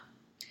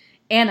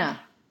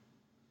Anna.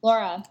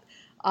 Laura.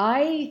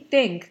 I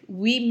think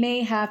we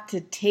may have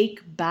to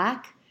take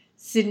back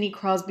Sidney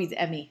Crosby's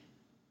Emmy.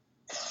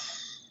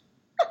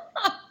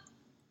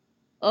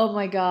 Oh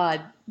my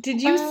God.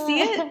 Did you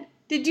see it?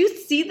 Did you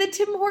see the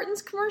Tim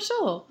Hortons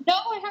commercial? No,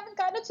 I haven't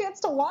gotten a chance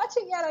to watch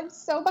it yet. I'm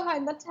so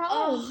behind the times.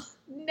 Oh,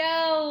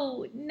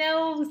 no,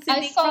 Sidney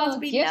I saw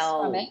Crosby, gifts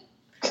no. from it.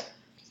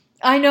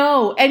 I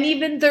know. And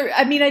even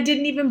I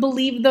didn't even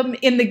believe them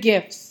in the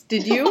gifts.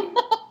 Did you?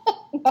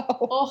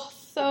 No. Oh,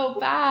 so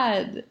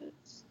bad.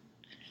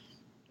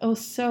 Oh,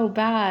 so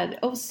bad.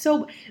 It was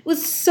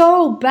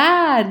so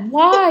bad.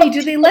 Why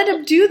do they let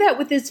him do that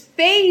with his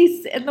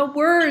face and the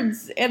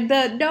words and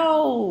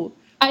no?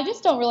 I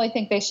just don't really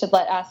think they should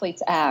let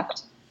athletes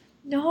act.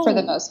 No. For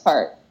the most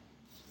part.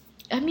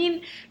 I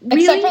mean,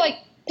 really? Except for like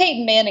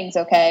Peyton Manning's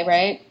okay,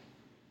 right?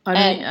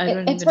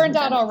 It turned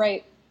out all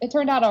right. It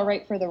turned out all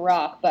right for The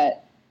Rock,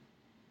 but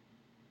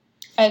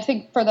I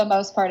think for the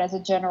most part, as a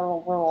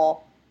general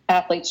rule,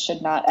 athletes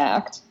should not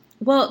act.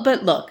 Well,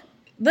 but look,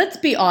 let's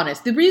be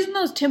honest. The reason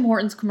those Tim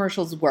Hortons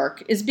commercials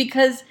work is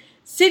because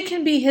Sid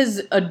can be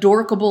his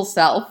adorkable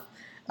self.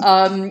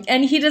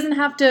 And he doesn't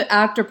have to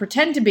act or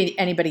pretend to be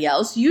anybody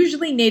else.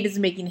 Usually Nate is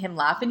making him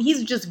laugh, and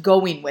he's just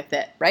going with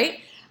it,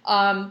 right?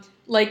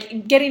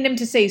 Like getting him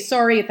to say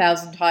sorry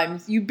 1,000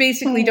 times. You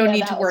basically don't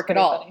need to work at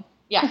all. Funny.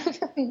 Yeah,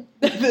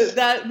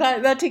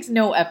 that takes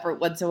no effort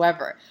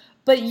whatsoever.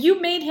 But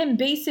you made him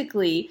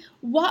basically.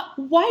 Why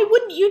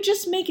wouldn't you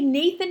just make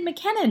Nathan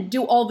McKinnon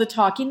do all the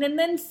talking and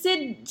then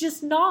Sid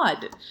just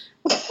nod?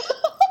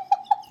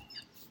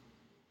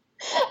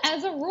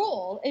 As a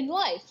rule in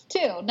life,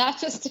 too. Not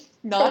just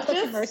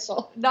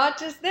commercial. Not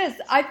just this.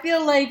 I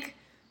feel like,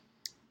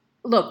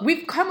 look,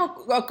 we've come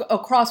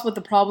across what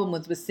the problem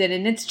was with Sid,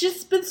 and it's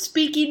just been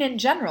speaking in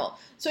general.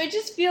 So I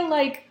just feel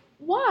like,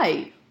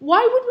 why?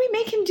 Why would we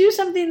make him do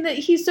something that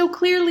he so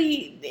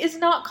clearly is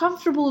not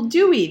comfortable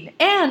doing,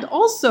 and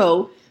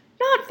also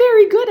not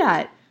very good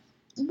at?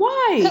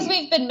 Why? Because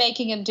we've been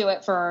making him do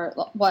it for,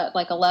 what,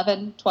 like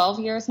 11, 12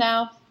 years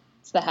now?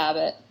 It's the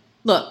habit.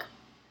 Look.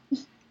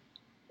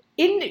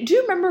 Do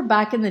you remember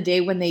back in the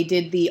day when they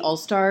did the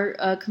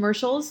All-Star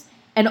commercials,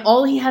 and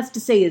all he has to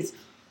say is,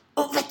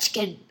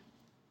 Ovechkin?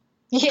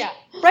 Yeah.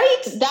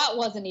 Right? That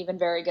wasn't even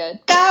very good.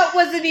 That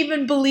wasn't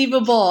even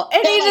believable.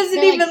 And he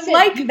doesn't even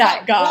like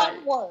that guy.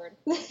 One word.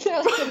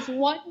 It's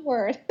one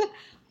word.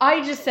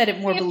 I just said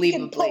it more believably.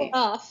 Can pull it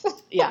off.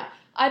 Yeah.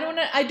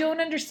 I don't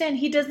understand.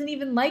 He doesn't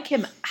even like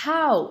him.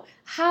 How?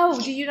 How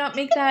do you not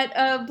make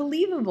that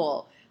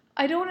believable?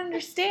 I don't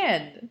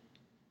understand.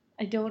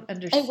 I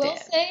will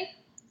say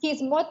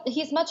he's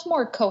much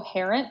more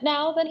coherent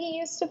now than he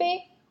used to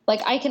be.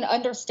 Like, I can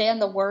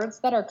understand the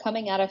words that are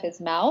coming out of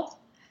his mouth,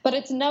 but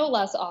it's no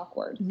less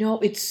awkward. No,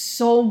 it's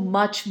so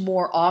much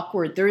more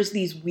awkward. There's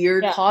these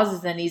weird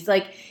pauses, and he's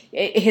like,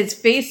 his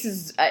face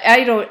is,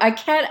 I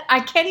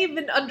can't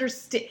even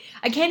understand.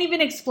 I can't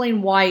even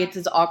explain why it's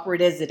as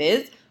awkward as it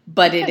is,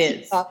 but it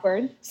is.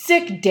 Awkward.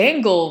 Sick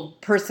dangle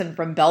person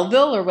from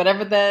Belleville or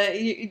whatever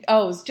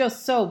it's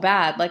just so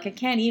bad. Like, I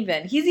can't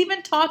even. He's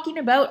even talking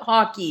about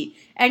hockey,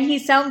 and he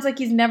sounds like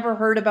he's never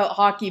heard about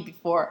hockey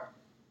before.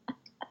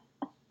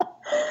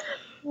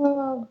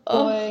 Oh,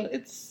 boy.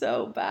 It's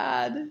so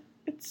bad.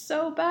 It's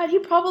so bad. He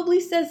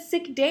probably says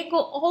sick dangle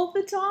all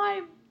the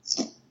time.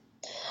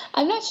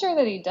 I'm not sure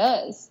that he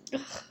does.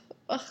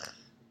 Ugh.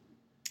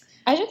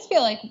 I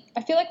feel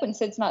like when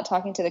Sid's not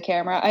talking to the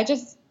camera,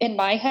 in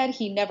my head,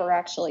 he never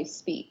actually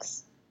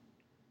speaks.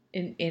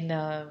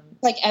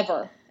 Like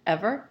ever.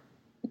 Ever?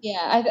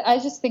 Yeah, I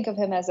just think of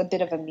him as a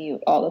bit of a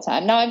mute all the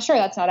time. Now, I'm sure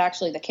that's not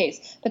actually the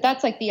case, but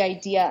that's like the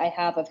idea I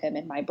have of him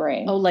in my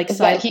brain. Oh, like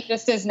he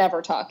just is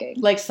never talking.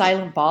 Like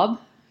Silent Bob?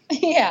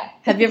 Yeah.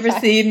 Have you ever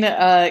seen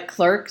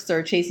Clerks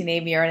or Chasing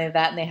Amy or any of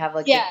that? And they have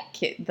like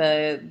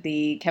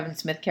the Kevin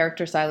Smith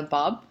character, Silent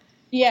Bob?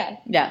 Yeah.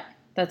 Yeah.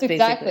 That's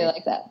exactly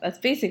like that. That's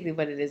basically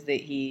what it is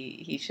that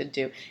he should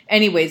do.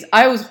 Anyways,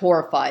 I was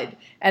horrified.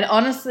 And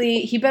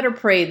honestly, he better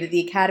pray that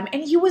the Academy...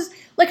 And he was...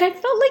 Like, I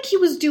felt like he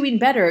was doing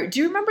better. Do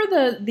you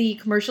remember the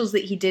commercials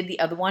that he did, the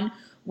other one,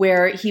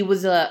 where he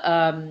was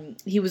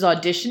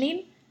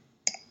auditioning?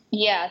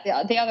 Yeah,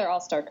 the other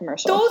All-Star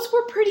commercials. Those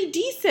were pretty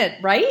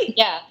decent, right?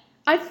 Yeah.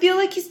 I feel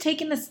like he's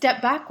taken a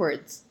step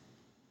backwards.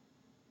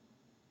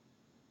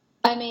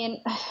 I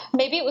mean,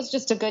 maybe it was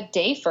just a good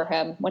day for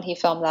him when he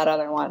filmed that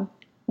other one.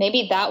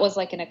 Maybe that was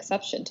like an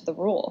exception to the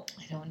rule.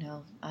 I don't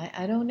know.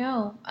 I don't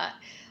know.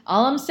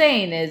 All I'm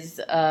saying is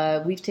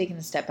we've taken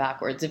a step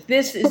backwards. If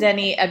this is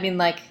any, I mean,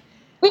 like...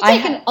 We've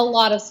taken a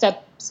lot of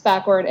steps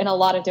backward in a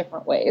lot of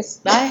different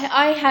ways.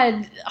 I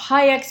had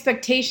high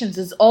expectations,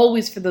 as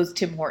always, for those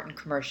Tim Horton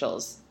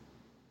commercials.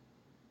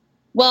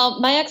 Well,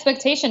 my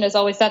expectation is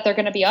always that they're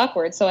going to be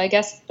awkward, so I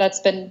guess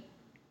that's been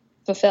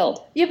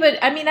fulfilled. Yeah, but,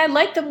 I mean, I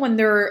like them when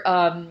they're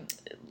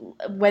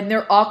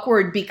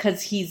awkward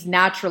because he's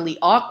naturally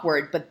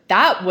awkward, but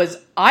I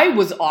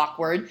was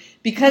awkward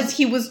because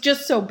he was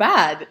just so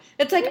bad.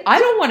 It's like, I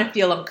don't want to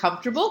feel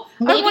uncomfortable.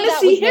 I want to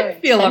see him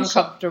feel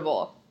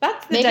uncomfortable.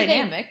 That's the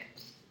dynamic.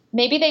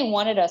 Maybe they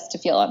wanted us to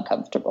feel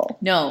uncomfortable.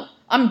 No,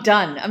 I'm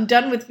done. I'm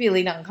done with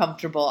feeling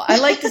uncomfortable. I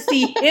like to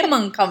see him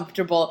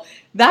uncomfortable.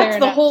 That's Fair the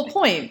enough. whole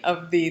point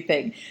of the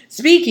thing.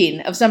 Speaking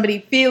of somebody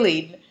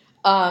feeling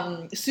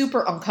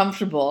super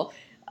uncomfortable,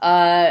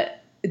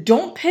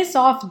 don't piss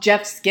off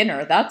Jeff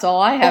Skinner. That's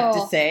all I have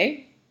to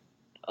say.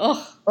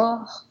 Ugh.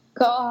 Oh,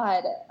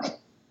 God.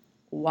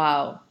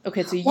 Wow.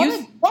 Okay, so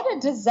What a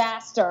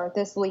disaster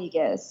this league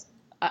is.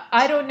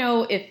 I don't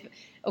know if...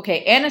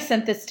 Okay, Anna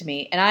sent this to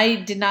me, and I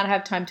did not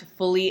have time to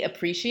fully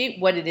appreciate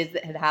what it is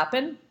that had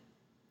happened.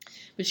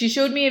 But she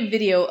showed me a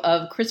video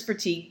of Chris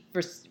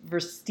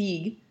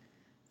Versteeg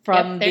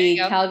from the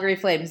Calgary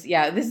Flames.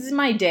 Yeah, this is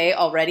my day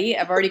already.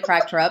 I've already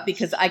cracked her up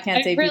because I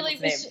can't say people's name. I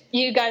really wish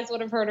you guys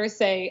would have heard her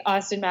say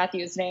Austin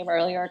Matthews' name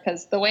earlier,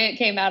 because the way it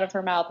came out of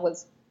her mouth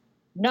was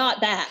not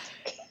that.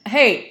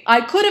 Hey,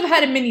 I could have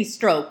had a mini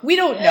stroke. We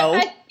don't know.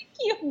 I think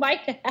you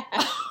might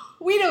have.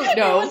 We don't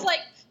know. It was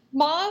like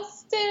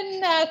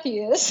Austin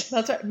Matthews.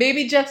 That's right.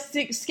 Maybe Jeff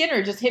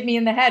Skinner just hit me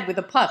in the head with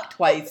a puck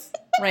twice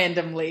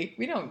randomly.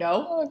 We don't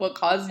know what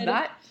caused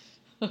that.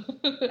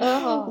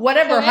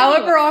 Whatever. So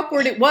however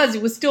awkward it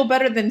was still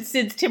better than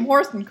Sid's Tim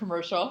Horton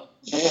commercial.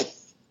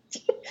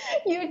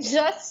 You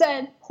just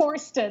said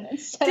Horston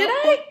instead Did of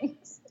I?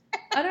 Hortons.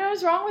 I don't know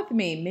what's wrong with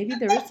me. Maybe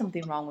there is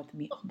something wrong with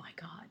me. Oh my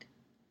God.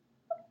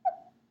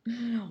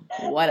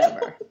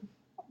 Whatever.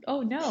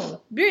 Oh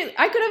no. Really?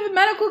 I could have a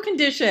medical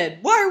condition.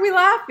 Why are we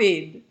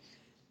laughing?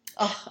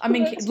 Oh,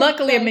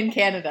 luckily I'm in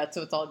Canada,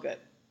 so it's all good.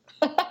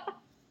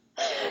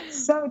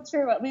 So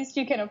true. At least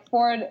you can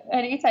afford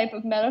any type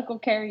of medical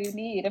care you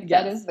need if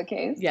that is the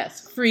case.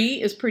 Yes.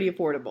 Free is pretty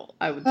affordable,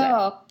 I would say.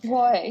 Oh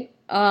boy.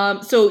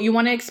 So you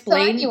want to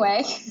explain you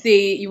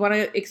want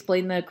to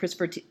explain the Chris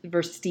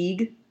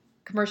Versteeg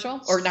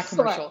commercial? Or not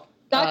commercial. Sure.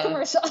 Not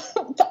commercial.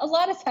 A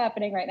lot is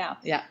happening right now.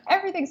 Yeah.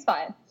 Everything's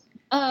fine.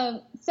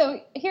 So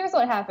here's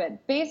what happened.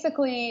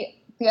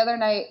 Basically, the other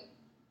night,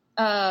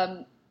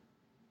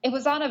 it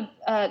was on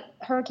a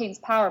Hurricanes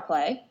power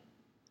play,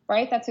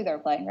 right? That's who they were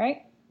playing,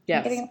 right?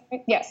 Yes.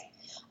 Yes.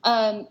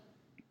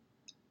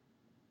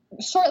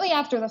 Shortly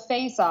after the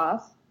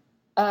face-off,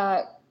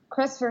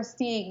 Chris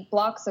Versteeg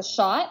blocks a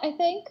shot, I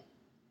think,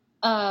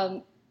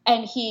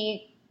 and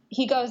he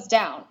goes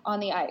down on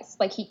the ice.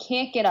 Like, he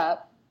can't get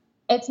up.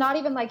 It's not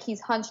even like he's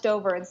hunched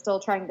over and still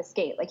trying to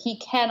skate. Like, he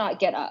cannot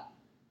get up.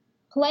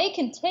 Play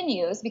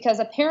continues because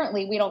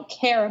apparently we don't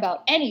care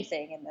about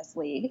anything in this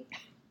league.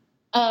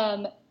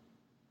 And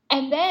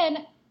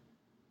then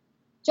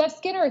Jeff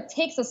Skinner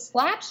takes a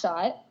slap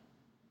shot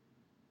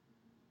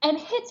and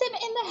hits him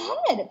in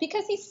the head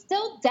because he's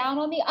still down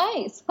on the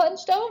ice,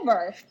 hunched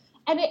over.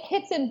 And it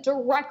hits him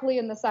directly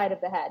in the side of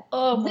the head.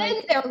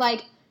 Then they're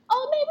like,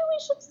 oh, maybe we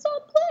should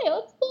stop play.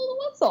 Let's blow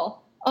the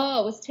whistle.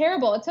 Oh, it was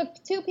terrible. It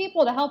took two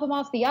people to help him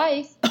off the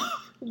ice.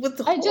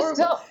 I just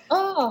don't.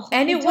 Oh,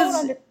 and it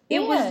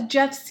was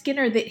Jeff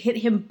Skinner that hit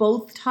him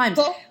both times.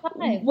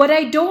 What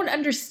I don't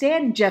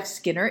understand, Jeff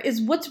Skinner,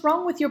 is what's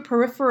wrong with your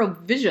peripheral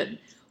vision?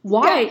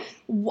 Why?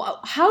 Yeah.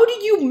 How do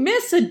you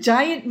miss a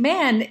giant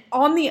man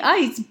on the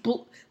ice,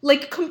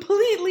 like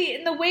completely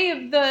in the way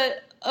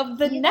of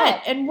the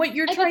net and what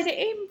you're trying to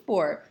aim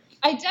for?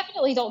 I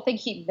definitely don't think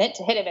he meant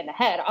to hit him in the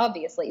head,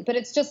 obviously, but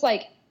it's just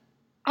like,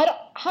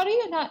 how do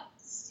you not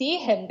see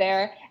him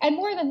there? And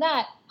more than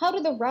that, how do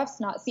the refs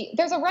not see?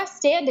 There's a ref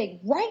standing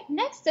right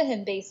next to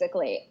him,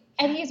 basically,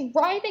 and he's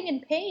writhing in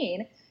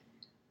pain,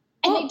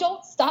 and they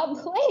don't stop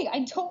playing.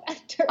 I don't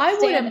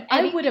understand.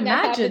 I would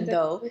imagine,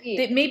 though,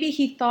 that maybe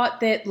he thought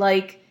that,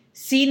 like,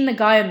 seeing the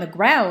guy on the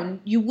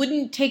ground, you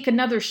wouldn't take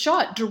another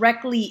shot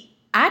directly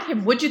at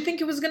him. What'd you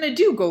think it was going to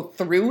do? Go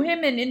through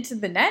him and into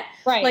the net?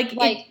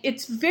 Right.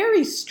 It's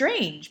very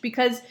strange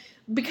because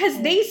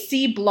they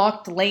see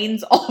blocked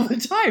lanes all the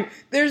time.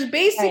 There's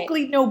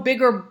basically no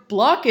bigger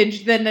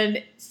blockage than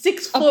a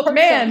 6-foot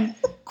man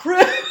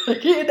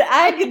in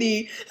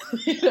agony,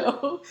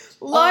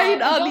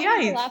 lying on the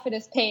ice. I laugh at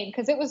his pain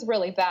because it was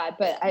really bad,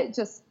 but I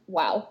just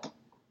wow.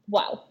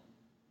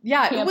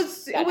 Yeah, it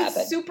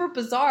was super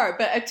bizarre.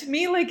 But to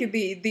me, like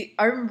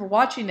I remember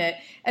watching it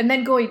and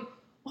then going,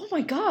 oh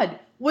my God,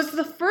 was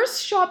the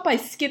first shot by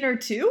Skinner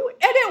too?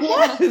 And it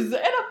was, and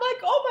I'm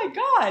like, oh my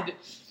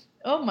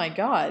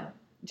God.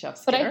 Jeff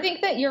Skinner. But I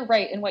think that you're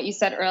right in what you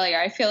said earlier.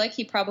 I feel like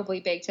he probably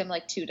baked him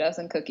like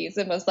 24 cookies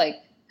and was like,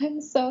 I'm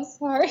so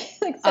sorry.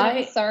 Like, said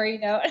a sorry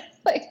note.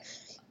 Like,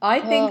 I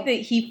think that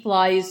he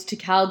flies to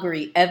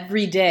Calgary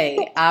every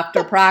day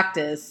after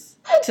practice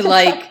to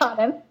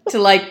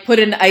put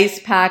an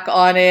ice pack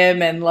on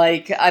him and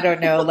I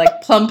don't know,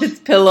 plump his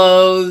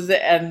pillows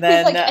and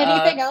then he's like,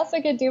 anything else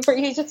I could do for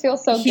you? He just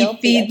feels so guilty.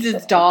 He feeds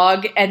his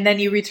dog and then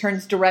he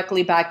returns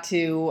directly back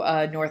to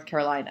North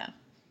Carolina.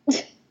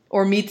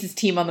 Or meets his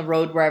team on the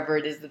road wherever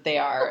it is that they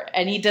are.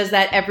 And he does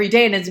that every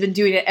day and has been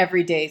doing it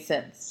every day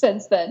since.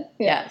 Since then.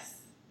 Yeah. Yes.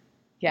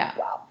 Yeah.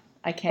 Wow.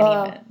 I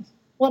can't even.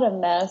 What a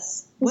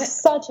mess.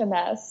 Such a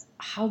mess.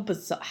 How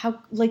bizarre.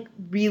 How,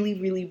 really,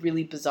 really,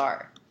 really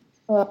bizarre.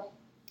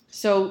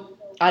 So,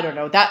 I don't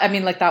know.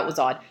 That was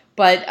odd.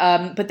 But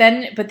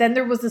then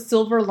there was a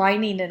silver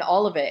lining in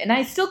all of it, and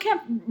I still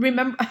can't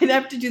remember. I'd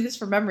have to do this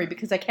from memory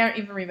because I can't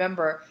even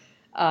remember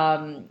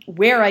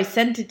where I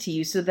sent it to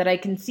you so that I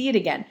can see it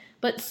again.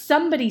 But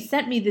somebody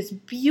sent me this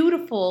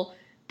beautiful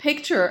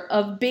picture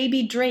of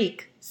baby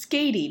Drake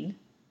skating.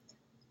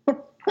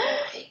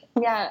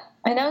 Yeah,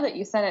 I know that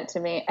you sent it to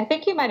me. I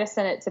think you might have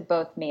sent it to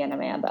both me and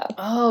Amanda.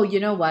 Oh, you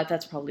know what?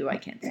 That's probably why I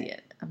can't see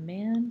it.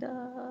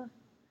 Amanda.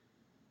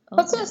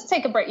 Let's just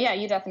take a break. Yeah,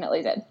 you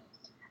definitely did.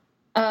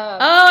 Oh,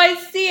 I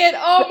see it.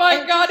 Oh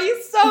my God,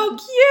 he's so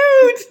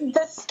cute.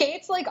 The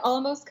skates like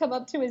almost come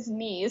up to his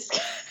knees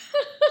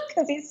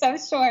because he's so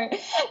short.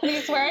 And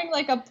he's wearing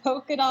like a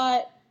polka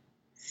dot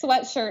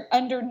sweatshirt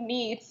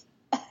underneath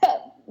a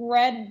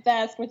red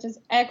vest, which is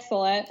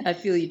excellent. I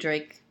feel you,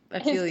 Drake. I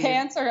feel you. His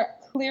pants are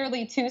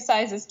clearly 2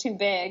 sizes too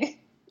big.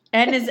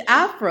 And his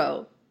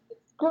afro.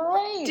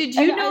 Great. Did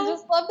you know? I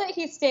just love that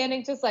he's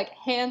standing just like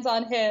hands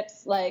on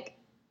hips, like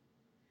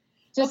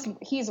just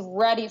he's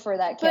ready for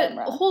that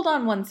camera. But hold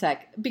on one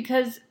sec,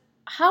 because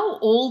how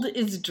old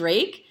is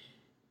Drake?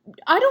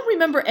 I don't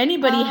remember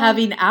anybody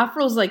having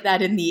afros like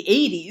that in the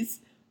 80s.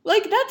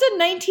 Like, that's a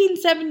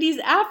 1970s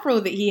afro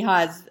that he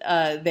has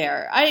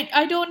there.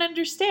 I don't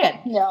understand.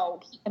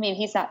 No, I mean,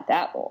 he's not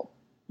that old.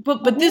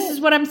 But this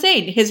is what I'm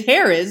saying. His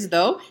hair is,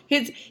 though.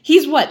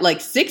 He's what,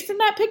 like 6 in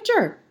that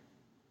picture?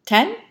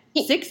 10?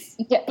 6?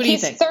 Yeah, what do you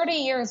think? He's 30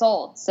 years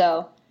old,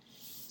 so...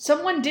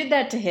 Someone did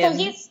that to him.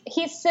 So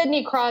he's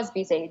Sidney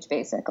Crosby's age,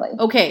 basically.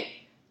 Okay.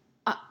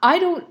 I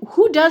don't...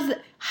 Who does...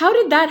 How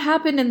did that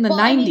happen in the 90s?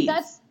 I mean,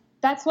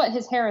 that's what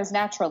his hair is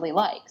naturally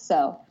like,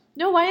 so...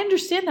 No, I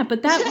understand that,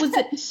 but that was...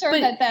 I'm sure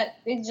that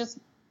it's just...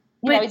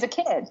 You know, he's a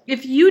kid.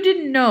 If you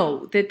didn't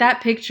know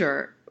that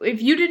picture...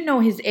 If you didn't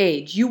know his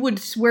age, you would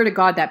swear to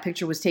God that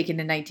picture was taken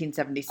in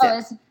 1976. Oh,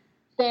 it's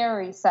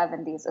very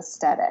 70s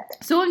aesthetic.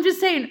 So I'm just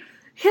saying...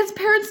 His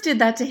parents did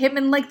that to him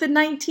in like the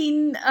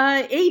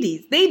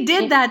 1980s. They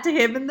did that to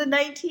him in the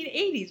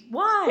 1980s.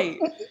 Why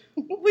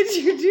would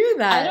you do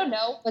that? I don't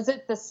know. Was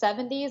it the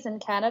 70s in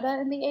Canada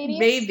in the 80s?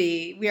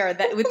 Maybe. We are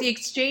that with the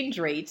exchange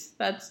rate.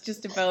 That's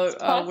just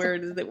about where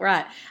it is that we're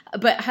at.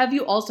 But have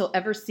you also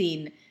ever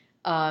seen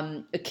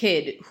a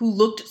kid who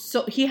looked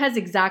so... He has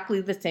exactly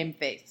the same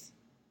face.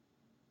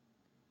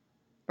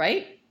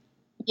 Right?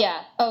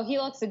 Yeah. Oh, he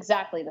looks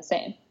exactly the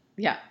same.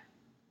 Yeah.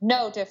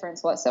 No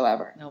difference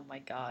whatsoever. Oh my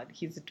God,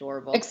 he's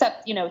adorable.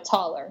 Except,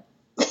 taller.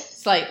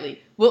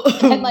 Slightly. Well,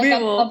 and like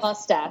a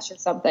mustache or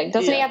something.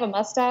 Doesn't he have a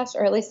mustache?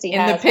 Or at least he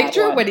has in the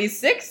picture one. when he's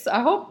 6?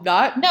 I hope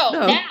not. No.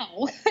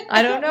 Now.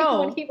 I don't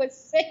know. When he was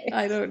 6.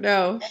 I don't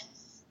know.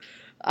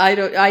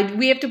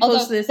 We have to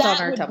post this on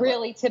our Tumblr. That would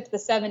really tip the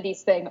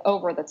 70s thing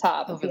over the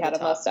top if he had a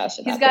mustache.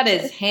 He's got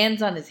his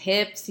hands on his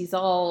hips. He's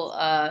all...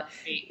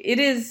 it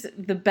is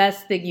the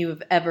best thing you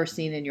have ever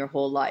seen in your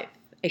whole life.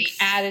 The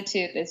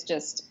attitude is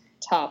just...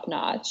 top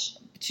notch.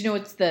 But you know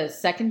what's the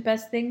second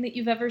best thing that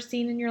you've ever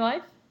seen in your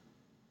life?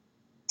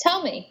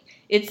 Tell me.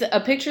 It's a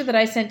picture that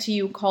I sent to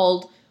you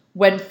called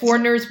When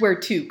Foreigners Wear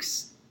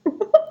Toques.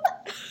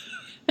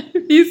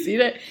 Have you seen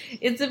it?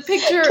 It's a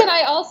picture... Can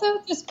I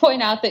also just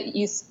point out that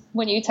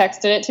when you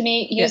texted it to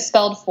me, you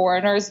spelled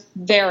foreigners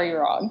very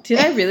wrong. Did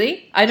I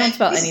really? I don't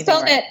spell anything right. You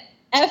spelled it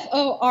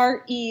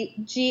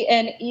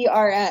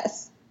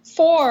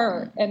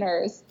Foregners.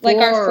 Foreigners. Like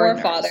our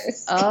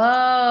forefathers.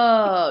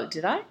 Oh,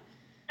 did I?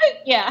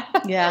 Yeah.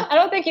 Yeah. I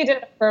don't think you did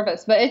it on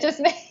purpose, but it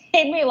just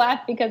made me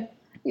laugh because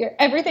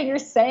everything you're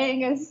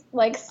saying is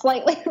like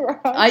slightly wrong.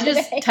 I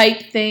just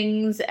type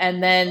things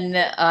and then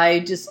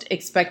I just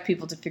expect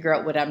people to figure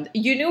out what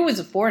you knew it was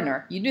a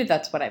foreigner. You knew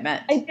that's what I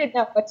meant. I did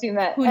know what you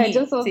meant. I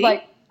just was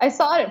like, I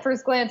saw it at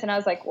first glance and I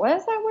was like, what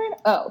is that word?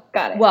 Oh,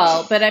 got it.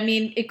 Well, but I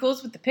mean, it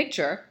goes with the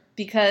picture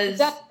because...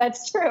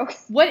 That's true.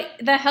 What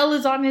the hell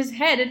is on his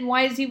head and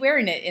why is he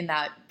wearing it in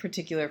that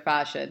particular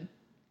fashion?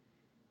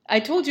 I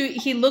told you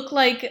he looked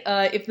like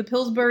if the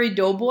Pillsbury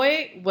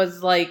Doughboy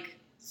was like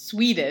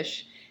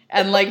Swedish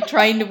and like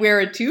trying to wear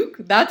a toque.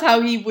 That's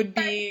how he would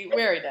be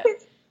wearing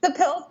it. The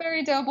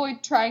Pillsbury Doughboy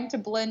trying to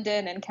blend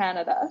in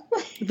Canada.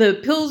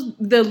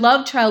 The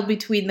love child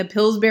between the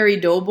Pillsbury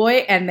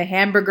Doughboy and the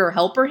Hamburger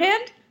Helper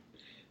Hand.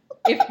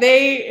 If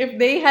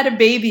they had a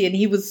baby and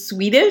he was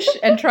Swedish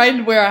and trying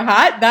to wear a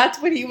hat,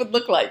 that's what he would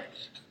look like.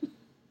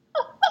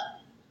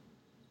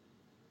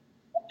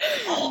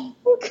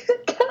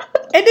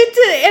 And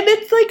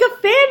it's like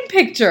a fan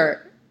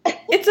picture.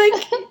 It's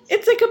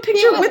like a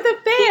picture with a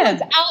fan. He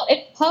was out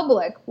in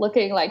public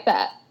looking like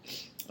that.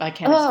 I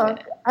can't explain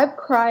it. I'm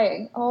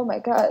crying. Oh my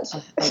gosh.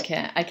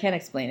 I can't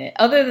explain it.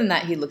 Other than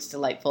that, he looks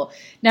delightful.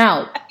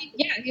 Now, I mean,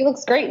 yeah, he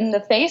looks great in the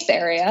face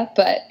area,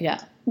 but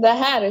the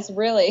hat is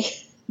really.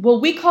 Well,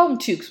 we call them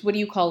toques. What do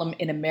you call them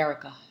in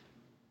America?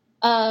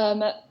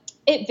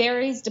 It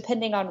varies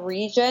depending on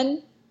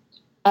region.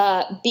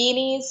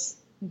 Beanies.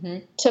 Mm-hmm.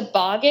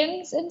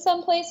 Toboggans in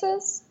some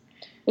places,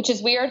 which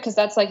is weird because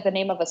that's like the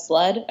name of a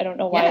sled. I don't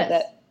know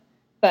why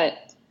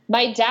but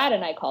my dad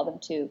and I call them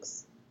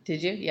toques.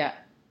 Did you? Yeah.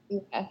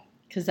 Yeah.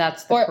 Because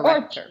that's the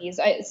correct term.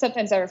 Beanies.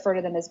 Sometimes I refer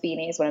to them as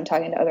beanies when I'm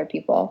talking to other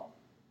people.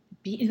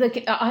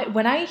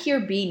 When I hear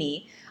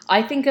beanie,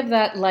 I think of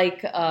that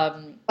like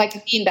Like a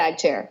beanbag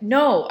chair.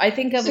 no, I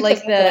think of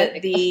like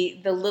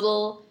the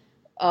little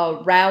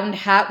round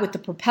hat with the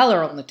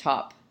propeller on the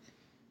top.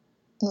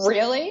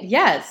 Really?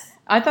 Yes,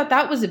 I thought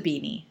that was a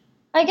beanie.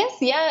 I guess,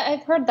 yeah,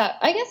 I've heard that.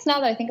 I guess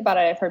now that I think about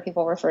it, I've heard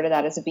people refer to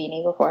that as a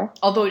beanie before.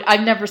 Although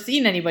I've never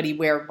seen anybody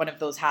wear one of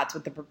those hats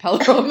with the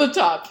propeller on the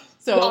top.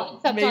 So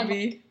Well,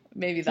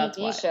 maybe that's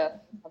why. Show or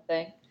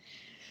something.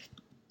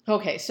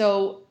 Okay,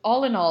 so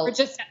all in all, Or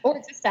just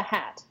a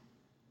hat.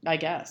 I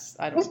guess.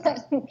 I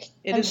don't know.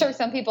 I'm sure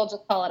some people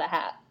just call it a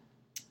hat.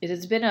 It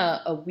has been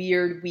a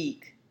weird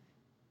week,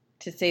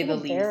 to say the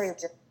least. Very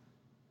weird.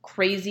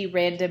 Crazy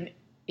random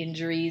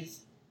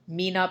injuries,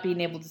 me not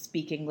being able to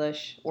speak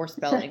English or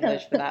spell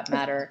English for that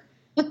matter.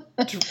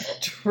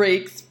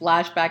 Drake's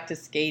flashback to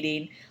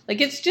skating.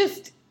 Like, it's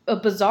just a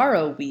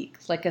bizarro week,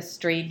 like a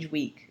strange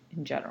week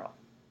in general.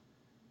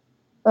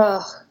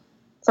 Ugh.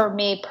 For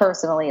me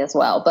personally as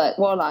well, but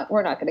we're not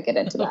going to get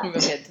into that. We'll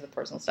get into the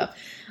personal stuff.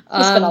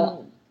 It's been a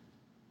lot.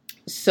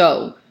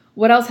 So,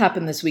 what else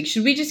happened this week?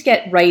 Should we just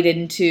get right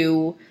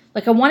into,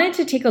 like, I wanted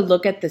to take a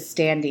look at the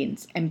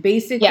standings and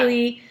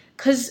basically,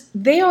 because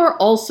they are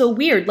also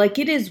weird. Like,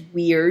 it is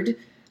weird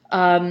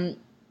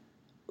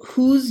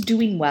who's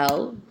doing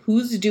well,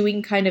 who's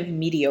doing kind of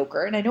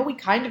mediocre. And I know we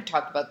kind of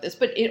talked about this,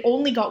 but it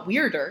only got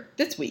weirder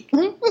this week.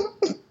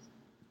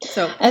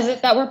 So, as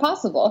if that were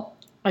possible.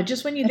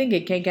 Just when you think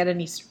it can't get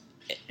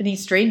any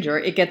stranger,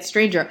 it gets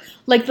stranger.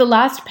 Like the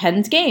last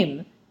Pens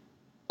game.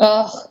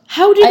 Ugh.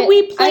 How did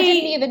we play? I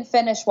didn't even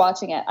finish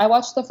watching it. I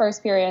watched the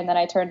first period and then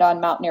I turned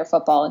on Mountaineer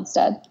football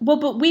instead. Well,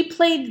 but we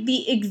played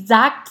the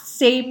exact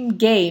same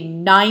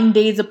game 9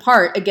 days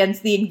apart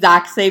against the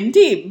exact same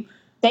team.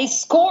 They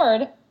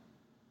scored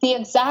the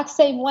exact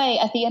same way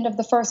at the end of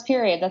the first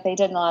period that they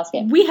did in the last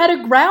game. We had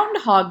a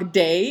Groundhog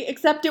Day,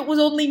 except it was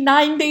only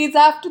 9 days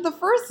after the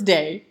first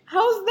day.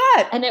 How's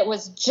that? And it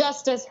was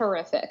just as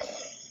horrific.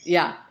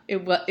 Yeah,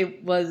 it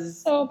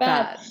was so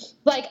bad.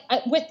 Like,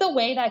 with the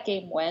way that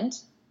game went,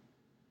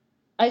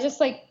 I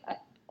just, like,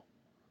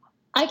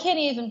 I can't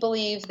even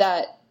believe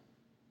that,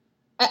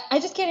 I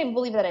just can't even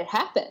believe that it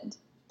happened.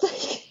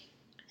 Like,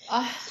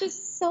 it's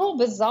just so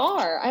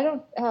bizarre.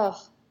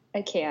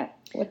 I can't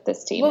with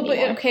this team anymore.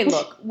 But, okay,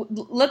 look,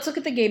 let's look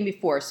at the game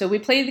before. So we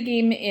played the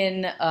game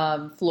in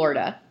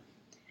Florida,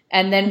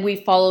 and then we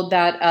followed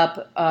that up,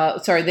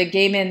 the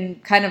game in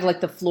kind of like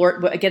the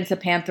Florida, against the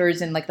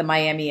Panthers in like the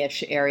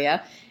Miami-ish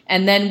area,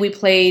 and then we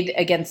played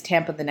against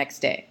Tampa the next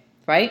day,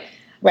 right?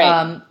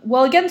 Right.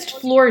 Well, against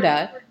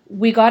Florida,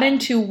 we got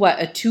into,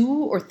 a 2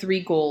 or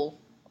 3 goal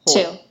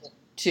hole?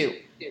 Two.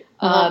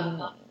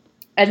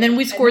 And then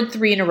we scored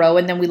 3 in a row,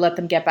 and then we let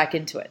them get back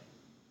into it.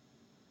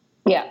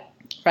 Yeah.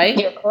 Right?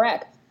 You're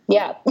correct.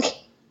 Yeah.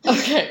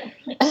 Okay.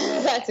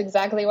 That's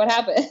exactly what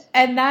happened.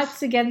 And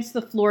that's against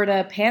the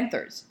Florida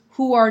Panthers,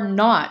 who are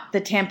not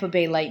the Tampa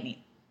Bay Lightning.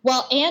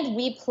 Well, and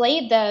we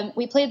played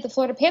the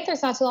Florida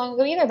Panthers not too long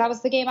ago either. That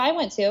was the game I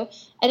went to,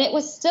 and it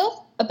was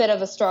still a bit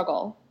of a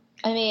struggle.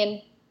 I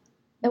mean,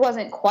 it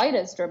wasn't quite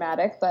as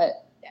dramatic,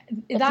 but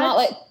it's not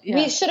like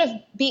we should have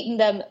beaten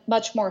them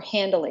much more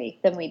handily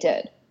than we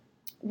did.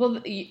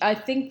 Well, I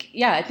think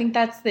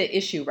that's the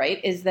issue, right?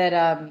 Is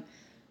that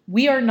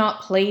we are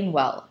not playing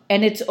well,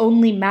 and it's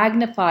only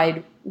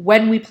magnified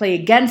when we play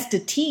against a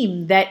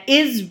team that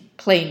is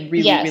playing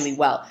really, really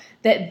well.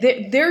 That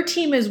their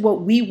team is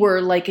what we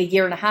were like a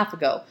year and a half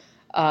ago.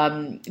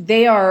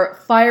 They are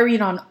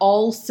firing on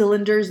all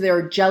cylinders.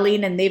 They're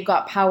gelling, and they've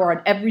got power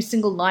on every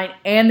single line,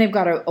 and they've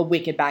got a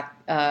wicked back,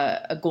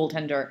 a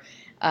goaltender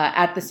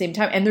at the same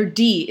time. And their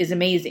D is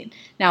amazing.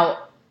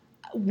 Now,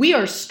 we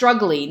are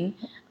struggling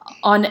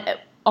at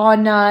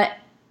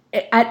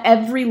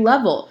every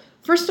level.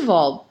 First of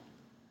all,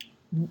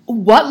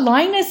 what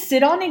line is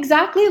Sid on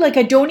exactly? Like,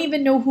 I don't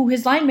even know who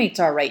his line mates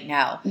are right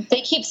now.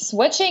 They keep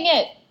switching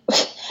it.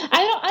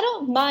 I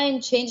don't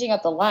mind changing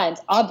up the lines,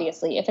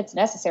 obviously. If it's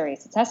necessary,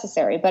 it's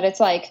necessary. But it's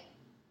like,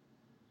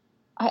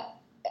 I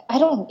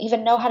don't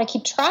even know how to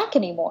keep track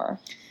anymore.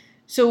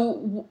 So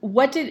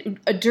what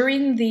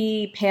during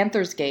the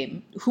Panthers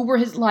game, who were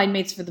his line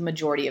mates for the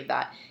majority of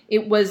that? He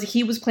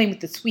was playing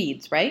with the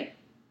Swedes, right?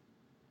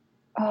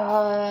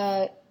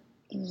 Yeah.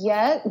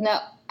 No,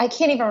 I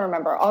can't even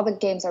remember. All the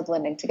games are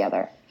blending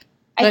together.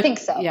 I think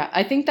so. Yeah,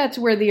 I think that's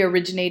where they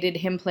originated,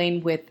 him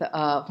playing with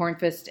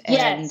Hornqvist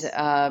and,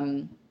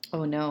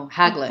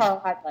 Hagelin.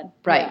 Carl Hagelin.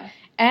 Right. Yeah.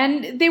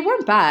 And they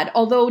weren't bad,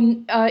 although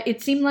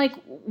it seemed like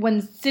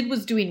when Sid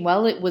was doing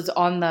well, it was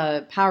on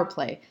the power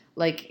play.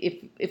 Like,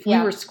 if we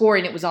were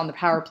scoring, it was on the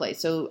power play.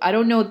 So I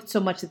don't know so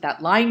much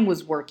that line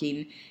was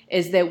working,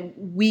 is that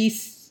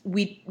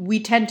we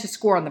tend to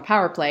score on the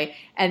power play,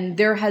 and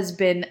there has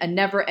been a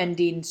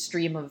never-ending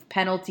stream of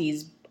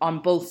penalties on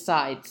both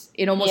sides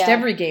in almost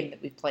every game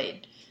that we've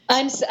played.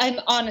 I'm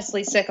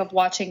honestly sick of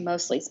watching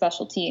mostly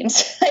special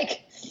teams.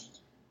 Like,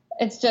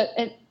 it's just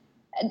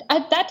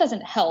that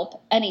doesn't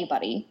help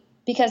anybody,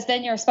 because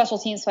then your special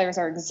teams players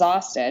are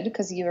exhausted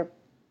because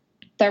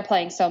they're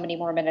playing so many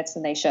more minutes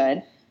than they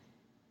should.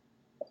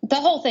 the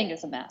whole thing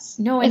is a mess.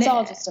 No, it's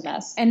all just a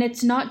mess. And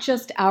it's not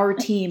just our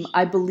team.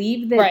 I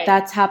believe that Right.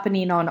 that's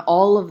happening on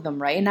all of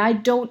them, right? And I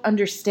don't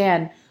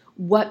understand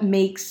what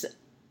makes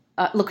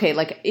okay,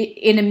 like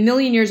in a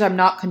million years, I'm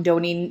not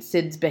condoning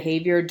Sid's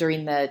behavior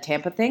during the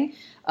Tampa thing.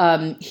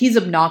 He's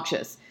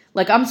obnoxious.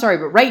 Like, I'm sorry,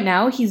 but right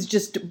now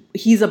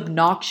he's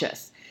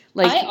obnoxious.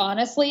 Like, I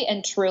honestly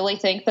and truly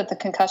think that the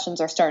concussions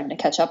are starting to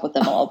catch up with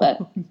him a little bit.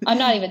 I'm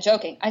not even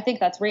joking. I think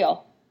that's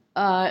real.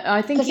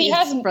 I think he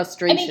has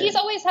frustration. I mean, he's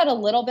always had a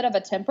little bit of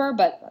a temper,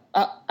 but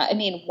I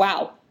mean,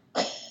 wow.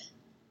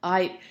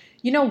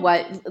 You know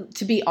what?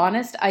 To be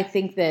honest, I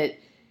think that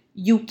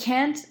you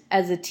can't,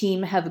 as a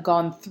team, have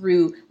gone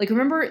through. Like,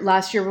 remember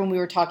last year when we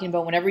were talking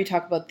about, whenever we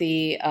talk about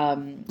the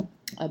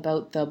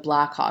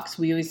Blackhawks,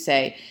 we always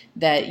say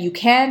that you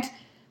can't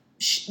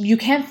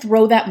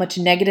throw that much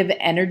negative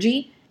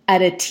energy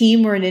at a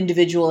team or an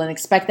individual and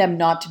expect them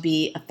not to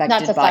be affected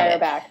not to by fire it.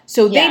 back.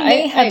 So Yeah, they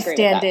may I have agree with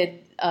standed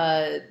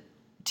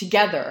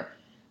together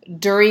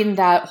during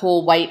that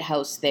whole White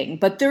House thing,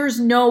 but there's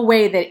no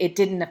way that it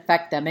didn't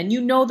affect them. And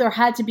there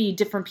had to be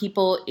different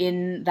people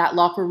in that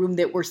locker room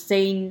that were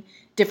saying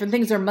different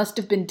things. There must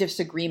have been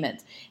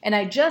disagreements. And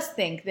I just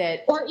think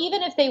that... Or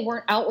even if they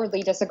weren't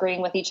outwardly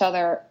disagreeing with each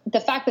other,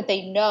 the fact that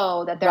they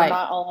know that they're Right.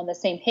 not all on the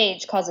same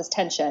page causes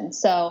tension.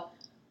 So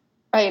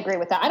I agree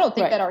with that. I don't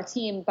think Right. that our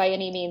team by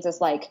any means is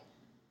like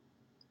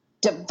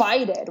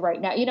divided right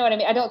now. You know what I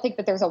mean? I don't think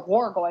that there's a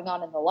war going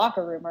on in the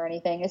locker room or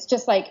anything. It's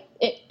just like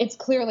it's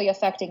clearly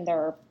affecting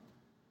their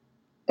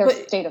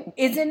state of...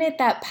 Isn't it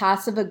that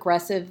passive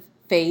aggressive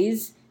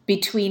phase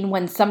between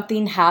when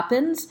something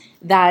happens,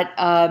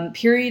 that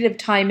period of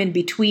time in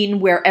between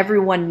where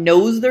everyone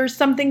knows there's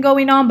something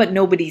going on but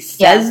nobody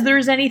says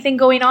there's anything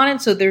going on,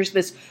 and so there's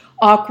this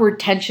awkward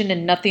tension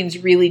and nothing's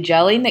really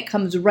gelling that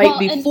comes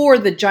before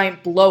the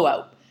giant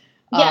blowout.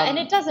 Yeah, and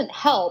it doesn't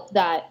help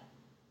that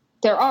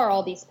there are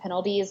all these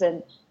penalties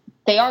and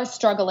they are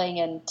struggling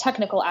in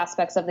technical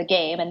aspects of the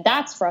game, and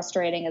that's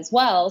frustrating as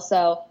well.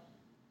 So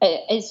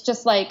it's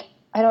just like,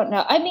 I don't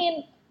know. I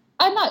mean,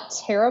 I'm not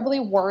terribly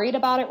worried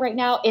about it right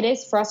now. It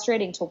is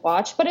frustrating to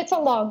watch, but it's a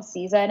long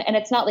season, and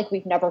it's not like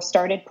we've never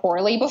started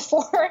poorly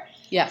before.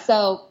 Yeah.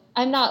 So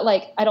I'm not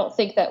like, I don't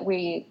think that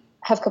we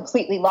have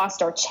completely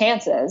lost our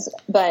chances,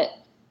 but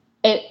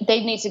they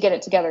need to get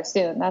it together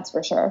soon. That's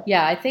for sure.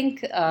 Yeah, I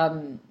think...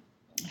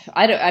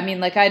 I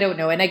don't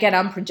know. And again,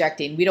 I'm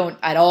projecting. We don't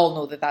at all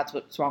know that that's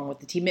what's wrong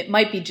with the team. It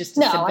might be just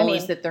as simple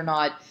as that they're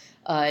not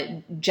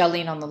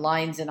gelling on the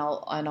lines and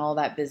all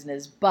that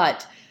business.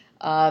 But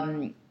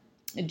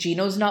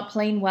Gino's not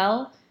playing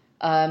well.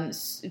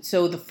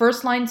 So the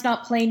first line's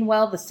not playing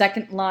well. The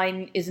second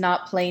line is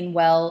not playing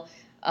well.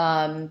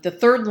 The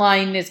third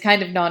line is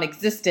kind of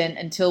non-existent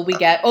until we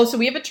get... Oh, so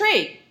we have a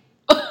trade.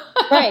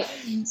 Right.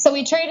 So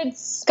we traded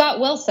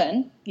Scott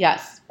Wilson.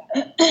 Yes.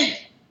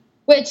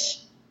 Which...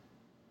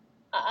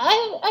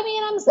 I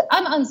mean,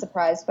 I'm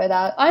unsurprised by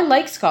that. I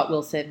like Scott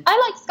Wilson. I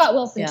like Scott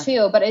Wilson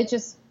too, but it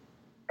just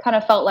kind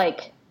of felt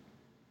like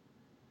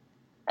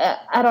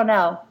I don't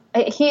know.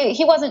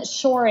 He wasn't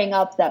shoring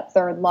up that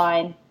third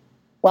line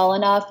well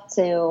enough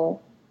to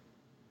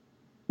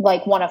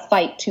like want to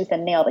fight tooth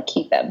and nail to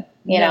keep him.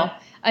 You know,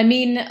 I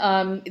mean,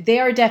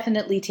 they are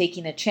definitely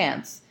taking a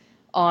chance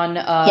on.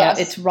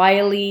 It's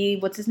Riley.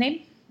 What's his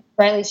name?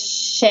 Riley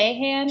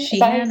Sheahan? Is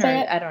that how you say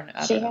it? I don't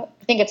know.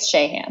 I think it's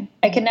Sheahan.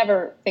 I can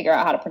never figure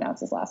out how to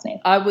pronounce his last name.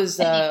 I was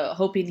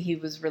hoping he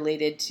was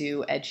related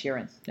to Ed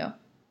Sheeran. No.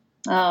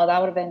 Oh, that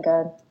would have been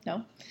good.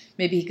 No?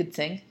 Maybe he could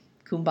sing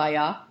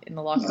Kumbaya in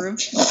the locker room.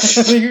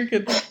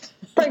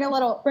 Bring a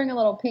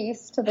little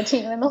piece to the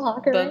team in the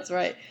locker room. That's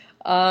right.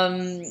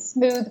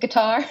 Smooth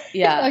guitar.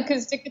 Yeah.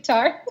 Acoustic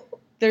guitar.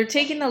 They're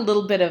taking a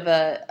little bit of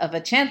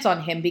a chance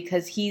on him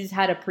because he's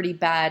had a pretty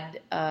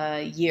bad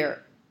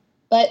year.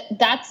 But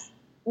that's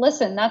what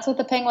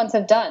the Penguins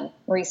have done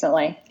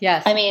recently.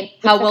 Yes. I mean,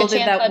 how well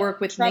did that work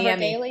with Trevor Niemi?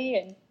 Daley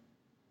and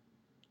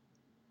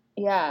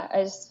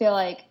I just feel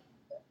like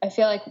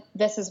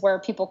this is where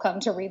people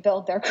come to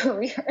rebuild their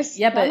careers.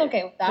 Yeah, but I'm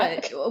okay with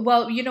that.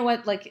 Well, you know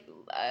what? Like,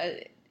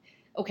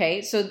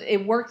 okay, so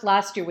it worked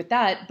last year with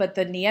that, but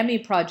the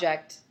Niemi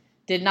project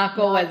did not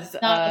go as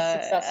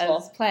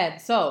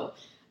planned. So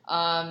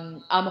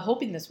I'm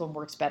hoping this one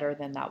works better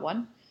than that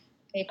one.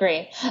 I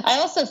agree.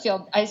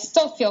 I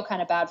still feel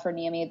kind of bad for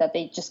Niemi that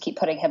they just keep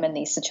putting him in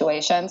these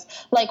situations.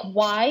 Like,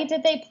 why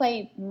did they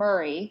play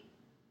Murray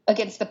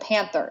against the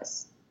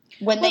Panthers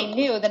when they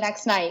knew the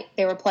next night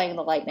they were playing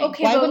the Lightning?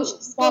 Okay, why wouldn't you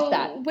swap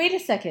that? Wait a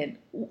second.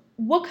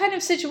 What kind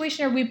of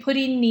situation are we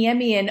putting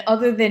Niemi in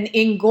other than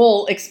in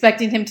goal,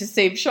 expecting him to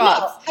save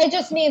shots? No, I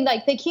just mean,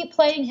 like, they keep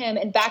playing him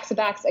in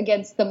back-to-backs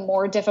against the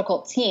more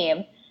difficult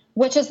team,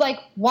 which is like,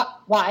 what?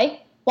 Why?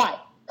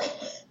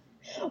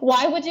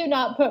 Why would you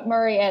not put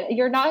Murray in?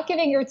 You're not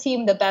giving your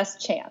team the best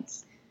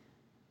chance.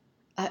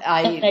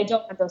 I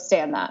don't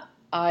understand that.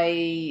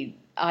 I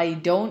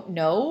don't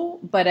know,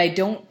 but I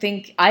don't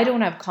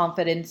have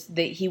confidence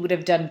that he would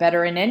have done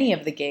better in any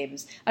of the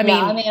games. I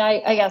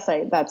guess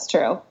that's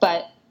true,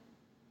 but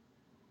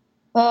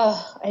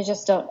I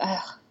just don't.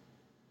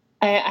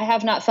 I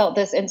have not felt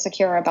this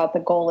insecure about the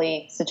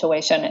goalie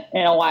situation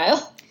in a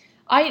while.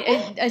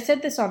 I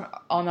said this on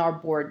our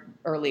board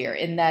earlier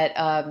in that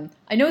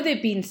I know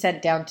that being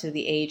sent down to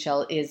the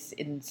AHL is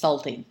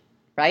insulting,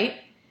 right?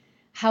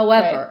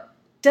 However,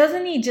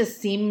 doesn't he just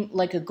seem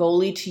like a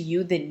goalie to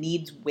you that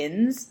needs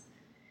wins?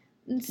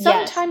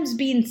 Sometimes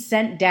being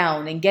sent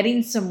down and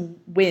getting some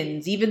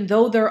wins, even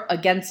though they're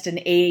against an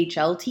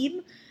AHL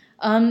team,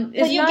 well,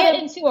 you get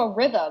into a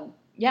rhythm.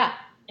 Yeah.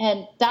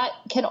 And that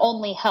can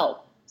only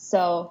help.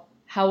 So,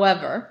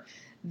 however,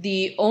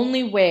 the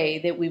only way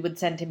that we would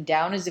send him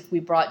down is if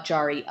we brought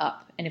Jari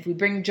up. And if we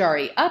bring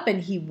Jari up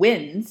and he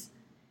wins,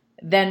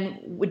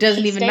 then it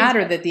doesn't even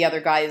matter that the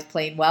other guy is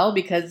playing well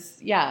because,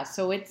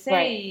 so it's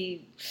a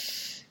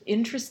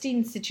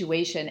interesting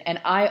situation. And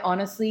I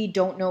honestly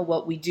don't know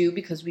what we do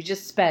because we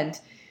just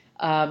spent,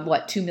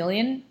 $2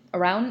 million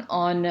around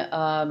on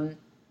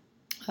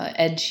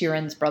Ed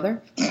Sheeran's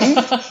brother.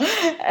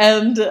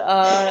 And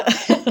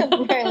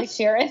Riley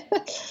Sheeran.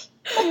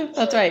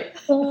 That's right.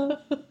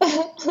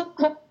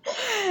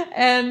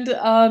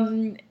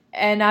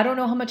 And I don't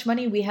know how much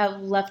money we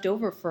have left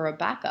over for a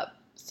backup.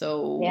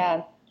 So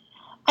yeah,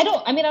 I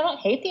don't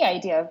hate the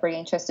idea of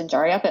bringing Tristan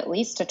Jarry up at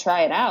least to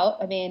try it out.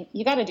 I mean,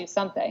 you got to do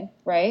something,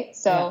 right?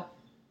 So,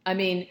 I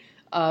mean,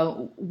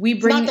 we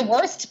bring. It's not the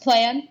worst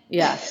plan.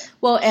 Yeah.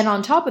 Well, and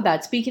on top of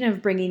that, speaking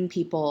of bringing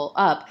people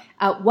up,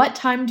 at what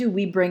time do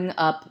we bring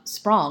up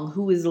Sprong,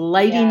 who is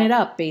lighting it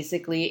up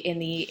basically in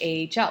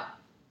the AHL?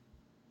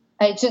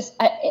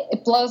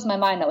 It blows my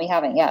mind that we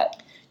haven't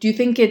yet. Do you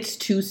think it's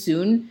too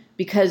soon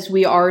because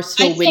we are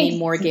still winning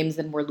more games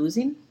than we're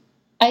losing?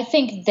 I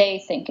think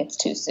they think it's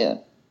too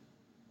soon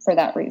for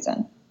that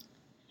reason.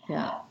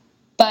 Yeah.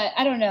 But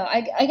I don't know.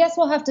 I guess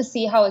we'll have to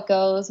see how it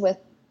goes with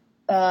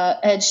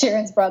Ed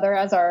Sheeran's brother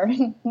as our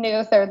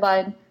new third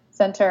line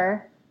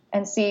center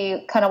and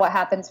see kind of what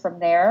happens from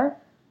there.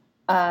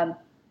 How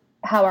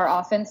our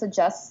offense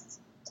adjusts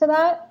to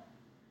that.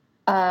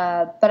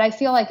 But I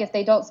feel like if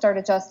they don't start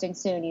adjusting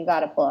soon, you got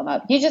to pull them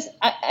up.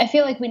 I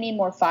feel like we need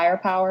more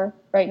firepower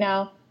right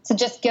now to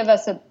just give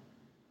us a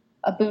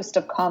boost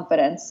of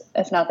confidence,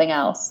 if nothing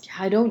else.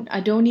 I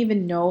don't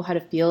even know how to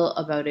feel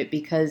about it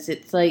because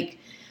it's like,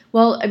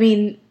 well, I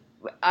mean,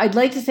 I'd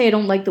like to say I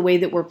don't like the way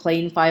that we're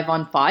playing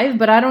 5-on-5,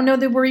 but I don't know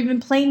that we're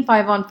even playing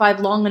 5-on-5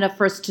 long enough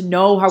for us to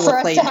know how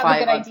we're playing 5-on-5. For us to have a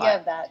good idea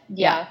of that.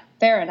 Yeah,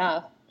 fair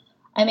enough.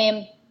 I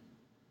mean,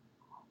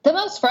 the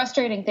most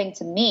frustrating thing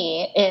to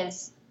me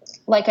is,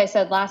 like I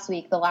said last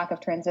week, the lack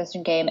of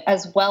transition game,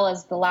 as well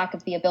as the lack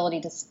of the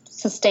ability to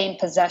sustain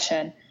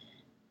possession.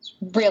 It's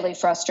really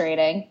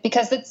frustrating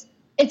because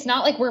it's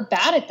not like we're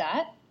bad at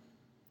that.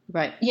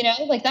 Right. You know,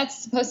 like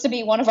that's supposed to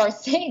be one of our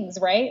things,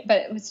 right?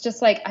 But it was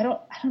just like, I don't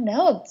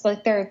know. It's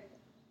like they're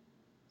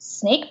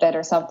snake bit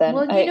or something.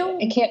 Well,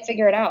 I can't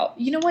figure it out.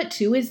 You know what,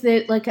 too, is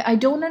that, like, I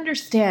don't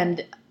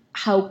understand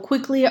how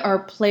quickly our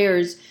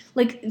players,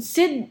 like,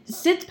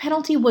 Sid's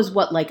penalty was,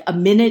 what, like, a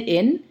minute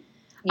in?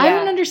 Yeah. I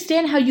don't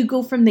understand how you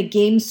go from the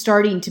game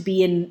starting to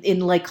be in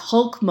like,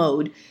 Hulk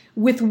mode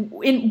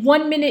in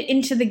 1 minute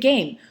into the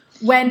game.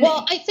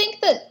 Well, I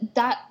think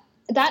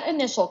that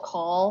initial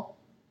call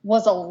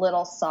was a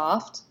little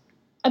soft.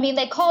 I mean,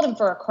 they called him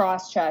for a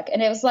cross check,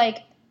 and it was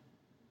like,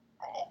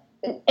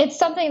 it's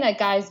something that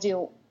guys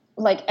do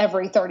like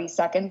every 30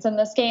 seconds in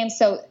this game.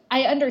 So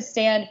I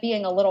understand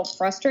being a little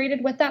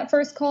frustrated with that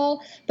first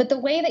call, but the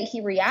way that he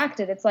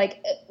reacted, it's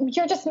like,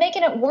 you're just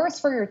making it worse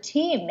for your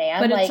team,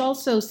 man. But it's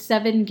also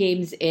 7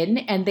 games in,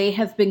 and they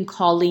have been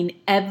calling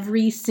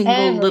every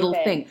single little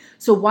thing.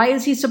 So why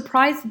is he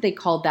surprised that they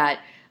called that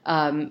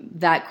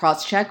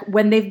cross check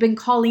when they've been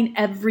calling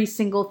every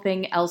single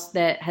thing else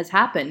that has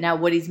happened? Now,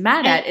 what he's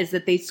mad at is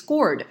that they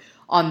scored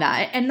on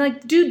that. And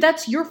like, dude,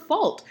 that's your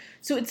fault.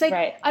 So it's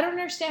like, I don't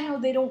understand how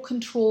they don't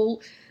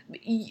control.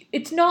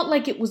 It's not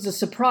like it was a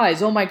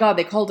surprise. Oh my God,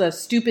 they called a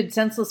stupid,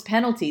 senseless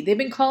penalty. They've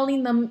been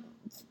calling them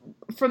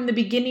from the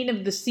beginning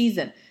of the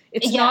season.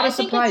 It's not a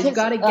surprise. You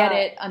got to get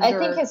it under. I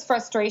think his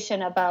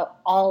frustration about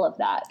all of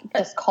that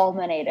just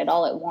culminated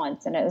all at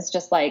once. And it was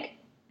just like,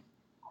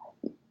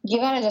 you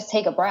got to just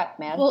take a breath,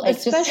 man. Well, like,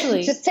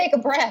 especially just take a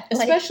breath.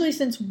 Especially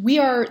since we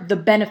are the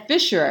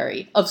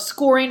beneficiary of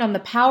scoring on the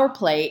power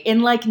play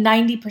in like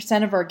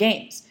 90% of our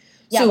games.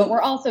 Yeah, but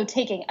we're also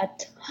taking a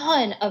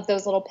ton of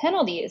those little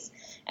penalties,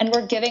 and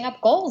we're giving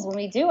up goals when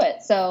we do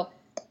it. So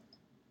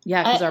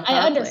yeah, because our power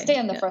I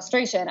understand the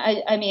frustration.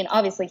 I mean,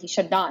 obviously he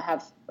should not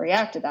have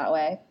reacted that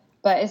way,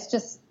 but it's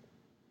just,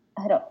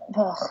 I don't.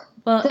 Ugh.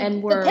 Well,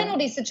 the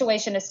penalty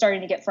situation is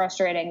starting to get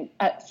frustrating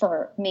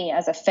for me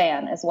as a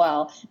fan as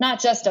well,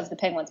 not just of the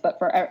Penguins, but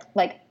for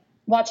like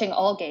watching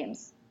all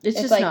games. It's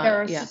just like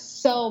there are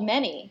so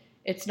many.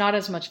 It's not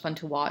as much fun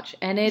to watch,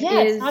 and it's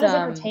not as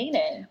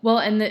entertaining. Well,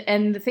 and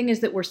the thing is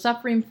that we're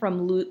suffering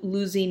from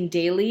losing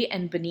Daly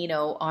and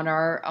Bonino on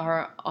our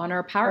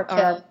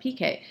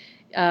PK.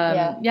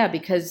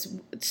 Because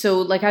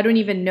like I don't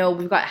even know.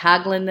 We've got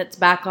Hagelin that's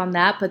back on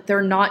that, but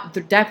they're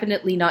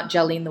definitely not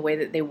gelling the way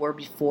that they were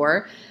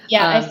before.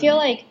 Yeah, I feel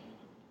like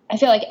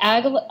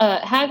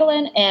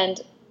Hagelin and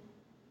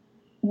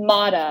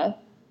Mata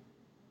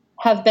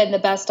have been the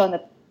best on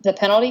the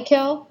penalty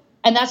kill.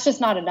 And that's just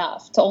not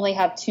enough to only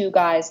have two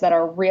guys that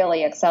are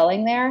really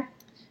excelling there.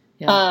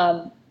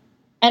 Yeah.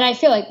 And I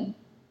feel like,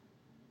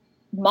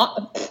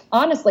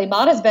 honestly,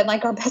 Mata's been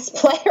like our best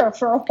player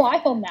for a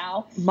while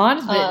now.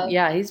 Mata's been,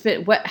 he's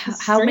been,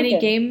 how many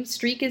game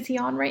streak is he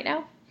on right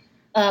now?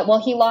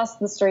 Well, he lost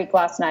the streak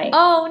last night.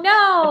 Oh,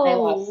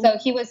 no. So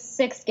he was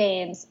 6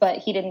 games, but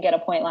he didn't get a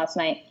point last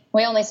night.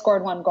 We only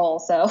scored 1 goal,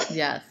 so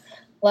yes,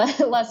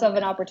 less of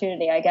an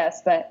opportunity, I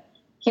guess. But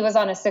he was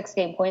on a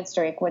 6-game point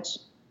streak, which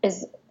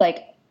is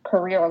like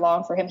career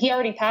long for him. He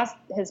already passed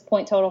his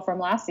point total from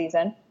last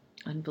season.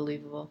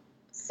 Unbelievable.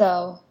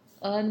 So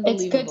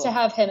it's good to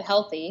have him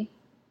healthy,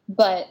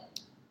 but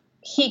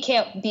he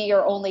can't be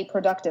your only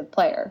productive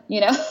player,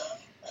 you know?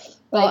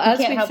 Well, like, as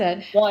you can't we have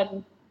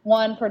said,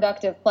 one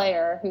productive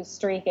player who's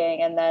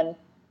streaking and then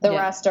the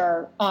rest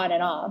are on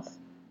and off,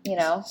 you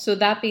know? So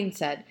that being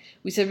said,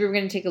 we said we were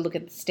going to take a look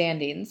at the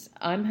standings.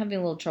 I'm having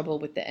a little trouble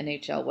with the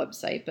NHL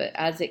website, but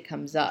as it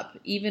comes up,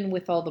 even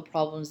with all the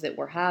problems that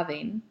we're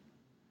having,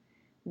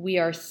 we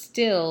are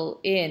still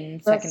in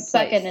second place.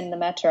 Second in the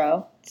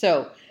Metro.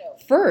 So,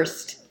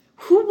 first,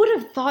 who would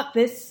have thought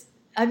this?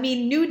 I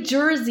mean, New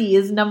Jersey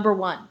is number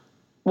 1.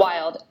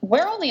 Wild.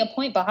 We're only a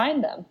point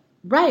behind them.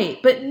 Right,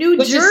 but New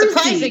Jersey. Which is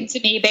surprising to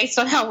me based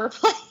on how we're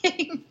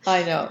playing.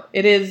 I know.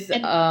 It is.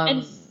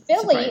 And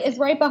Philly is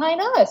right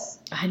behind us.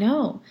 I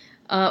know.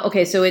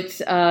 Okay, so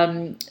it's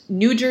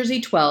New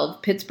Jersey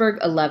 12, Pittsburgh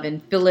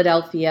 11,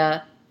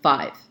 Philadelphia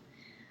 5.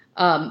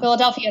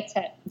 Philadelphia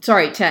 10.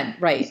 Sorry, 10,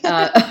 right.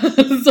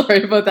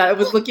 Sorry about that. I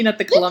was looking at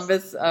the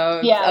Columbus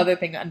other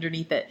thing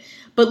underneath it.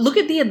 But look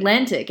at the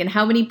Atlantic and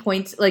how many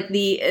points. Like,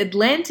 the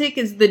Atlantic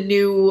is the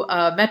new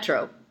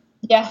Metro.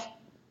 Yeah,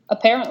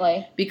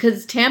 apparently.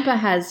 Because Tampa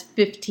has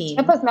 15.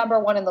 Tampa's number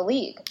 1 in the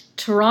league.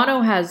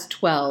 Toronto has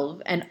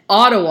 12. And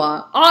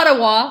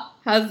Ottawa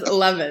has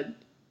 11.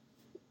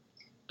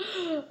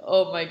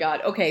 Oh my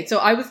God. Okay, so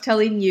I was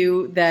telling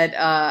you that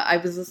I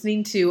was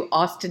listening to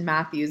Austin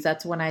Matthews.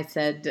 That's when I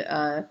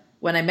said,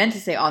 when I meant to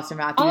say Austin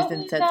Matthews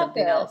and said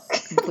something else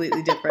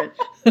completely different.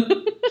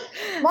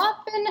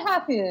 Austin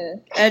Matthews.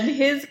 And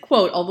his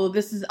quote, although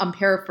I'm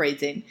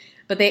paraphrasing,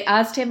 but they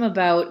asked him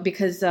about,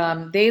 because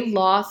they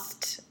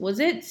lost, was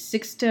it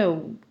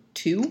 6-2?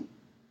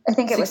 I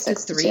think it was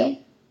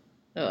 6-3.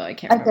 Oh, I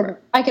can't remember.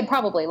 I could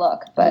probably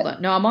look, but hold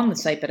on. No, I'm on the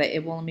site, but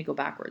it won't let me go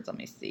backwards. Let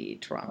me see.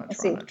 Toronto.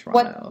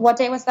 What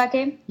day was that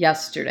game?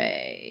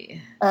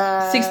 Yesterday.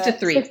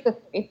 6-3.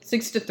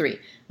 6-3.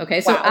 Okay,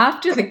 so wow.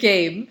 after the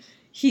game,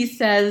 he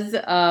says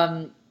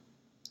that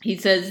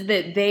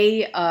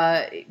they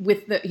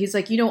he's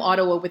like,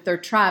 Ottawa with their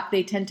trap,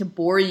 they tend to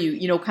bore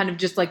you, kind of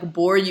just like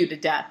bore you to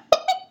death.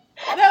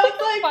 That was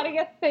like the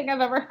funniest thing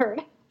I've ever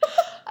heard.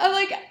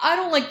 I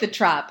don't like the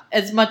trap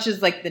as much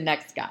as like the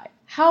next guy.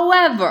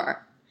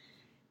 However,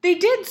 they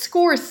did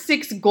score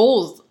 6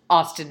 goals,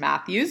 Austin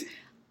Matthews.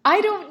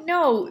 I don't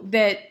know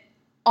that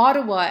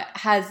Ottawa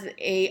has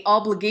a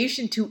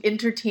obligation to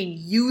entertain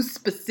you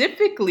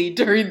specifically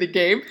during the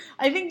game.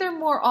 I think they're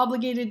more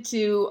obligated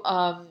to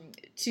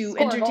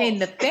entertain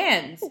the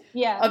fans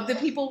of the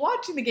people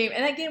watching the game.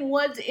 And that game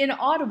was in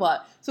Ottawa.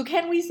 So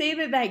can we say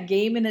that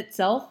game in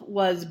itself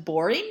was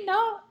boring?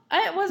 No.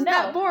 It wasn't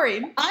that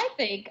boring. I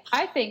think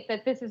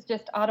that this is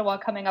just Ottawa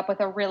coming up with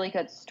a really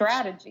good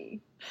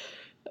strategy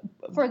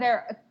for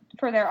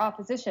their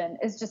opposition,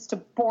 is just to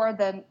bore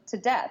them to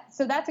death.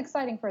 So that's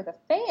exciting for the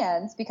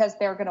fans because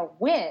they're going to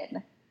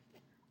win.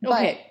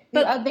 Okay,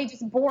 but they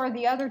just bore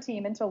the other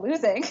team into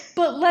losing.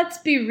 But let's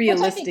be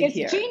realistic here. Which I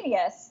think is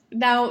genius.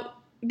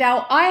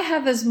 Now, I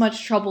have as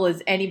much trouble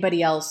as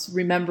anybody else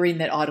remembering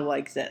that Ottawa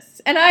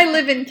exists, and I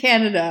live in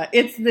Canada.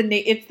 It's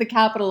the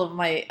capital of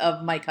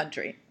my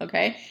country.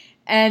 Okay,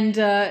 and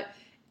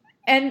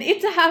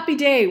it's a happy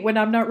day when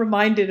I'm not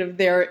reminded of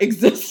their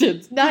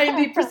existence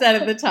 90%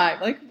 of the time.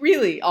 Like,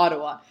 really,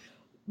 Ottawa.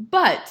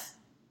 But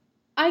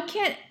I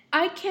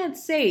can't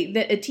say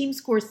that a team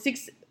scores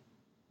 6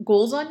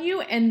 goals on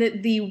you and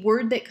that the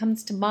word that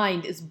comes to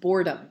mind is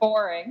boredom.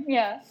 Boring,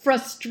 yeah.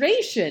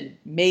 Frustration,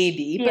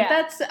 maybe. But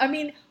that's,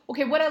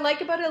 okay, what I like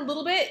about it a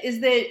little bit is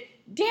that,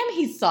 damn,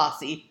 he's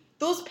saucy.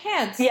 Those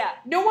pants. Yeah.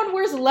 No one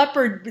wears a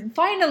leopard, but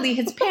finally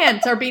his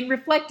pants are being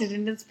reflected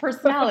in his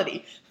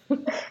personality.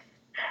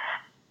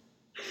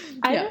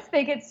 I just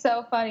think it's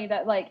so funny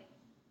that, like,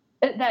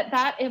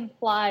 that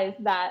implies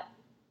that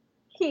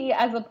he,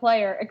 as a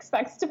player,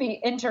 expects to be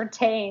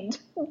entertained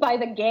by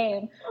the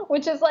game,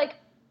 which is like,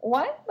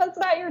 what? That's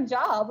not your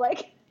job.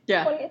 Like,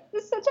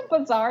 it's such a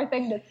bizarre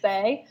thing to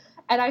say,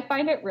 and I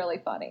find it really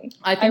funny.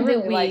 I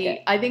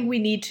think we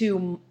need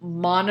to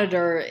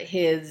monitor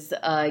his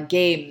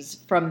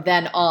games from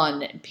then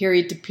on,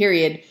 period to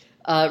period.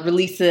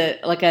 Release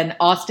an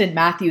Austin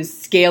Matthews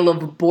scale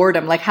of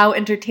boredom. Like, how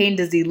entertained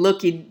does he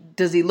look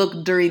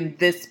during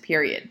this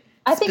period?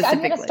 I think I'm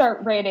going to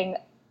start rating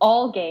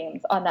all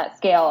games on that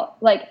scale.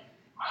 Like,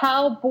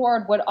 how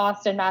bored would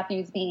Austin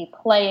Matthews be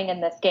playing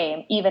in this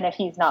game, even if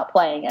he's not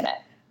playing in it?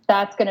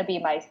 that's going to be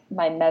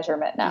my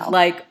measurement now.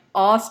 Like,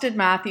 Austin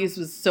Matthews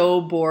was so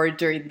bored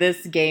during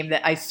this game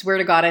that I swear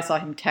to God I saw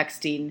him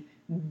texting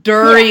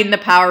during the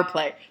power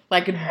play.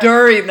 Like,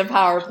 during the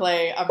power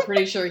play, I'm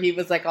pretty sure he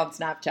was, like, on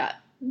Snapchat.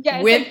 Yeah,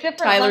 it's with like different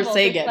Tyler levels.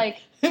 Sagan.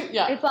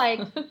 It's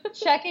like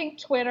checking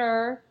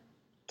Twitter,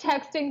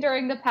 texting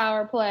during the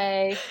power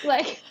play,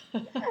 like,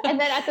 and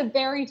then at the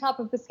very top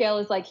of the scale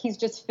is like he's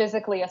just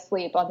physically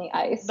asleep on the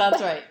ice.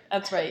 That's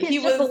right.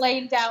 He's just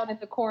laying down in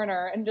the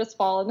corner and just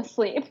falling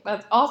asleep.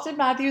 Austin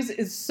Matthews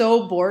is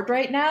so bored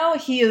right now.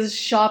 He is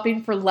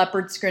shopping for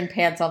leopard skin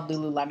pants on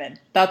Lululemon.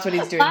 That's what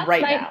he's doing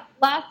now.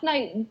 Last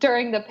night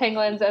during the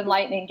Penguins and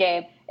Lightning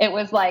game, it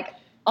was like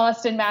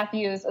Austin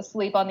Matthews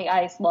asleep on the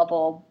ice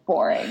level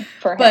boring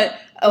for him. But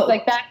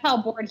like that's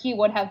how bored he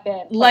would have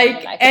been.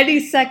 Like any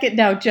second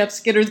now, Jeff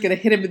Skinner's gonna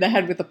hit him in the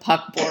head with a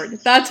puck board.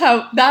 That's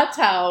how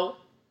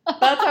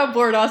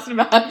bored Austin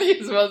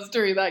Matthews was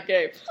during that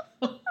game.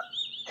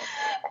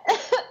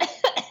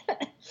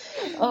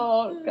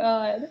 Oh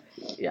God.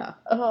 Yeah.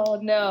 Oh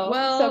no.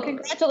 Well, so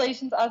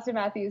congratulations, Austin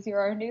Matthews. You're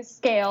our new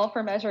scale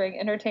for measuring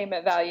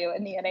entertainment value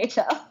in the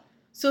NHL.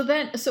 So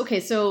that's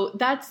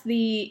the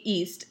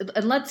East,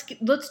 and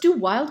let's do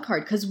wild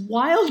card, because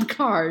wild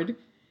card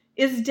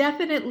is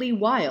definitely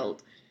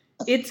wild.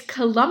 It's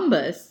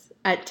Columbus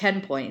at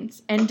 10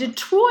 points and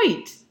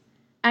Detroit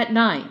at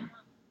 9.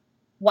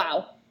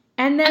 Wow.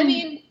 And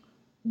then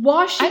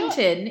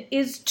Washington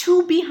is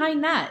 2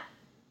 behind that.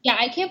 Yeah,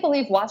 I can't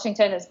believe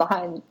Washington is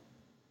behind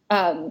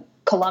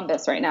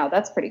Columbus right now.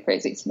 That's pretty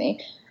crazy to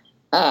me.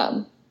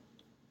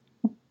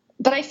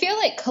 But I feel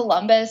like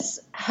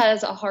Columbus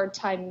has a hard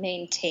time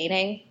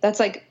maintaining. That's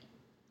like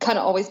kind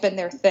of always been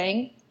their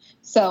thing.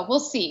 So we'll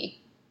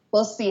see.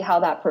 We'll see how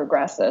that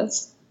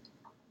progresses.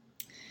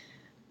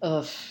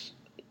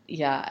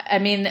 Yeah. I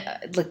mean,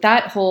 like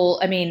that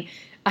whole,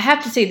 I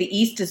have to say the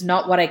East is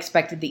not what I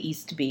expected the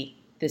East to be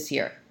this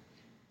year.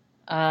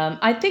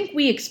 I think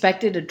we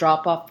expected a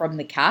drop off from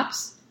the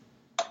Caps.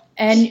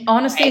 And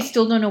honestly, I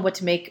still don't know what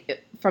to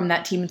make from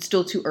that team. It's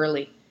still too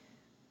early,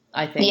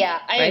 I think. Yeah,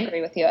 I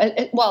agree with you.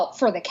 Well,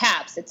 for the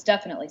Caps, it's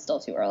definitely still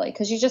too early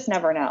because you just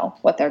never know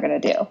what they're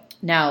going to do.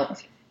 Now,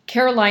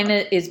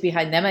 Carolina is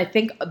behind them. I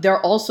think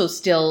they're also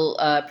still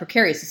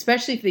precarious,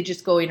 especially if they're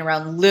just going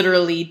around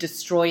literally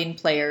destroying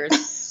players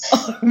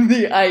on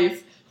the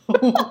ice.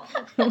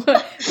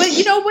 But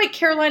you know what,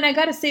 Carolina, I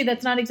got to say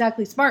that's not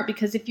exactly smart,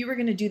 because if you were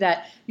going to do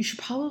that, you should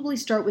probably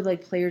start with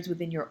like players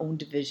within your own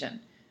division.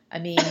 I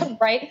mean,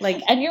 right?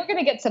 Like, and you're going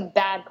to get some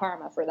bad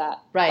karma for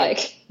that. Right.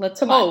 Like, let's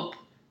hope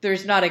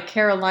there's not a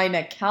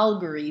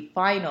Carolina-Calgary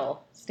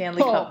final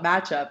Stanley Cup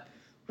matchup.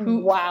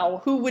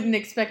 Who wouldn't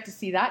expect to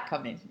see that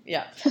coming?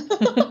 Yeah.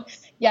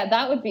 Yeah,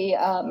 that would be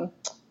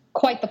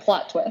quite the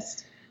plot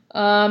twist.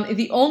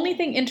 The only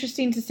thing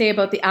interesting to say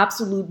about the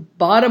absolute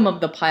bottom of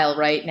the pile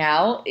right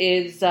now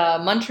is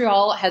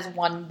Montreal has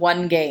won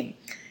 1 game.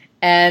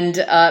 And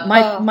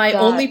my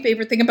only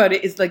favorite thing about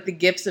it is like the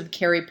gifs of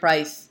Carey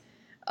Price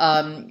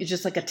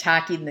just like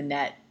attacking the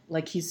net.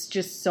 Like he's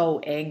just so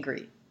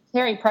angry.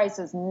 Carey Price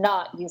is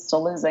not used to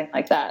losing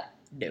like that.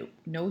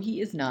 No, he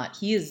is not.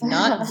 He is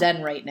not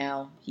zen right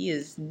now. He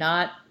is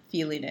not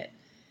feeling it.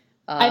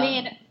 I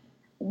mean,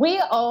 we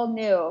all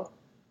knew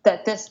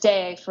that this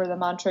day for the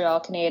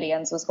Montreal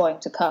Canadiens was going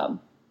to come.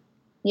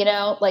 You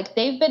know, like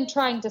they've been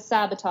trying to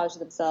sabotage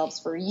themselves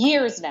for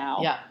years now.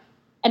 Yeah.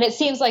 And it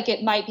seems like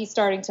it might be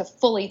starting to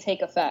fully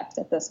take effect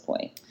at this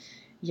point.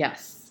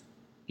 Yes.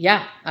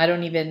 Yeah.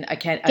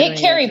 Get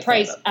Carey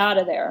Price out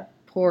of there.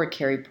 Poor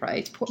Carey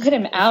Price. Get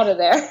him out of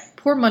there.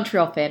 Poor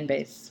Montreal fan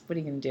base. What are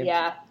you going to do?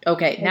 Yeah.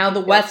 Okay, now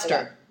the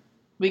Western.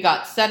 We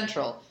got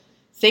Central,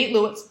 St.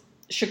 Louis,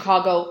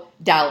 Chicago,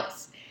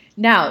 Dallas.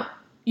 Now,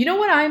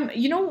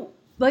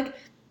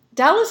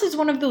 Dallas is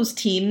one of those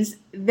teams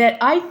that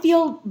I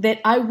feel that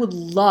I would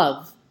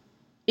love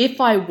if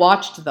I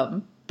watched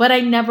them, but I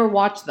never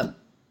watched them.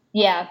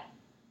 Yeah,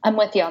 I'm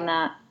with you on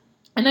that.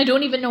 And I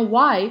don't even know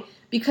why,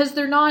 because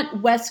they're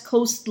not West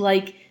Coast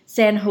like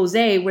San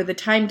Jose, where the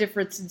time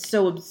difference is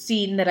so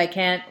obscene that I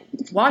can't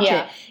watch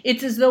it.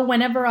 It's as though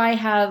whenever I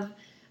have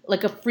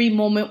like a free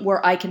moment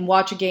where I can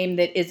watch a game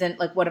that isn't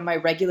like one of my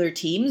regular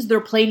teams, they're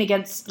playing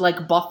against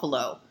like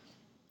Buffalo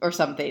or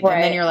something. Right.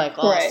 And then you're like,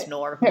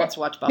 snore. Let's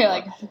watch Buffalo. You're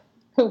like,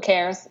 who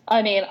cares?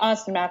 I mean,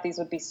 Austin Matthews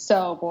would be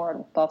so bored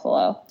with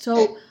Buffalo.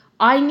 So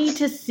I need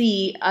to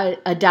see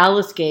a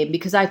Dallas game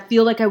because I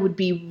feel like I would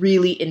be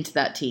really into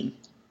that team.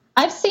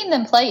 I've seen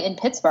them play in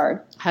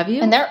Pittsburgh. Have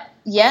you? And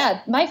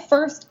my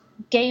first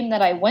game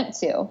that I went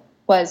to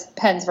was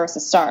Pens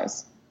versus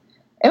Stars.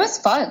 It was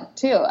fun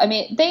too. I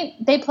mean,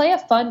 they play a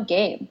fun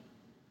game.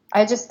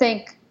 I just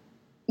think,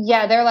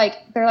 they're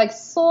like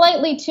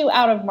slightly too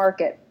out of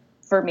market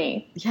for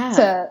me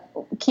to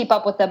keep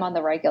up with them on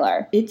the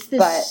regular. It's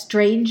this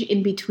strange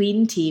in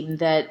between team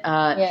that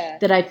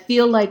that I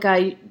feel like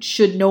I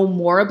should know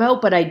more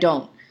about, but I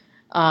don't.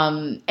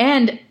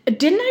 And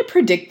didn't I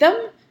predict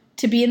them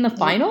to be in the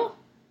final?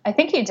 I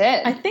think you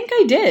did. I think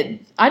I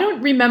did. I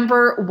don't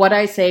remember what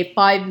I say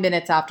 5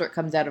 minutes after it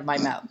comes out of my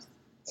mouth.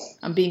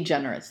 I'm being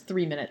generous.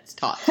 3 minutes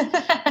tops.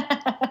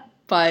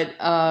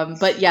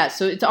 But yeah,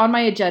 so it's on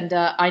my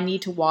agenda. I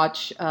need to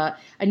watch. I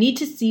need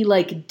to see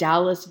like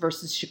Dallas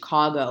versus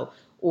Chicago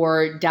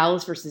or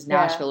Dallas versus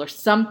Nashville or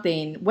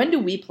something. When do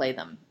we play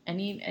them?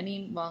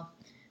 Well,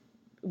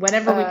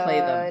 whenever we play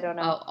them, I don't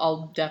know.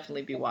 I'll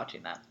definitely be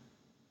watching that.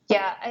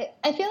 Yeah,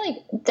 I feel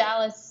like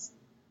Dallas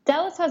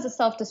has a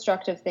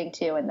self-destructive thing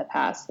too in the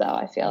past, though.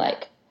 I feel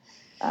like.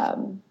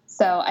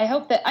 So I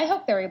hope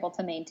they're able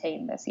to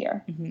maintain this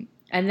year. Mm-hmm.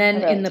 And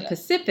then in the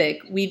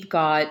Pacific, we've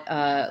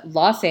got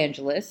Los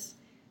Angeles,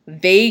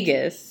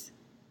 Vegas,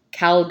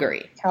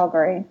 Calgary.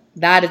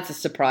 That is a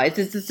surprise.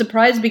 It's a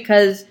surprise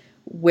because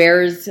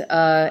where's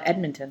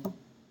Edmonton?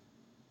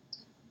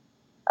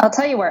 I'll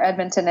tell you where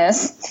Edmonton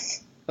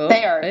is.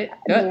 They are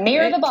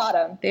near the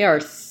bottom. They are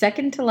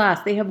second to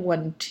last. They have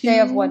won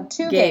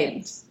two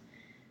games.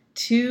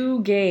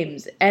 2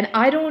 games. And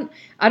I don't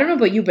know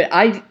about you, but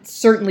I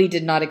certainly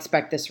did not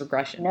expect this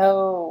regression.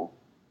 No.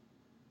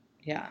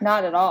 Yeah.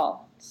 Not at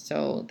all.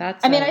 So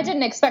that's... I mean, I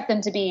didn't expect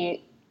them to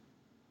be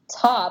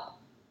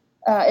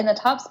in the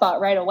top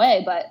spot right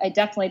away, but I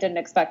definitely didn't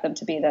expect them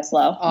to be this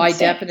low. Oh, I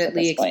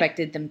definitely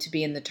expected them to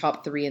be in the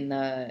top 3 in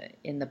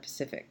the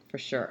Pacific, for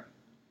sure.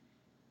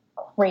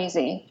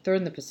 Crazy. They're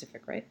in the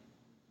Pacific, right?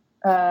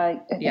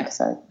 I think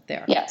so. They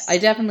are. Yes. I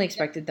definitely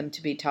expected them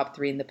to be top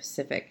 3 in the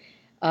Pacific.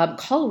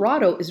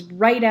 Colorado is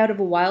right out of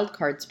a wild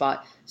card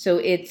spot. So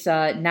it's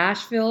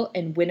Nashville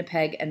and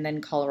Winnipeg and then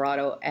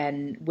Colorado.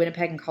 And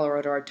Winnipeg and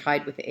Colorado are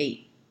tied with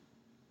 8.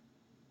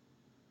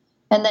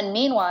 And then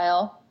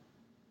meanwhile,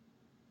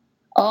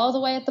 all the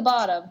way at the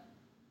bottom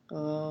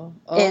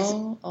is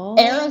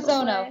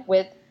Arizona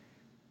with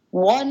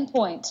 1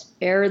 point.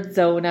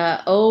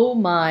 Arizona. Oh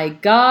my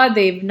God.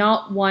 They've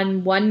not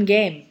won 1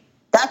 game.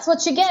 That's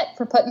what you get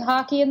for putting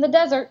hockey in the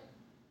desert.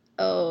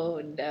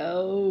 Oh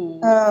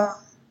no.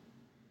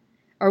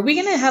 Are we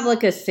going to have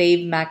like a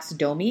save Max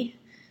Domi?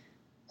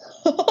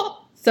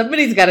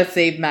 Somebody's got to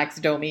save Max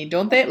Domi,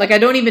 don't they? Like, I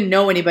don't even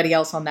know anybody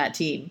else on that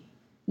team.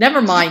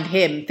 Never mind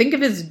him. Think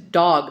of his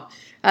dog,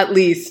 at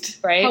least.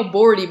 Right. How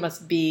bored he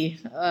must be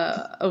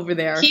over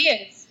there. He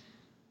is.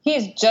 He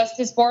is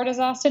just as bored as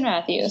Austin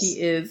Matthews.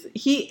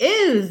 He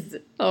is.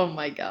 Oh,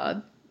 my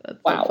God. That's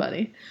so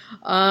funny.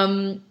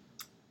 Oh,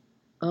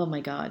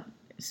 my God.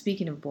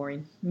 Speaking of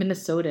boring,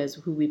 Minnesota is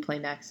who we play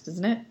next,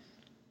 isn't it?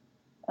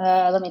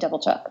 Let me double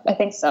check. I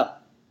think so.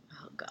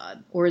 Oh,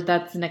 God. Or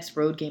that's the next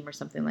road game or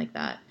something like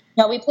that.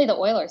 No, we play the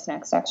Oilers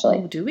next, actually.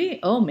 Oh, do we?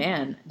 Oh,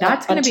 man.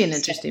 That's going to be an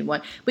interesting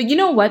one. But you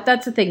know what?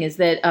 That's the thing is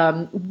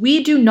that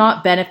we do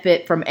not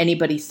benefit from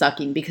anybody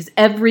sucking because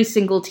every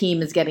single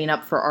team is getting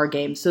up for our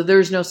game. So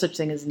there's no such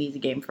thing as an easy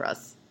game for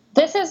us.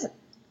 This is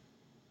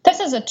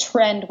a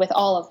trend with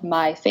all of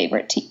my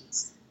favorite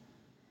teams.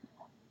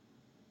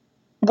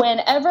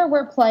 Whenever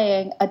we're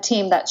playing a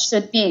team that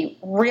should be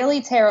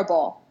really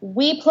terrible,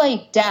 we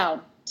play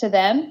down to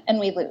them and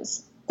we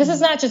lose. This is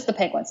not just the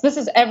Penguins. This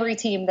is every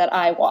team that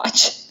I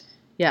watch.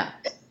 Yeah.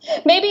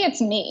 Maybe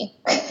it's me.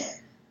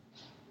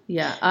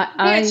 Yeah.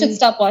 I should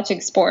stop watching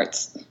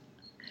sports.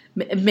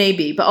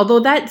 Maybe. But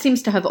although that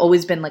seems to have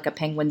always been like a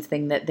Penguins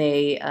thing that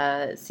they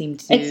seem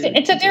to...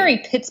 It's a very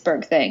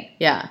Pittsburgh thing.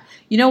 Yeah.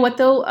 You know what,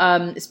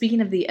 though?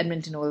 Speaking of the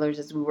Edmonton Oilers,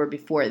 as we were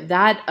before,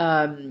 that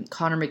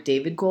Connor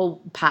McDavid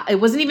goal,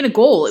 it wasn't even a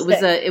goal. It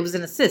was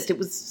an assist. It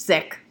was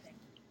sick.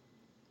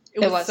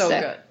 It was so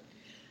sick. Good.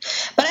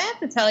 But I have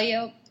to tell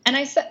you, and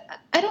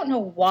I don't know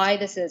why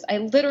this is. I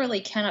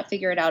literally cannot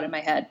figure it out in my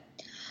head.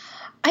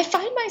 I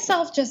find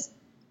myself just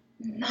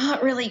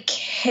not really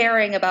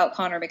caring about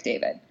Connor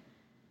McDavid.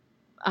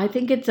 I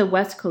think it's a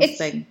West Coast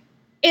thing.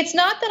 It's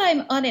not that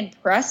I'm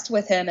unimpressed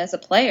with him as a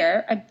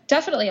player. I'm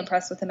definitely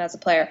impressed with him as a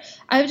player.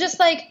 I'm just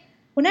like,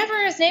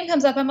 whenever his name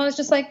comes up, I'm always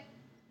just like,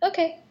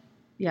 okay.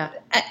 Yeah.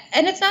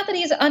 And it's not that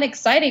he's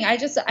unexciting. I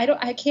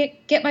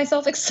can't get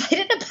myself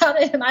excited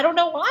about him. I don't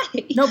know why.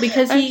 No,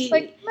 because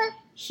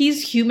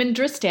he's human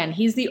Dristan.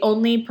 He's the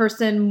only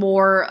person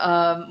more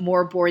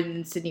boring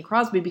than Sidney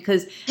Crosby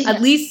because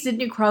at least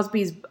Sidney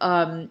Crosby's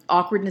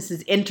awkwardness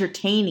is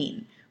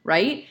entertaining,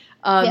 right?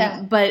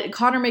 But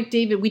Connor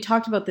McDavid, we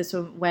talked about this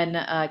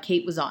when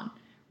Kate was on,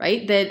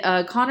 right?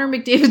 That Connor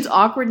McDavid's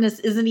awkwardness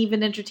isn't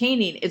even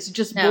entertaining. It's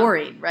just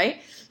boring,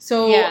 right?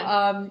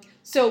 So,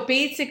 so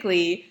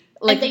basically,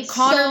 like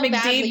Connor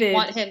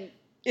McDavid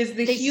is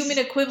the human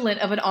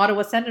equivalent of an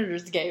Ottawa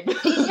Senators game.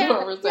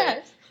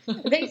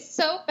 They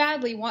so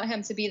badly want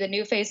him to be the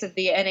new face of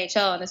the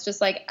NHL, and it's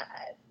just like,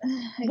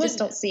 I just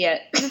don't see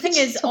it. The thing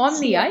is, on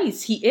the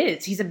ice, he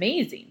is. He's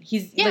amazing.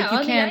 He's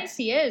on the ice,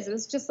 he is.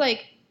 It's just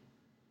like,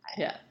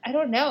 I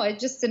don't know. I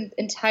just am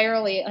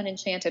entirely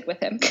unenchanted with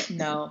him.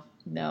 No.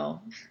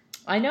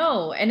 I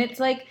know. And it's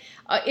like,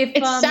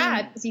 it's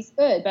sad because he's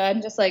good, but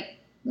I'm just like,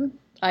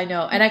 I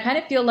know. And I kind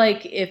of feel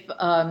like if,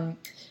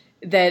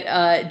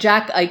 that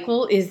Jack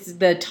Eichel is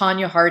the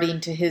Tanya Harding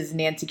to his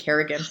Nancy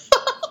Kerrigan.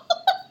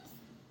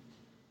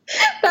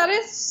 That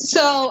is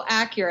so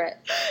accurate.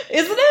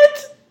 Isn't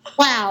it?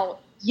 Wow.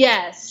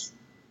 Yes.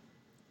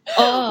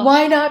 Oh.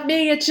 Why not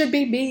me? It should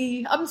be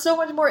me. I'm so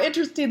much more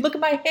interested. Look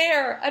at my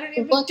hair. I don't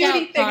even Look do out,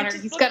 anything. Connor.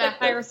 He's going to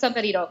hire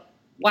somebody to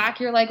whack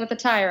your leg with a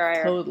tire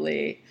iron.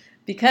 Totally.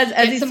 Because,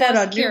 as Get he some said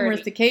more on security.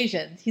 numerous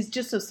occasions, he's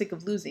just so sick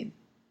of losing.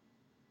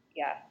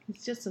 Yeah.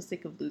 He's just so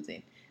sick of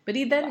losing. But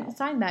he then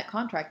signed that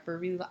contract for a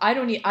reason. I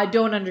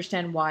don't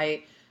understand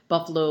why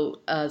Buffalo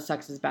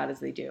sucks as bad as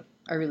they do.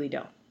 I really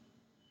don't.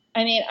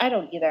 I mean, I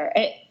don't either.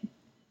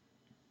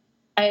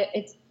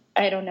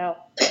 I don't know.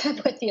 I'm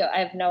with you. I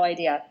have no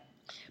idea.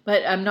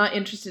 But I'm not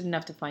interested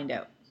enough to find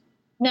out.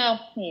 No,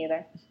 me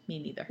either. Me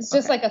neither. It's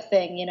just like a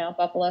thing,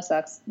 Buffalo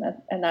sucks,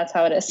 and that's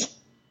how it is.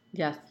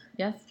 Yes.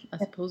 I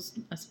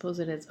suppose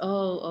it is.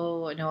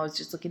 Oh no! I was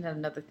just looking at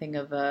another thing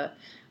of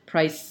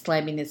Price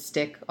slamming his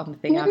stick on the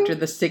thing after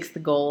the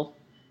 6th goal.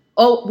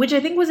 Oh, which I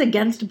think was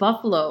against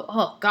Buffalo.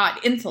 Oh God,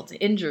 insult to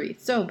injury,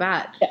 so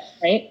bad. Yeah,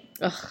 right.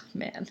 Ugh,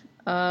 man.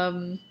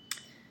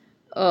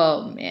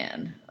 Oh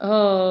man.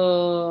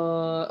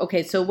 Oh.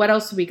 Okay. So what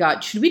else we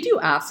got? Should we do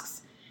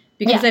asks?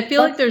 Because I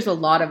feel like there's a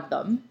lot of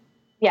them.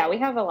 Yeah, we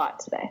have a lot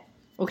today.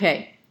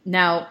 Okay.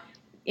 Now,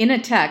 in a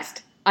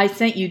text, I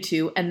sent you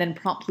 2 and then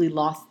promptly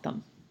lost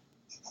them.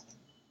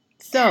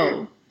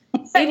 So,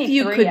 if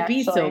you 3, could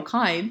be so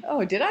kind.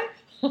 Oh, did I?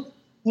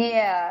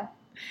 Yeah.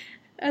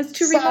 As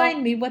to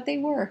remind me what they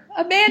were.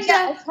 Amanda!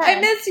 Yeah, okay. I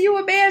miss you,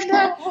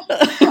 Amanda!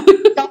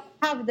 Don't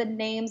have the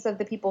names of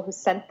the people who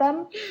sent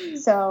them,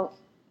 so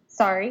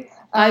sorry.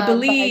 I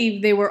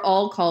believe they were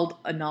all called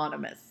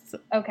anonymous.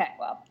 Okay,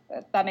 well,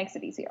 that makes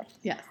it easier.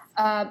 Yes.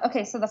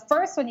 Okay, so the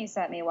first one you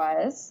sent me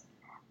was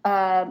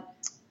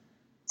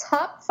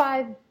top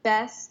 5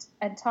 best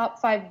and top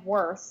 5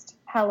 worst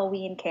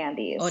Halloween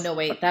candies. Oh, no,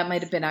 wait. That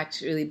might have been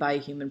actually by a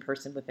human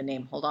person with a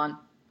name. Hold on.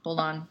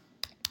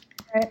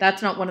 Right.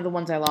 That's not one of the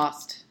ones I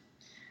lost.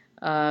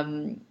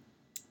 Hold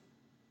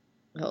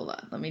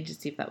on. Let me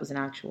just see if that was an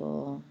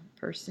actual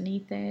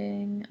person-y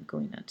thing. I'm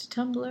going on to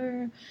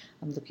Tumblr.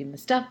 I'm looking the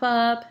stuff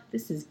up.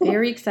 This is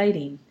very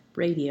exciting.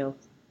 Radio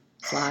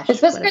 / Is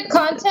this good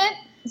content?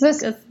 Is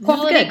this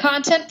quality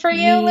content for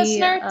you,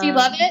 listener? Do you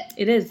love it?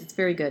 It is. It's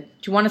very good.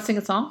 Do you want to sing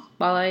a song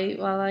while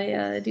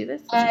I do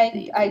this?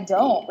 I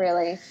don't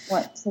really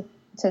want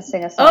to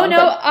sing a song. Oh,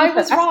 no, I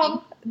was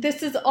wrong.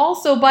 This is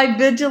also by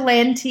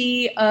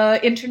Vigilante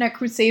Internet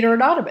Crusader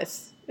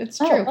Anonymous. It's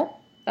true. Oh.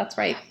 That's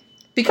right.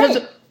 Because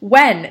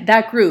when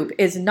that group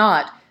is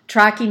not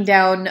tracking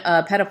down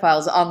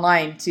pedophiles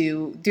online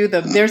to do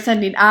them, they're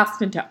sending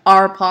asks into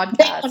our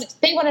podcast.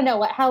 They want to know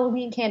what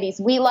Halloween candies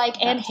we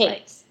like and hate.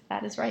 Right.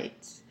 That is right.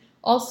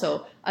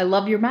 Also, I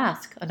love your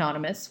mask,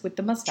 Anonymous, with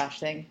the mustache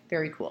thing.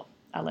 Very cool.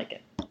 I like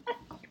it. Go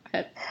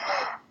ahead.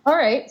 All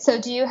right. So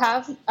do you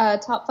have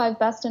top 5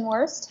 best and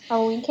worst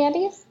Halloween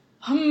candies?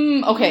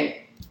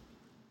 Okay.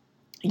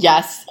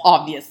 Yes,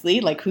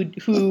 obviously. Like, who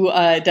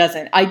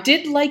doesn't? I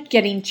did like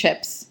getting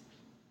chips.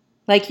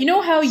 Like, you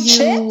know how you...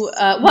 Chips?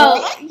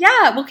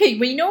 Yeah. Okay,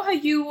 well, you know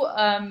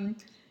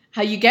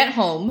how you get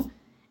home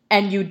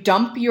and you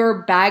dump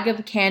your bag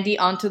of candy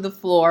onto the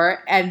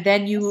floor and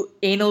then you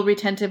anal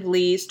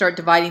retentively start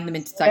dividing them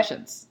into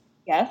sections.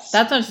 Yes.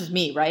 That's not just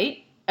me,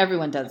 right?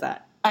 Everyone does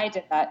that. I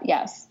did that,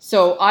 yes.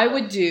 So I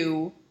would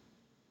do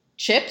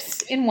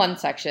chips in one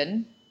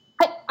section.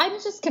 I'm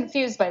just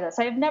confused by this.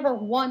 I have never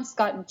once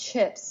gotten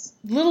chips.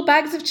 Little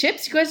bags of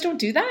chips? You guys don't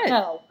do that?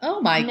 No.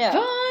 Oh my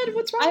God,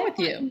 what's wrong with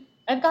you?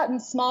 I've gotten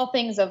small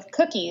things of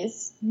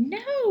cookies.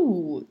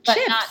 No, but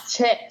chips. Not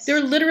chips.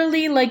 They're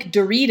literally like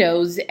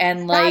Doritos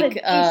and like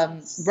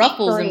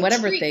Ruffles and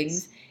whatever treats.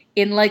 Things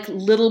in like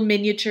little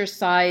miniature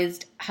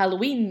sized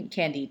Halloween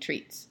candy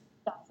treats.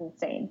 That's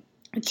insane.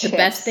 It's the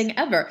best thing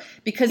ever.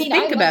 Because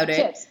think about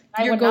it.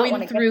 You're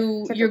going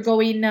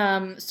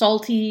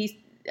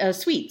salty,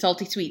 sweet,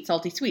 salty, sweet,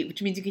 salty, sweet,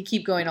 which means you can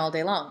keep going all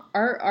day long.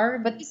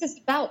 But this is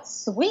about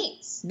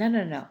sweets.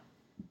 No.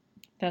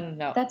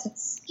 That's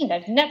insane.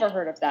 I've never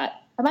heard of that.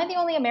 Am I the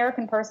only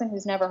American person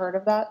who's never heard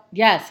of that?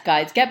 Yes,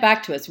 guys, get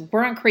back to us.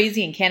 We're on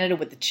crazy in Canada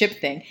with the chip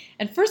thing.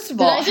 And first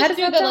of all, I just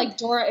do the like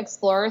Dora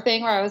Explorer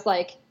thing where I was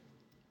like,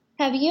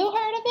 "Have you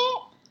heard of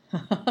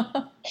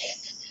it?"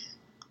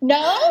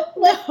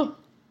 No.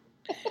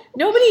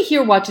 Nobody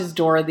here watches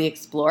Dora the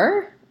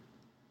Explorer.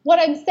 What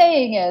I'm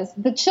saying is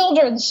the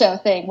children's show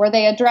thing where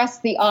they address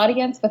the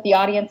audience, but the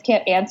audience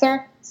can't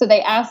answer. So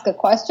they ask a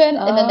question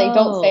and then they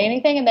don't say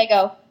anything and they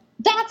go,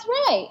 "That's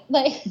right."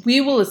 Like,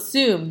 we will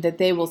assume that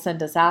they will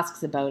send us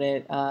asks about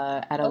it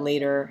at a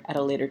later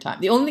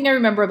time. The only thing I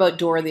remember about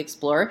Dora the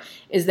Explorer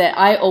is that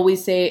I would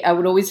always say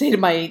to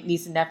my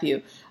niece and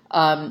nephew,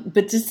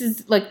 but this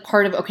is like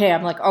part of, okay,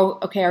 I'm like, oh,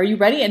 okay, are you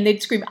ready? And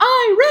they'd scream,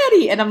 "I'm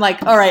ready." And I'm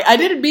like, all right, I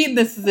didn't mean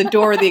this is a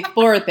Dora the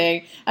Explorer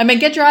thing. I mean,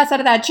 get your ass out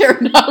of that chair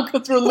now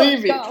because we're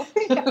leaving.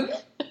 Yeah.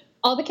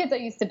 All the kids I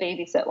used to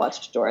babysit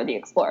watched Dora the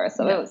Explorer,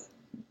 so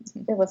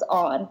it was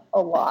on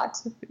a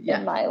lot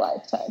in my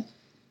lifetime.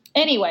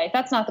 Anyway,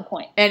 that's not the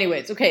point.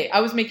 Anyways, okay, I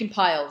was making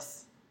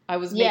piles.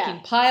 Making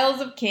piles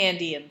of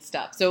candy and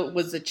stuff. So it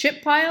was a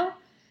chip pile,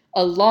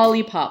 a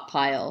lollipop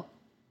pile,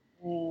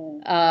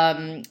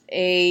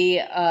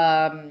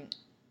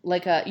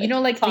 like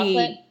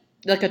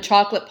a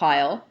chocolate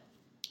pile,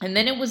 And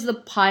then it was the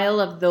pile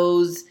of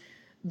those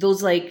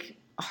like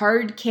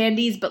hard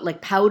candies, but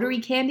like powdery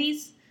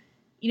candies.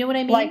 You know what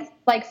I mean?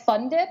 Like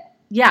Fun Dip?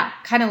 Yeah,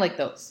 kind of like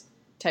those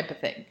type of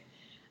thing.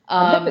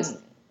 Fun Dip is...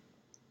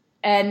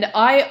 And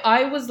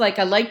I was like,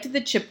 I liked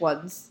the chip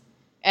ones,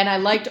 and I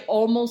liked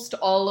almost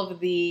all of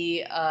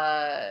the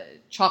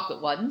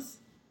chocolate ones,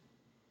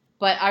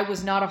 but I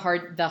was not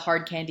the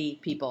hard candy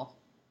people.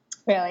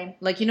 Really?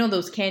 Like, you know,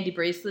 those candy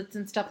bracelets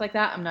and stuff like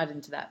that? I'm not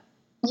into that.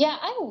 Yeah,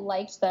 I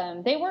liked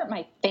them. They weren't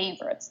my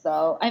favorites,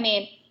 though. I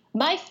mean,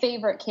 my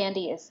favorite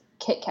candy is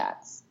Kit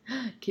Kats.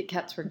 Kit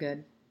Kats were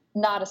good.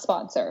 Not a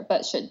sponsor,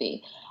 but should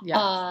be.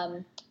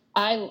 Yeah.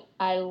 I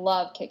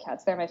love Kit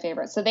Kats. They're my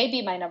favorite. So they'd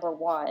be my number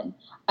one.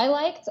 I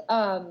liked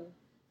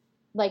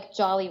like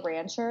Jolly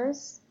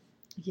Ranchers.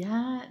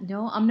 Yeah,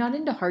 no, I'm not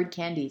into hard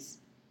candies.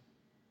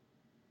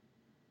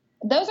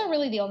 Those are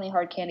really the only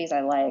hard candies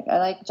I like. I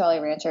like Jolly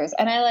Ranchers,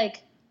 and I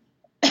like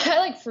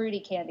fruity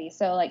candy.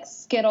 So like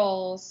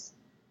Skittles.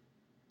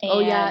 Oh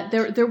yeah,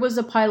 there was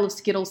a pile of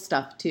Skittles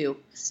stuff too.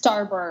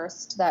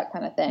 Starburst, that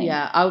kind of thing.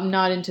 Yeah, I'm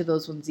not into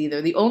those ones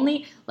either. The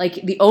only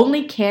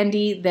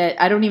candy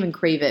that I don't even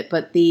crave it,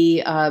 but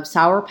the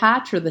Sour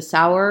Patch or the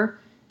Sour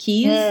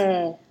Keys,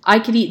 I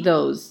could eat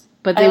those,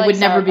 but they would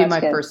never be my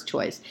first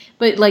choice.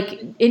 But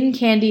like in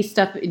candy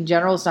stuff in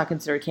general, it's not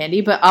considered candy.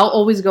 But I'll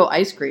always go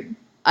ice cream,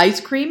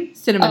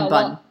 cinnamon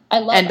bun. Well, I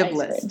love end of ice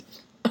list.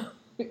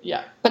 cream.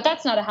 Yeah. But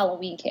that's not a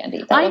Halloween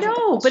candy. I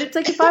know, but it's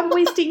like if I'm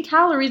wasting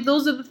calories,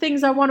 those are the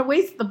things I want to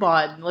waste them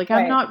on. Like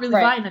I'm not really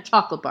buying a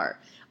chocolate bar.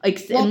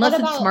 Like unless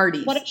it's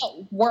Smarties. What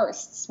about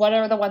worsts? What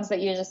are the ones that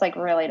you just like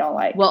really don't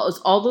like? Well, it's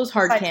all those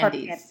hard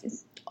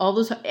candies. All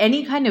those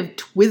any kind of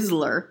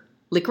Twizzler.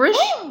 Licorice?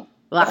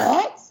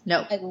 What?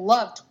 No. I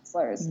love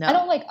Twizzlers. No. I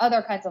don't like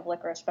other kinds of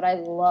licorice, but I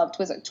love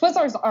Twizzlers.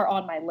 Twizzlers are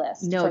on my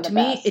list. No, to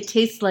me it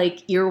tastes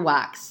like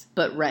earwax,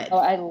 but red. Oh,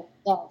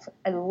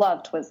 I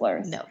love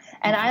Twizzlers. No.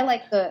 And I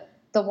like the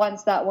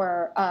ones that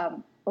were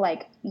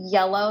like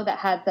yellow that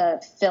had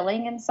the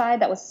filling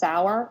inside that was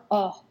sour.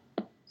 Oh,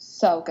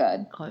 so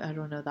good. Oh, I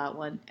don't know that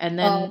one. And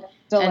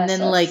then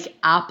like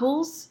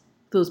apples.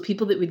 Those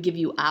people that would give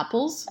you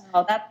apples.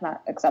 Oh, that's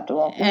not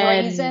acceptable.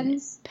 And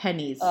raisins.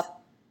 Pennies.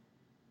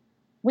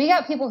 We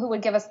got people who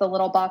would give us the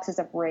little boxes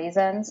of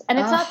raisins. And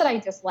it's not that I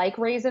dislike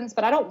raisins,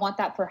 but I don't want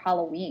that for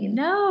Halloween.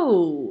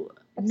 No.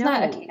 It's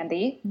not a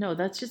candy. No,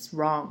 that's just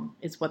wrong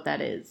is what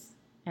that is.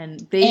 And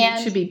they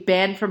should be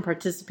banned from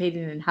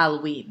participating in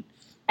Halloween.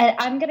 And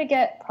I'm going to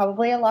get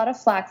probably a lot of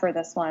flack for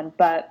this one,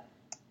 but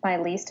my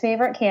least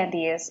favorite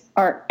candies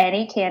are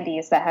any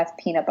candies that have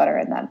peanut butter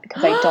in them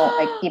because I don't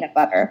like peanut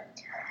butter.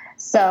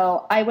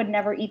 So I would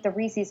never eat the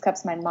Reese's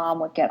Cups. My mom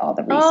would get all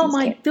the Reese's. Oh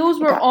my! Those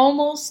were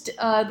almost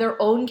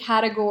their own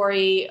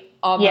category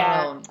on their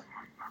own.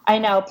 I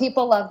know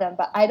people love them,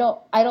 but I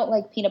don't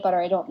like peanut butter.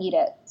 I don't eat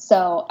it,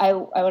 so I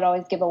would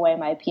always give away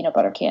my peanut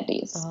butter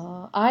candies.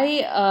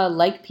 I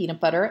like peanut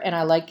butter and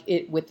I like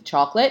it with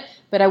chocolate,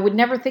 but I would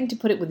never think to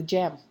put it with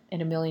jam in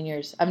a million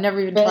years. I've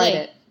never even tried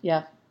it.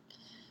 Yeah.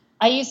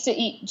 I used to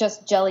eat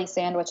just jelly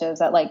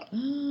sandwiches at like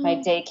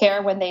my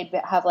daycare when they'd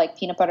have like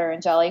peanut butter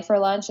and jelly for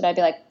lunch, and I'd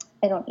be like,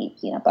 I don't eat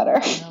peanut butter.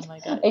 Oh my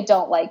God. I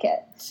don't like it.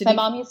 My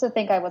mom used to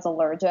think I was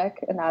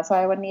allergic, and that's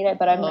why I wouldn't eat it,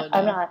 but I'm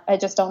not. I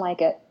just don't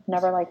like it.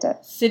 Never liked it.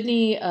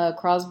 Sidney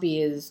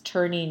Crosby is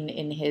turning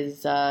in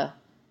his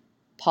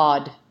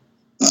pod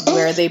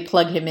where they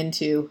plug him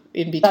into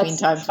in between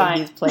times when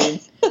he's playing.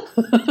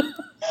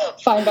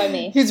 Fine by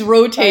me. He's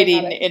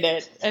rotating in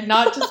it, and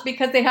not just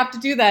because they have to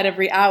do that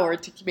every hour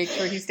to make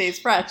sure he stays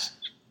fresh.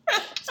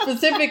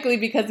 Specifically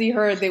because he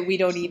heard that we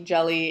don't eat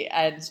jelly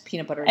and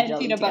peanut butter and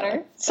jelly peanut together.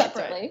 Butter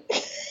separately.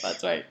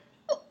 That's right.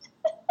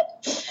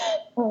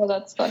 Oh,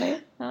 that's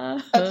funny.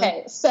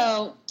 Okay,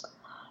 so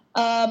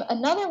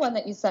another one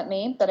that you sent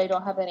me that I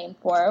don't have the name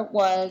for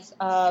was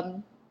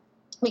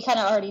we kind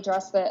of already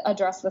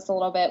addressed this a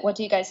little bit. What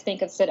do you guys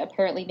think of Sid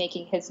apparently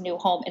making his new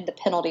home in the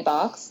penalty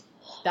box?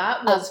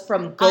 That was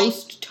from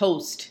Ghost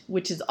Toast,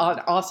 which is an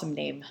awesome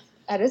name.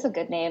 That is a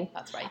good name.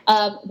 That's right.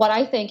 What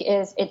I think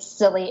is it's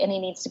silly and he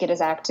needs to get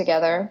his act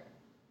together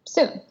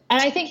soon.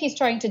 And I think he's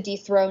trying to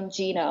dethrone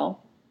Gino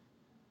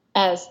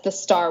as the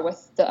star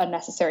with the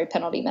unnecessary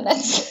penalty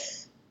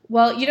minutes.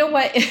 Well, you know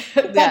what?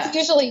 That's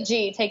usually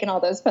G taking all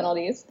those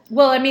penalties.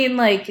 Well, I mean,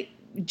 like,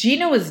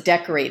 Gino is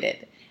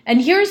decorated.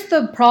 And here's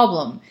the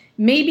problem.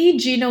 Maybe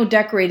Gino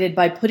decorated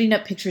by putting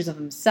up pictures of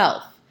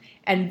himself.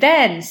 And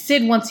then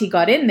Sid, once he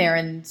got in there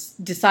and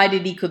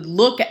decided he could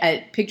look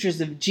at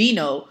pictures of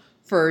Gino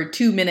for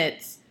 2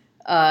 minutes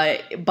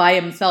by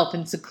himself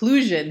in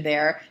seclusion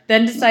there,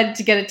 then decided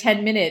to get a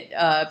 10-minute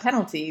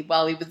penalty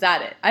while he was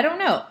at it. I don't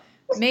know.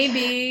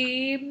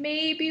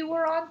 Maybe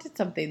we're onto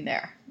something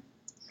there.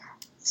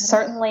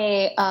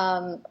 Certainly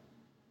a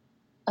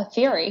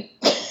theory.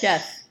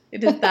 Yes,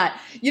 it is that.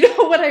 You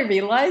know what I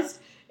realized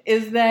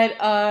is that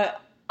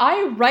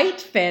I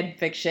write fan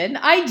fiction.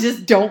 I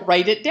just don't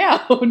write it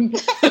down.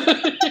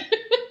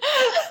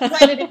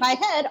 write it in my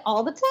head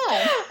all the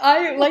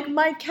time.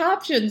 My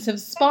captions have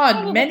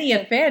spawned many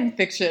a fan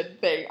fiction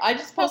thing. I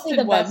just posted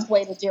the one. best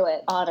way to do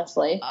it,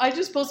 honestly. I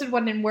just posted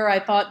one in where I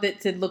thought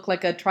that it looked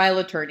like a trial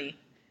attorney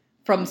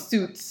from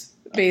Suits,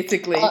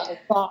 basically. Oh,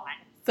 God.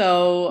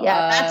 So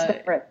yeah, that's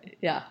different.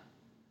 Yeah.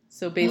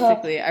 So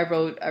basically, I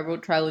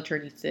wrote trial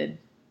attorney Sid.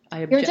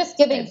 You're just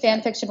giving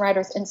fan fiction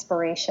writers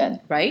inspiration,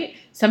 right?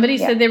 Somebody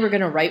said they were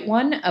going to write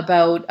one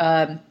about.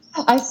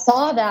 I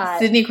saw that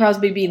Sidney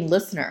Crosby being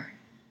listener.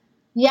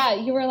 Yeah,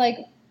 you were like,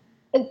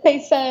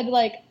 they said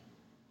like,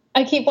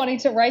 I keep wanting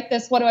to write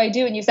this. What do I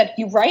do? And you said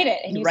you write it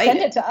and you send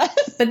it to us.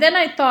 But then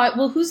I thought,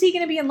 well, who's he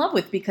going to be in love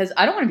with? Because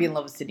I don't want to be in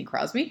love with Sidney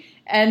Crosby.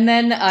 And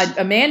then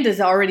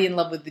Amanda's already in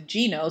love with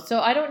Gino,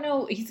 so I don't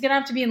know. He's going to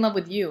have to be in love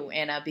with you,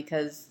 Anna,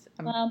 because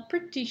I'm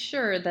pretty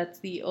sure that's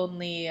the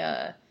only.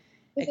 Does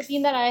it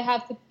mean that I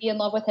have to be in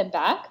love with him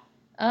back?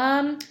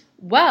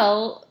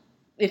 Well,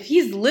 if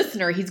he's the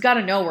listener, he's got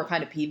to know we're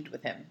kind of peeved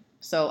with him.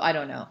 So I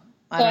don't know.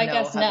 I don't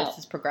know how this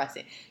is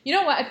progressing. You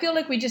know what? I feel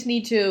like we just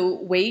need to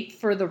wait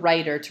for the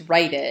writer to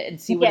write it and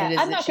see what it is.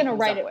 I'm not going to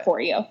write it for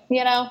you.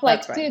 You know,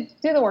 like do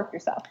the work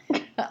yourself.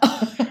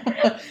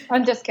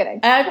 I'm just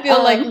kidding. I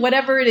feel like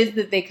whatever it is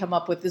that they come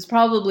up with is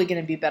probably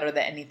going to be better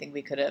than anything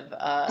we could have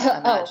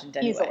imagined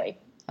anyway. Easily.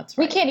 That's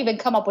right. We can't even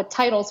come up with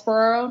titles for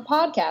our own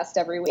podcast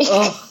every week.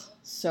 Oh,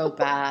 so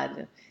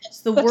bad. It's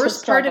the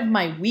worst part of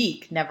my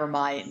week. Never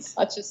mind.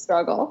 Such a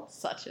struggle.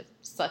 Such a.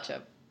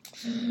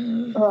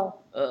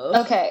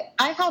 Okay,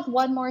 I have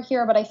one more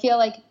here, but I feel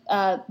like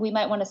we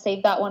might want to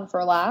save that one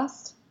for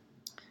last.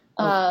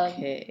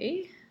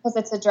 Okay. Because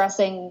it's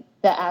addressing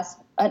an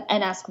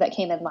ask that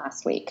came in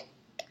last week.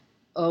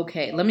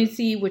 Okay, let me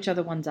see which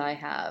other ones I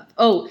have.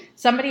 Oh,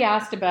 somebody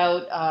asked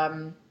about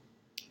I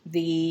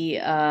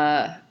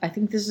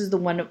think this is the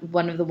one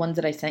of the ones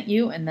that I sent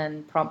you and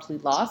then promptly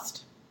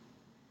lost.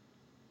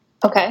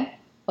 Okay.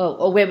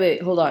 Oh,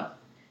 wait, hold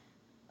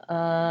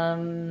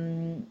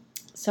on.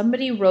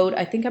 Somebody wrote,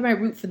 I think I might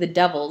root for the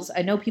Devils.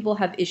 I know people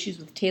have issues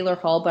with Taylor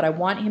Hall, but I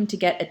want him to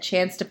get a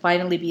chance to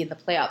finally be in the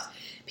playoffs.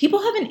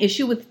 People have an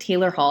issue with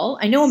Taylor Hall.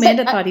 I know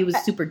Amanda thought he was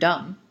super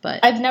dumb, but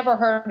I've never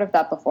heard of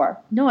that before.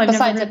 No, I've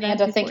never heard Besides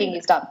Amanda thinking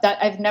he's dumb.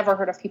 I've never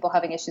heard of people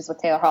having issues with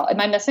Taylor Hall.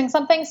 Am I missing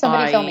something?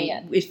 Somebody fill me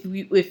in.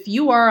 If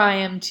you are, I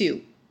am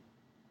too.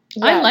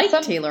 Yeah, I like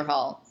Taylor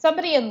Hall.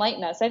 Somebody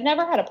enlighten us. I've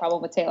never had a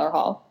problem with Taylor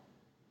Hall.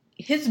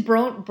 His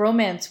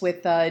bromance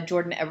with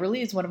Jordan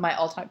Everly is one of my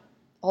all-time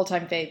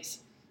faves.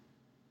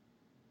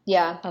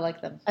 Yeah. I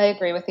like them. I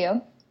agree with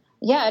you.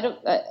 Yeah,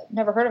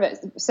 never heard of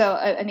it. So,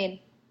 I mean,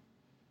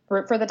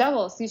 for the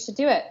Devils, you should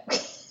do it.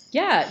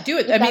 Yeah, do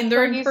it. I mean,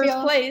 they're in first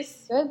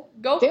place. Good.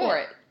 Go for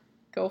it.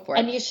 Go for it.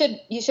 And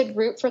you should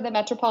root for the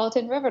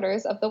Metropolitan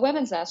Riveters of the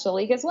Women's National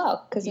League as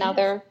well, because now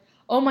they're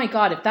Oh my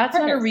God, if that's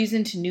partners. Not a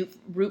reason to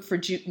root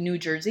for New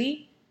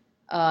Jersey,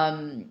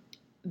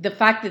 the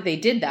fact that they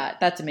did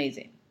that's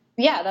amazing.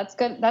 Yeah, that's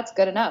good. That's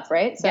good enough,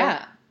 right? So,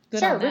 yeah.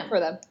 Sure, root for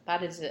them.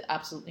 That is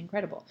absolutely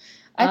incredible.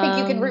 I think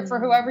you can root for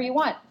whoever you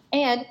want.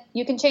 And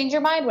you can change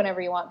your mind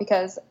whenever you want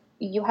because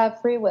you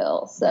have free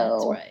will.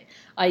 So that's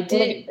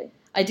right.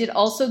 I did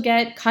also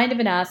get kind of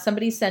an ask.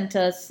 Somebody sent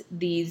us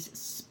these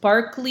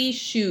sparkly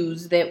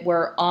shoes that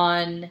were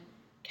on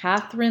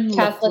Catherine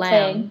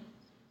Laflamme.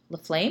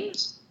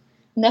 Laflamme?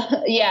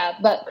 No, yeah,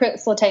 but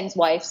Chris Letang's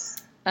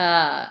wife's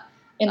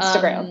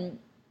Instagram.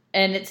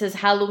 And it says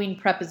Halloween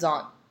prep is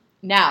on.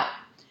 Now,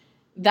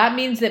 that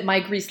means that my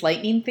Grease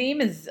Lightning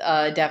theme is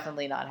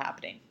definitely not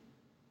happening.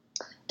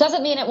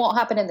 Doesn't mean it won't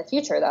happen in the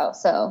future, though.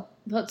 So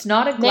well, it's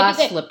not a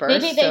glass slipper.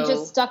 Maybe they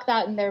just stuck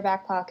that in their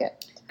back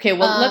pocket. Okay,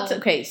 well,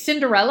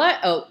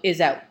 Cinderella is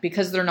out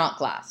because they're not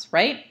glass,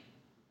 right?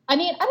 I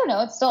mean, I don't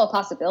know. It's still a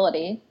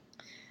possibility,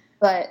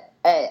 but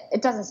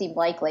it doesn't seem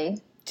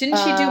likely. Didn't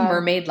she do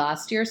Mermaid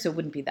last year? So it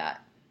wouldn't be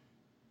that.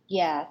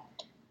 Yeah.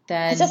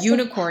 Then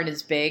Unicorn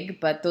is big,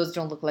 but those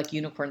don't look like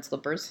unicorn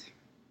slippers.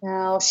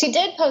 No, she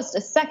did post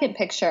a second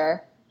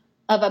picture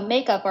of a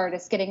makeup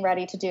artist getting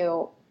ready to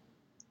do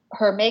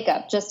her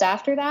makeup just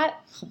after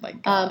that. Oh my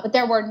God. But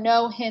there were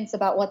no hints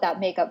about what that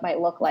makeup might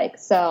look like.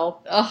 So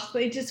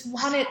they just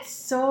want it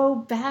so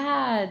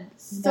bad.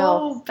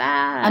 So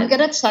bad. I'm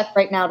going to check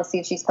right now to see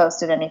if she's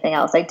posted anything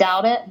else. I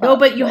doubt it. No,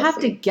 but you have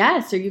to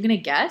guess. Are you going to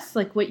guess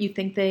like what you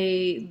think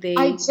they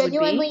I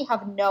genuinely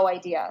have no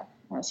idea.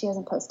 No, she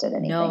hasn't posted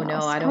anything else. No,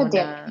 I don't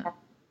know.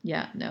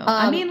 Yeah, no.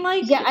 I mean,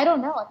 I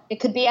don't know. It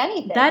could be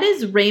anything. That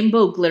is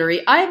rainbow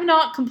glittery. I have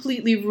not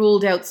completely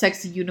ruled out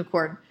sexy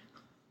unicorn.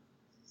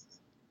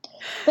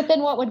 But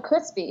then what would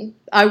Chris be?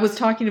 I was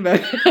talking about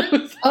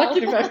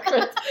about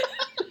Chris.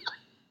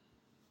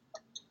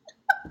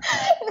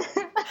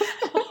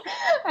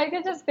 I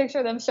could just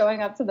picture them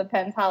showing up to the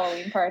Penn's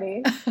Halloween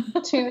party.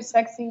 Two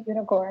sexy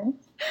unicorns.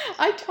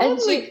 I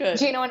totally could.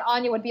 Gino and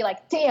Anya would be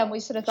like, damn,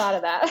 we should have thought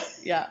of that.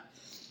 Yeah.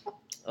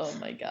 Oh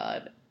my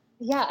God.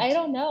 Yeah, I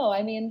don't know.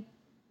 I mean,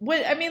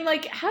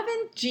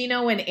 haven't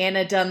Gino and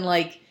Anna done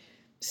like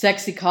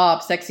sexy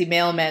cop, sexy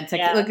mailman,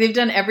 like they've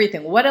done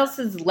everything. What else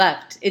is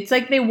left? It's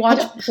like they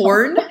watch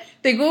porn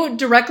They go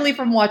directly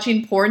from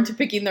watching porn to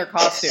picking their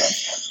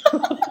costumes.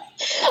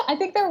 I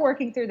think they're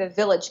working through the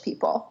Village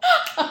People.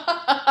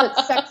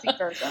 The sexy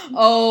version.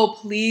 Oh,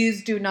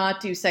 please do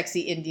not do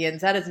sexy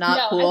Indians. That is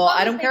not cool.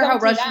 I don't care how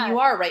Russian you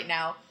are right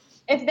now.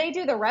 If they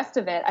do the rest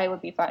of it, I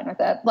would be fine with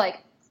it.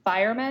 Like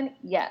firemen,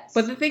 yes.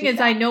 But the thing is,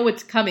 I know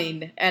it's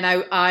coming, and I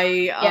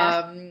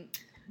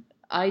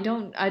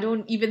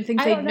don't even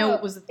think they know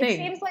it was a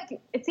thing.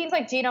 It seems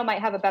like Gino might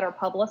have a better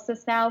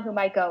publicist now who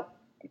might go,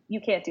 "You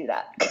can't do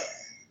that.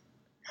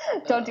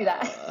 Don't do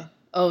that."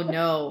 Oh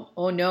no.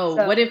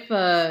 So, what if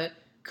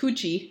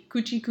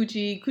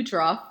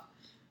Kucherov,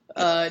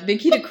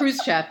 Nikita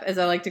Khrushchev, as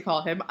I like to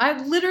call him. I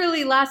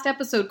literally last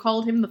episode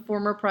called him the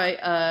former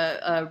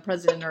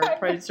president or prime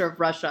minister of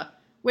Russia.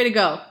 Way to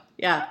go.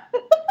 Yeah.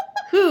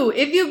 Who,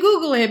 if you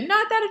Google him,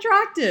 not that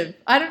attractive.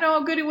 I don't know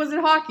how good he was at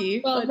hockey,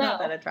 but not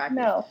that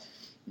attractive.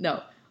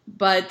 No.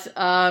 But,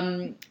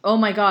 oh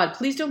my God,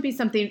 please don't be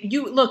something.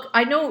 Look,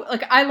 I know,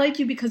 like, I like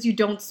you because you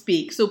don't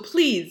speak. So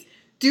please,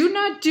 do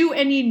not do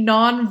any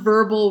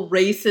non-verbal,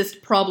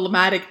 racist,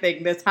 problematic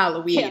thing this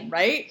Halloween,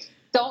 right?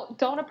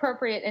 Don't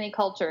appropriate any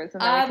cultures,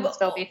 and then we can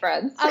still be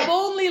friends. I've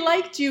only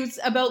liked you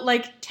about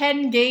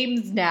 10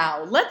 games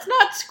now. Let's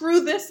not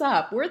screw this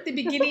up. We're at the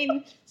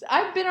beginning.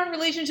 I've been on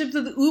relationships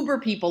with Uber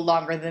people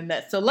longer than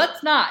this, so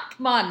let's not.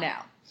 Come on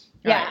now.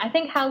 Yeah, right. I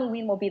think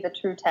Halloween will be the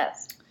true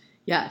test.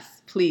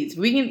 Yes, please.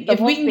 If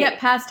we can get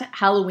past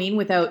Halloween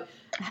without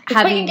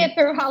If we can get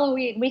through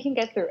Halloween, we can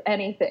get through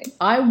anything.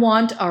 I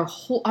want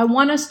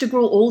us to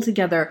grow old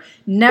together,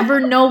 never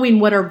knowing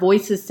what our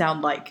voices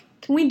sound like.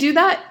 Can we do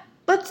that?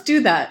 Let's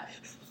do that.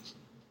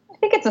 I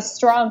think it's a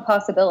strong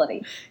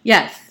possibility.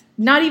 Yes.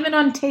 Not even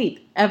on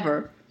tape,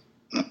 ever.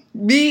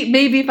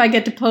 Maybe if I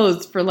get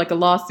deposed for like a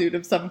lawsuit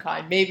of some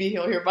kind, maybe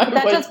he'll hear my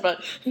voice.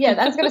 But yeah,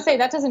 I was going to say,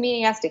 that doesn't mean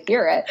he has to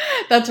hear it.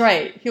 That's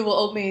right. He will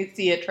only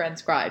see it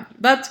transcribed.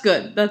 That's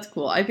good. That's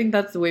cool. I think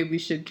that's the way we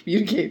should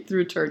communicate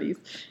through attorneys.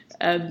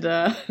 And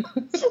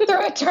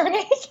through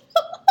attorneys?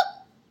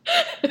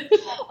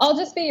 I'll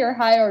just be your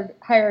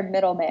hired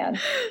middleman.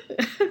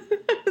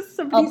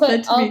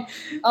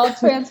 I'll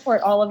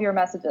transport all of your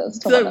messages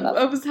to one another.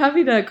 I was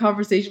having a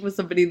conversation with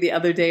somebody the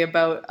other day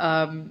about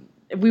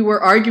we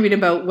were arguing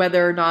about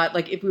whether or not,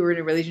 like, if we were in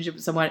a relationship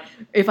with someone,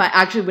 if I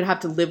actually would have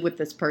to live with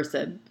this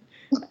person.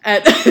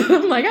 And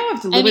I'm like, I don't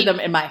have to live with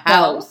them in my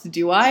house,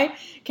 do I?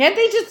 Can't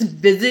they just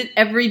visit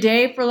every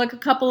day for like a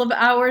couple of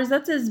hours?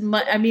 That's as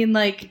much. I mean,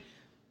 like.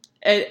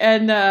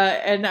 And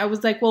I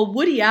was like, well,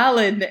 Woody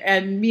Allen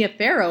and Mia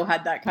Farrow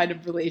had that kind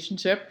of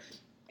relationship.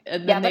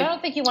 And then but I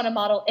don't think you want to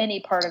model any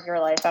part of your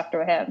life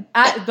after him.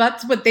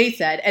 That's what they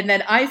said. And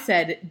then I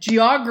said,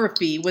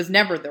 geography was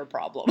never their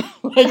problem.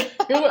 That's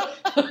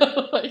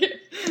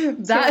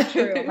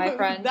true, my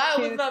friend. That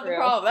was not the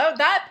problem.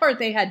 That part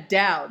they had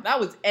down. That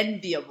was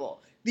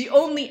enviable. The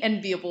only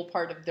enviable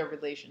part of their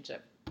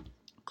relationship.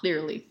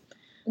 Clearly.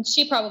 And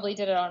she probably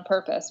did it on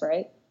purpose,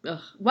 right? Ugh.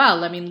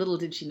 Well, I mean, little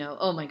did she know.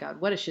 Oh my God,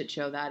 what a shit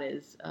show that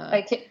is.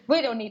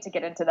 We don't need to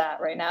get into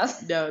that right now.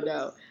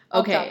 No.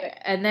 Okay,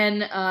 and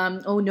then,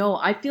 oh no,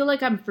 I feel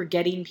like I'm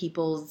forgetting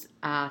people's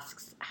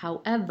asks.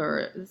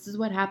 However, this is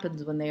what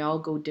happens when they all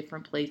go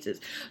different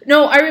places.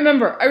 No, I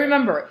remember.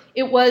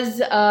 It was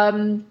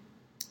the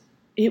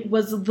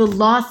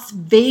Las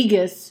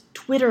Vegas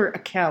Twitter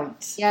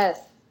account.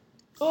 Yes.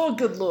 Oh,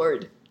 good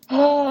Lord.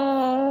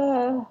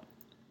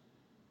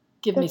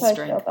 Give me strength. That's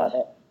how I feel about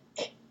it.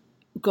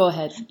 Go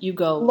ahead. You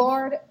go.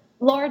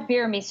 Lord,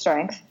 bear me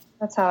strength.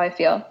 That's how I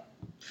feel.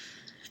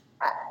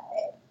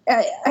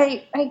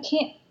 I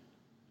can't.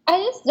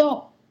 I just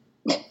don't.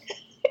 I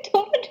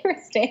don't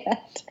understand.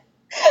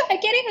 I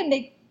can't even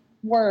make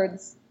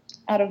words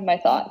out of my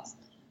thoughts.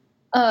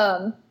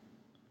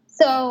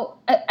 So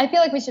I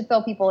feel like we should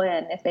fill people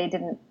in if they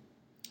didn't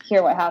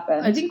hear what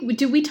happened. I think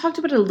we talked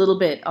about it a little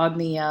bit on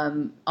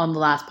the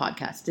last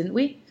podcast, didn't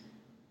we?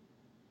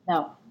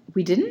 No,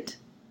 we didn't.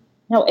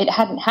 No, it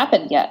hadn't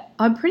happened yet.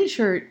 I'm pretty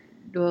sure.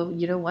 Well,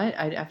 you know what?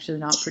 I'm actually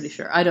not pretty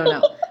sure. I don't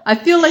know. I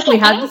feel like we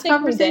had this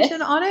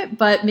conversation on it,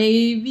 but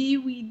maybe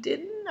we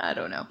didn't. I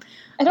don't know.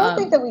 I don't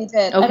think that we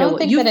did. Okay, I don't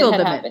think that it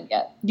had happened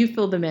yet. You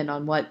filled them in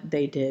on what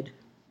they did.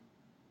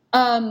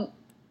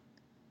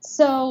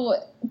 So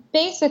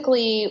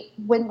basically,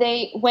 when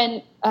they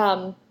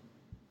were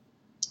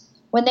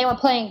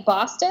playing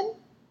Boston,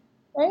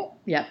 right?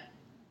 Yeah.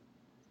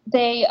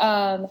 They,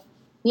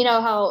 you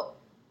know how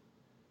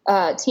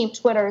Team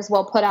Twitters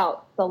will put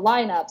out the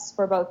lineups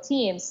for both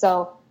teams.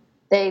 So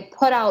they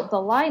put out the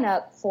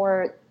lineup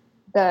for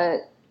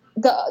the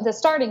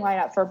starting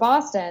lineup for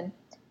Boston,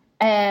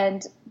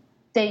 and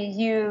they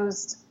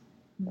used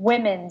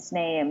women's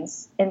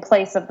names in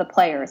place of the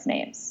players'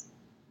 names.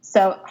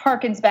 So it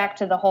harkens back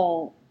to the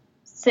whole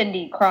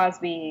Cindy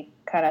Crosby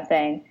kind of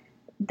thing.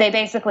 They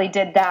basically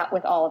did that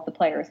with all of the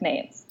players'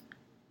 names,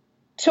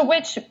 to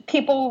which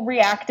people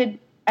reacted,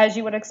 as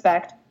you would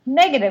expect,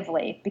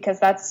 negatively, because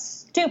that's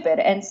stupid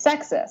and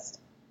sexist.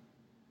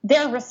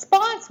 Their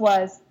response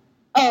was,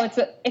 oh,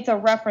 it's a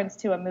reference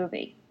to a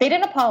movie. They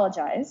didn't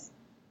apologize.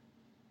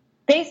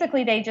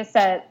 Basically, they just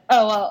said,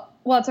 oh, well,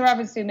 well, it's a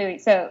reference to a movie.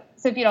 So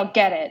if you don't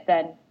get it,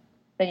 then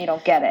you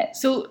don't get it.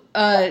 So,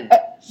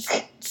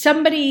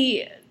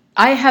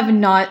 I have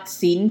not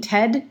seen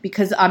Ted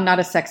because I'm not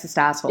a sexist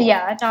asshole.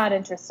 Yeah, I'm not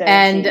interested.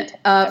 And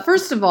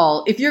first of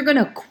all, if you're going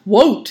to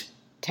quote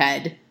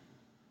Ted,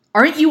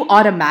 aren't you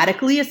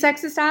automatically a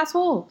sexist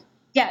asshole?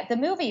 Yeah, the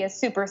movie is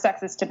super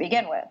sexist to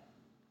begin with.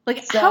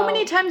 Like, how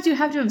many times do you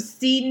have to have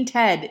seen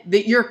Ted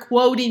that you're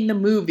quoting the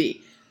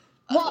movie?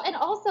 Well, and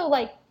also,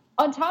 like,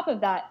 on top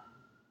of that,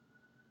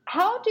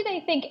 how do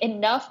they think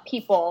enough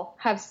people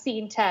have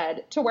seen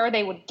Ted to where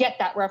they would get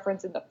that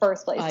reference in the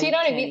first place? Do you know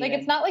what I mean? Like,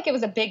 it's not like it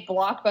was a big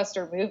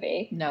blockbuster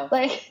movie. No.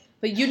 Like,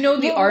 but you know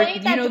the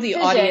the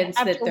audience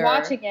that they're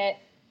watching it.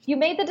 You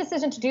made the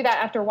decision to do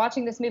that after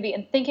watching this movie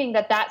and thinking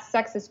that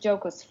sexist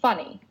joke was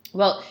funny.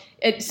 Well,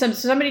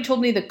 somebody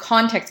told me the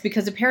context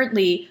because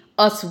apparently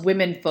us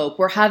women folk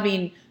were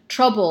having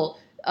trouble.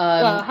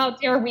 Well, how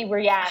dare we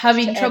react?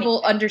 Having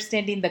trouble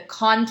understanding the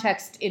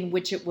context in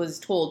which it was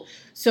told.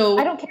 So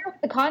I don't care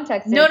what the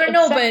context is. No,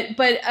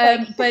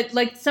 but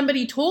like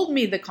somebody told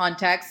me the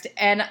context,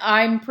 and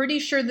I'm pretty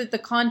sure that the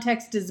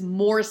context is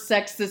more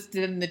sexist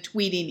than the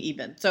tweeting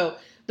even. So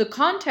the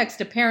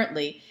context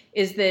apparently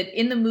is that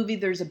in the movie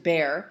there's a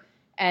bear,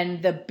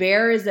 and the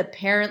bear is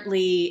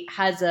apparently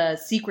has a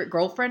secret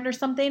girlfriend or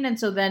something, and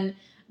so then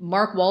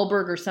Mark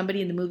Wahlberg or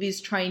somebody in the movie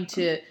is trying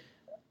to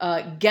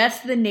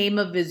guess the name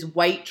of his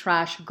white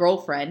trash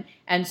girlfriend,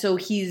 and so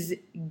he's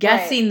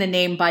guessing the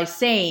name by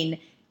saying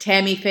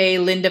Tammy Faye,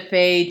 Linda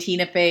Faye,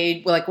 Tina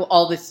Faye, like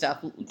all this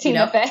stuff.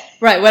 Tina Faye,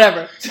 right?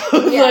 Whatever.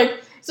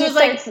 So it's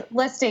like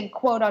listing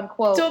quote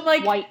unquote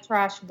white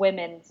trash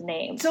women's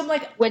names. So I'm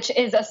like, which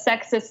is a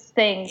sexist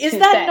thing. Is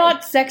that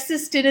not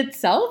sexist in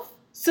itself?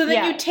 So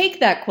then you take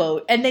that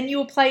quote and then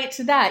you apply it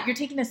to that. You're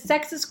taking a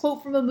sexist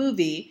quote from a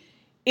movie.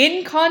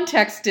 In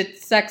context,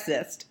 it's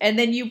sexist. And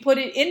then you put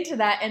it into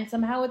that and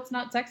somehow it's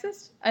not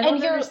sexist? I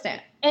don't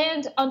understand.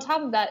 And on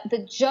top of that, the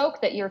joke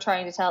that you're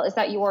trying to tell is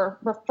that you are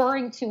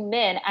referring to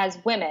men as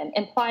women,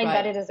 implying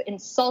that it is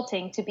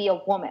insulting to be a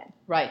woman.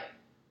 Right.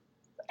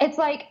 It's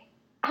like,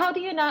 how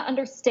do you not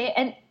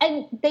understand?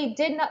 And they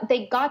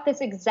got this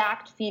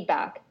exact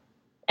feedback.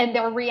 And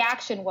their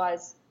reaction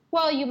was,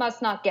 well, you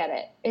must not get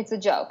it. It's a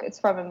joke. It's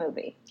from a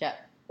movie. Yeah.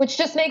 Which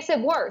just makes it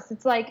worse.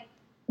 It's like,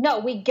 no,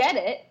 we get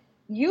it.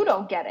 You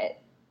don't get it.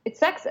 It's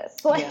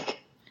sexist.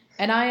 Like,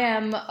 and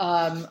I'm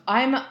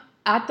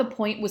at the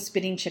point with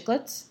Spitting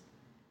Chicklets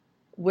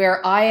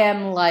where I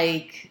am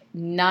like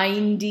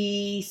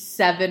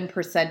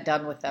 97%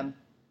 done with them,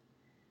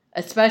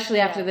 especially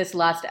after this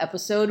last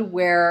episode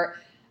where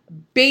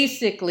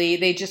basically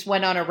they just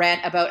went on a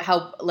rant about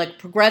how like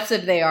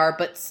progressive they are,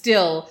 but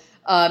still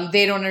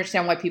they don't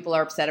understand why people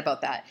are upset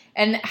about that,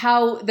 and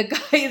how the guy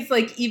is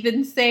like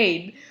even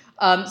saying.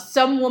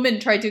 Some woman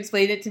tried to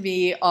explain it to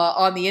me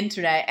on the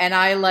internet, and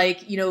I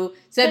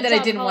said that I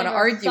didn't want to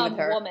argue with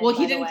her. Well,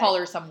 he didn't call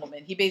her some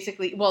woman. He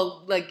basically, but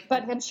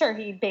I'm sure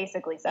he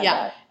basically said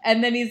that.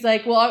 And then he's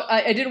like, well,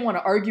 I didn't want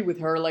to argue with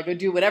her, like, or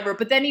do whatever.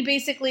 But then he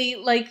basically,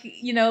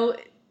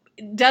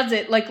 does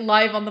it like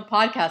live on the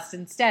podcast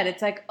instead.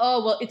 It's like,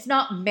 oh, well, it's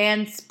not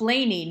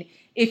mansplaining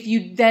if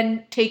you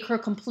then take her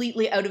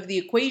completely out of the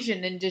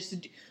equation and just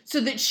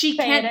so that she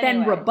can't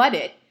then rebut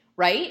it,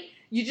 right?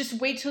 You just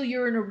wait till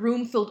you're in a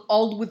room filled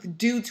all with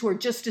dudes who are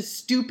just as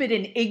stupid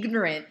and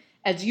ignorant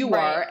as you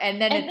are,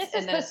 and then this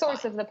is the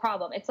source of the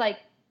problem. It's like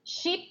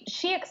she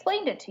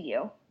explained it to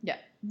you. Yeah.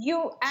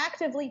 You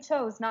actively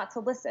chose not to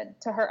listen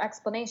to her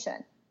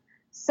explanation,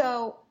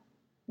 so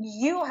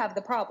you have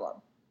the problem,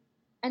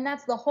 and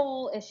that's the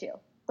whole issue.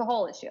 The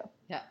whole issue.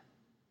 Yeah.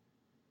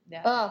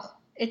 Yeah. Ugh.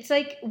 It's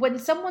like when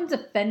someone's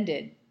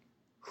offended,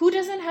 who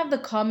doesn't have the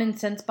common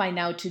sense by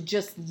now to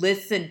just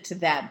listen to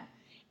them?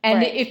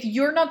 And if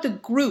you're not the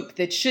group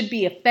that should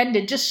be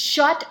offended, just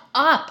shut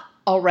up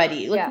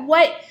already. Like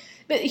what?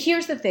 But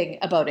here's the thing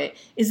about it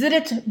is that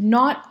it's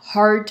not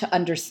hard to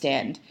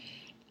understand.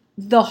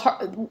 The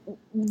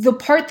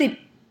part that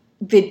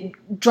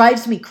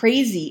drives me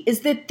crazy is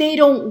that they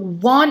don't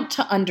want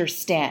to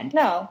understand.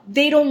 No.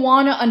 They don't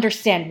want to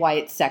understand why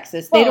it's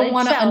sexist. They don't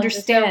want to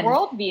understand their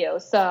worldview.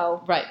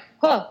 So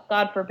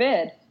God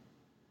forbid.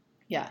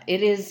 Yeah,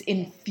 it is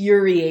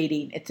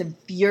infuriating. It's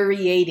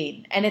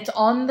infuriating. And it's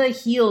on the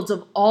heels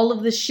of all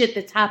of the shit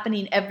that's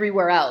happening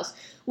everywhere else,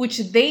 which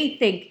they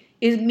think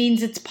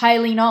means it's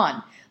piling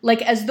on.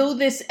 Like as though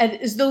this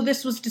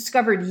was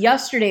discovered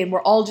yesterday and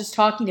we're all just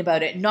talking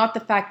about it, not the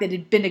fact that it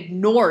had been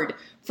ignored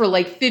for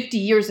like 50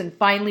 years and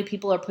finally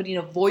people are putting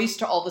a voice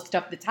to all the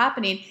stuff that's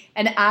happening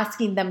and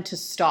asking them to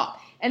stop.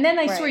 And then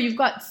I swear you've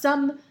got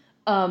some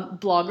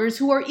bloggers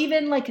who are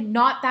even like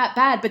not that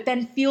bad, but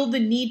then feel the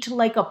need to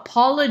like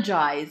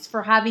apologize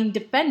for having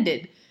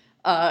defended.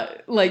 I'm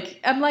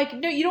like,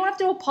 no, you don't have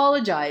to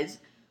apologize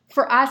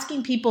for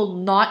asking people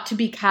not to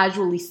be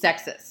casually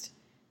sexist.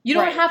 You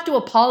don't have to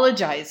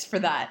apologize for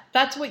that.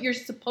 That's what you're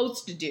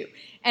supposed to do.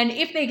 And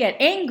if they get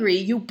angry,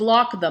 you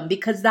block them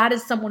because that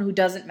is someone who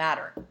doesn't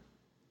matter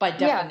by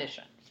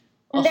definition.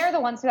 And they're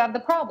the ones who have the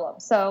problem.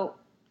 So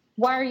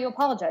why are you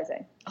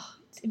apologizing? Oh,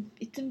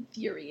 it's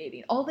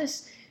infuriating. All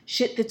this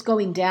shit that's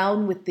going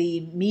down with the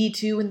Me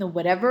Too and the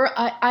whatever,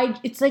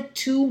 it's like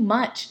too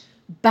much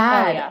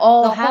bad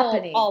all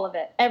happening. All of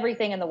it.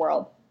 Everything in the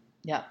world.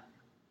 Yeah.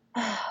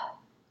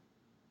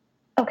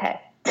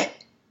 Okay.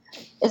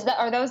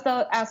 Are those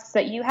the asks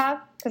that you have?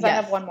 Because I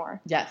have one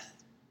more. Yes.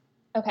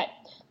 Okay.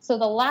 So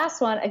the last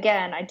one,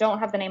 again, I don't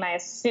have the name. I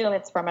assume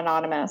it's from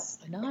Anonymous.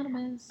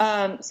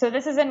 So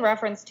this is in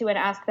reference to an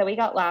ask that we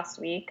got last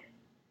week,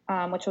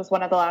 which was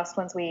one of the last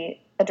ones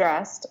we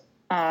addressed,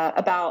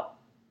 about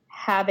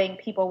having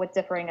people with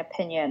differing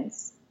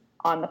opinions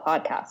on the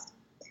podcast.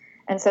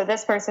 And so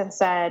this person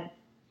said,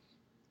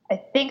 I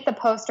think the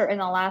poster in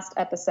the last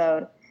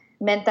episode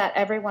meant that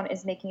everyone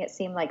is making it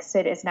seem like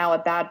Sid is now a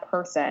bad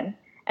person,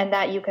 and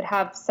that you could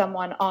have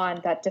someone on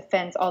that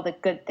defends all the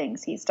good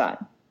things he's done.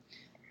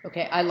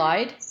 Okay, I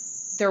lied.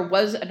 There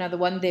was another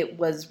one that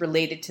was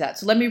related to that.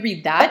 So let me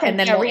read that, and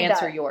then we'll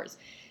answer yours.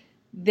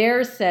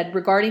 There said,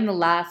 regarding the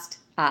last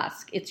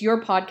ask, it's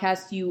your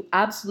podcast. You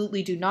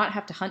absolutely do not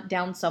have to hunt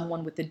down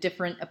someone with a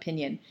different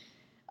opinion.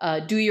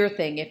 Do your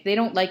thing. If they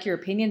don't like your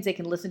opinions, they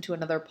can listen to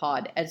another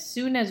pod. As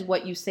soon as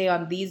what you say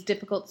on these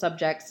difficult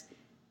subjects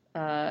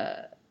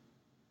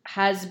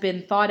has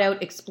been thought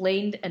out,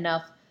 explained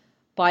enough,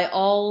 by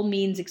all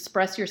means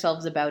express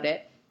yourselves about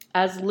it.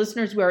 As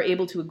listeners, we are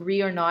able to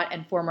agree or not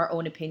and form our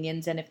own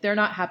opinions. And if they're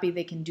not happy,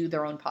 they can do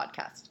their own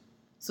podcast.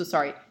 So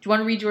sorry. Do you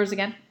want to read yours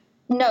again?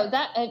 No,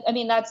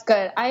 that's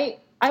good. I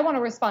want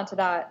to respond to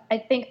that. I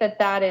think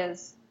that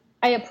is,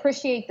 I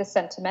appreciate the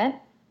sentiment.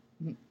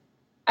 Mm-hmm.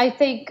 I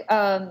think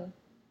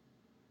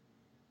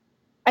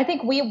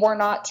we were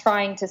not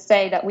trying to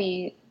say that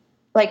we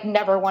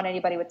never want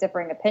anybody with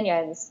differing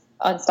opinions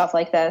on stuff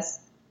like this.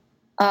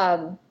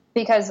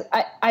 Because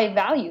I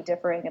value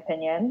differing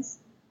opinions,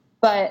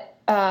 but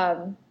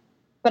I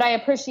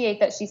appreciate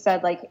that she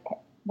said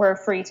we're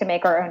free to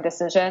make our own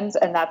decisions,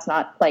 and that's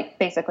not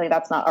basically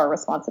that's not our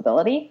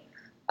responsibility.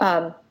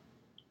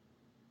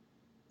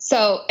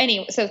 So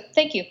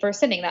thank you for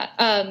sending that.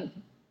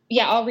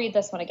 I'll read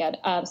this one again.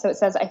 So it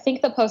says, I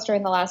think the poster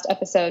in the last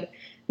episode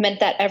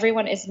meant that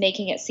everyone is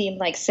making it seem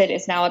like Sid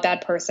is now a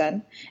bad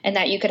person, and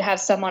that you could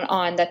have someone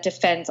on that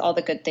defends all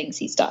the good things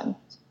he's done.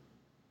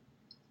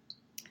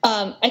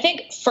 I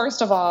think,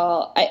 first of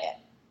all,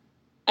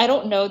 I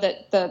don't know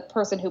that the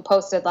person who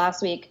posted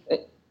last week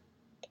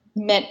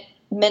meant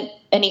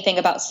anything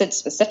about Sid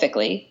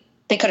specifically.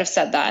 They could have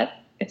said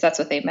that if that's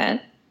what they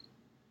meant.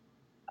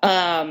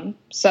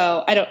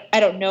 So I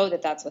don't know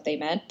that that's what they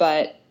meant,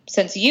 but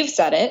since you've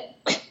said it,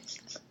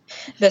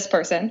 this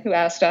person who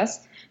asked us,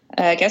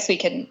 I guess we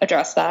can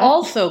address that.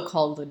 Also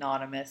called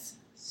Anonymous.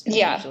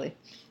 Strangely.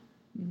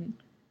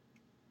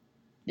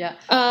 Yeah.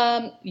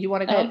 Yeah. You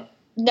want to go?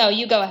 No,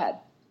 you go ahead.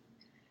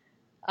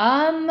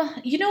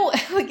 You know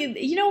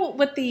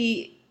what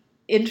the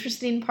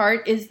interesting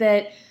part is,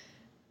 that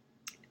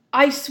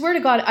I swear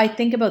to God, I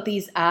think about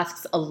these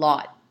asks a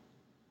lot.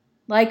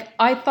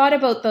 I thought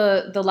about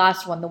the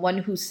last one, the one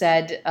who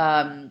said,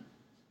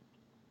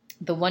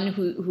 the one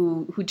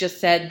who just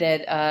said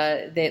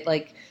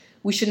that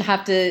we shouldn't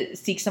have to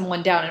seek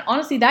someone down. And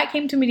honestly, that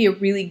came to me at a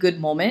really good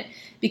moment,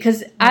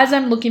 because as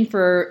I'm looking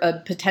for a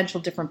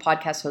potential different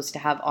podcast host to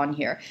have on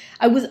here,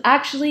 I was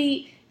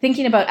actually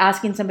thinking about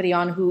asking somebody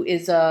on who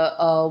is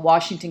a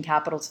Washington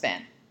Capitals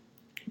fan.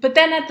 But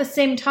then at the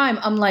same time,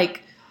 I'm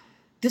like,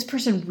 this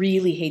person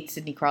really hates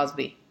Sidney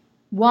Crosby.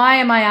 Why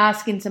am I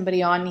asking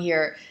somebody on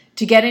here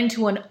to get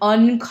into an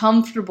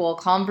uncomfortable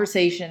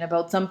conversation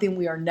about something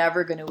we are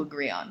never going to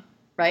agree on,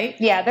 right?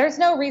 Yeah, there's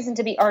no reason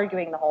to be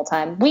arguing the whole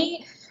time.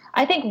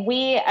 I think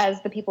we,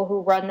 as the people who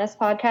run this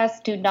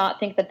podcast, do not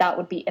think that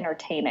would be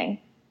entertaining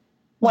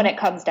when it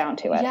comes down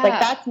to it. Yeah.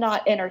 That's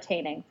not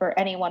entertaining for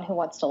anyone who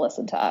wants to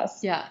listen to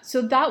us. Yeah.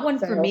 So that one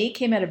for me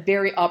came at a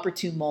very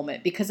opportune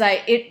moment, because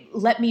it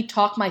let me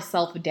talk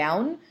myself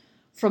down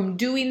from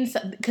doing,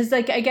 because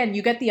again,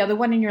 you get the other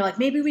one and you're like,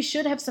 maybe we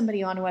should have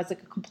somebody on who has a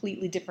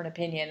completely different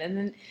opinion. And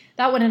then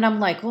that one, and I'm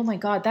like, oh my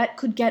God, that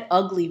could get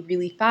ugly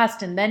really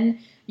fast. And then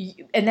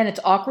it's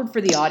awkward for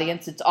the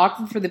audience. It's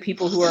awkward for the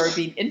people who are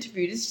being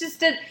interviewed. It's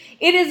just it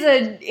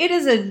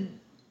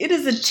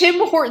is a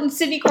Tim Hortons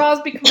Sidney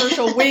Crosby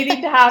commercial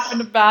waiting to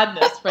happen of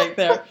badness right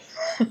there.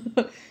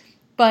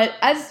 But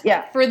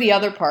for the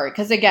other part,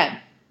 because again,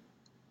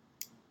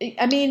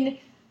 I mean,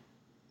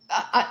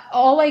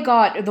 all I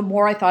got, the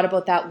more I thought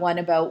about that one,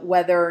 about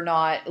whether or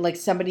not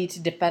somebody to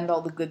defend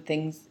all the good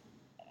things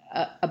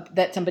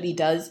that somebody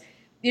does,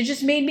 it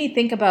just made me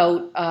think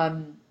about,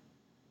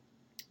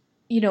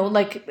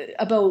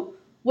 about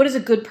what is a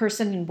good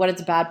person and what is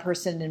a bad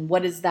person, and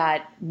what does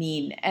that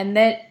mean? And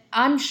that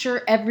I'm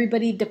sure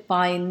everybody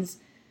defines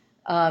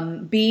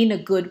being a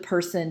good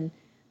person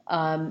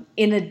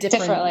in a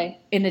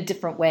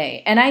different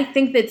way. And I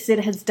think that Sid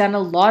has done a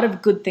lot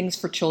of good things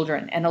for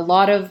children and a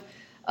lot of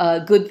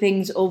good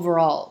things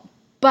overall.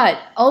 But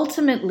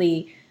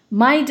ultimately,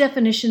 my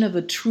definition of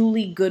a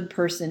truly good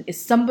person is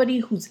somebody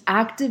who's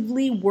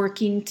actively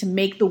working to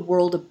make the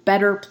world a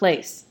better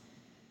place.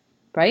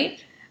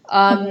 Right?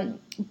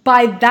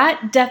 By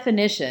that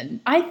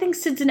definition, I think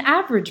Sid's an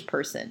average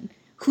person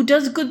who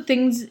does good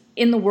things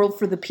in the world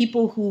for the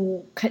people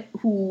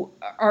who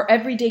are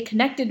every day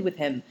connected with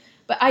him.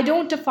 But I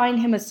don't define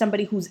him as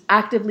somebody who's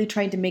actively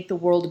trying to make the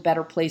world a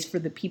better place for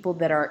the people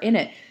that are in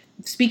it,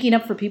 speaking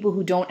up for people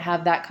who don't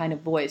have that kind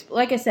of voice. But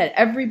like I said,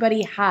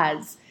 everybody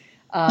has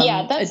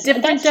a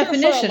different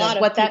definition of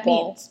what that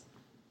means.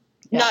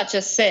 Yeah. Not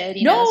just Sid,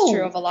 it's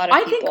true of a lot of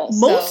people. I think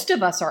most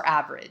of us are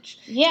average.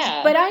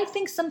 Yeah. But I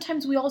think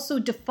sometimes we also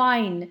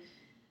define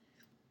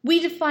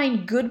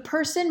good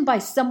person by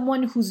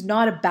someone who's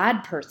not a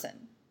bad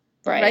person.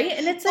 Right?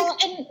 And it's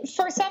and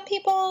for some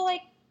people,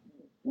 like,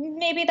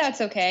 maybe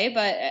that's okay,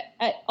 but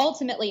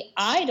ultimately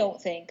I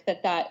don't think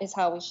that is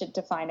how we should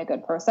define a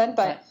good person,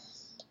 but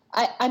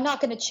I'm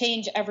not going to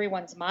change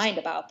everyone's mind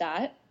about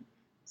that.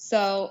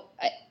 So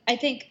I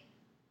think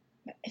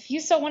if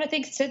you still want to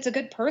think Sid's a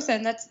good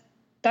person, that's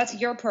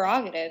your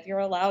prerogative. You're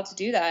allowed to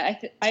do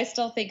that. I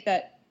still think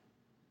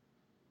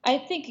I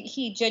think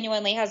he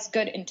genuinely has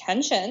good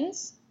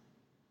intentions,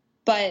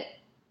 but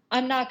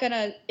I'm not going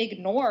to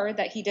ignore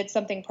that he did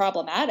something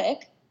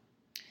problematic.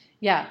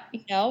 Yeah.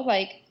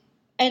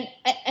 And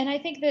I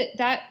think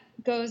that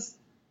goes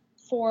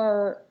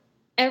for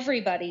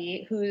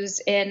everybody who's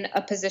in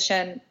a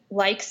position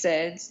like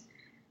Sid's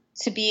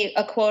to be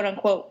a quote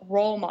unquote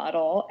role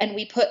model. And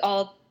we put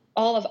all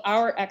of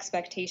our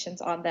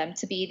expectations on them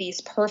to be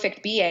these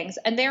perfect beings,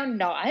 and they're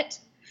not.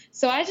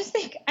 So I just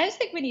think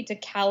we need to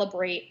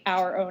calibrate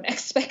our own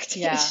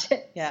expectations.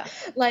 Yeah.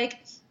 Like,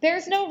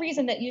 there's no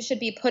reason that you should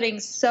be putting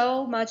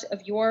so much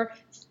of your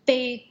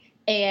faith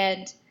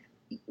and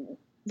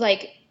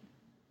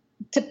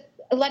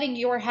letting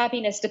your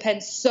happiness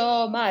depend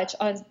so much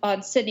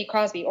on Sidney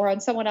Crosby or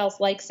on someone else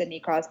like Sidney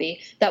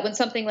Crosby that when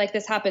something like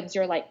this happens,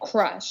 you're like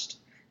crushed.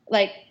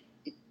 Like,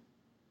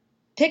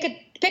 pick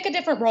a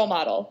different role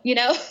model,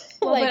 Well,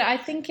 but I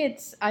think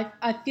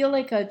I feel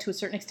like to a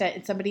certain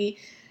extent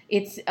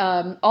it's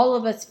all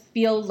of us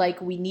feel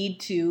like we need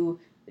to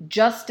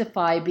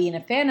justify being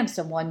a fan of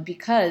someone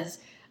because,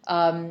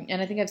 and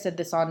I think I've said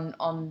this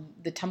on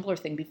the Tumblr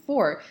thing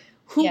before,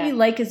 who we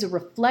like is a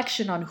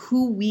reflection on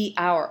who we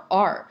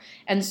are.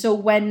 And so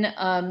when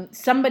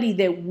somebody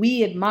that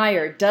we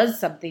admire does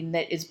something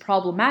that is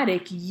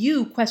problematic,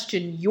 you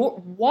question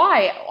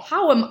why?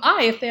 How am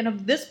I a fan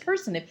of this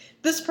person if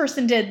this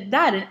person did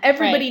that? And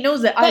everybody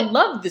knows that I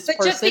love this person.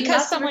 But just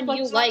because someone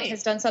you like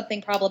has done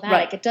something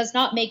problematic, it does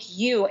not make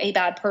you a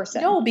bad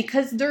person. No,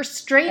 because they're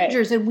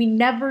strangers and we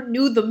never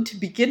knew them to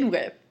begin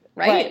with.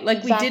 Right? Like,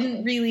 exactly. We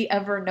didn't really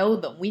ever know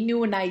them. We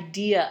knew an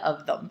idea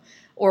of them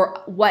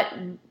or what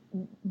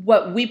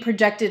we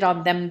projected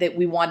on them that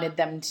we wanted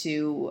them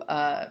to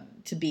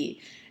be.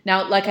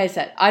 Now, like I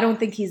said, I don't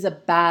think he's a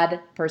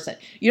bad person.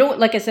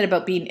 Like I said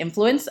about being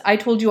influenced, I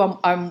told you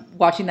I'm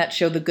watching that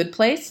show, The Good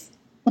Place.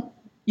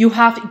 You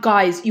have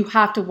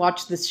to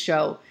watch this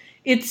show.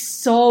 It's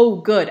so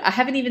good. I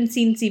haven't even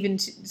seen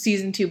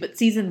season 2, but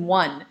season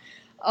 1.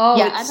 Oh,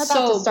 yeah, it's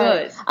so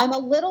good. I'm a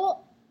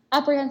little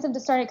apprehensive to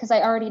start it because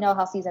I already know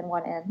how season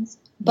 1 ends.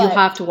 But you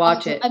have to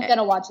watch it. I'm going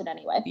to watch it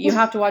anyway. You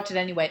have to watch it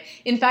anyway.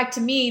 In fact,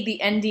 to me,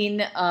 the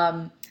ending,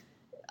 I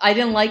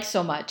didn't like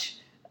so much.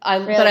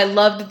 But I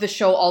loved the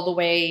show all the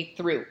way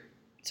through.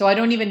 So I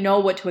don't even know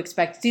what to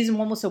expect. Season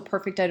 1 was so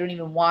perfect, I don't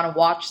even want to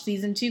watch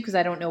season 2 because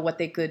I don't know what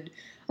they could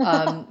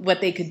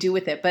do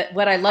with it. But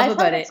what I love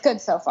about it's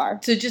good so far.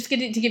 So just to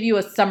give you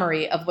a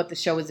summary of what the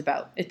show is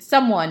about. It's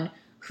someone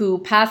who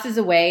passes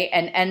away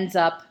and ends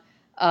up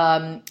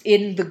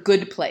in the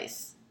good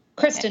place.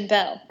 Kristen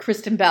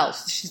Bell.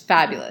 She's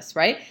fabulous,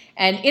 right?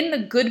 And in the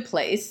good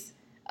place,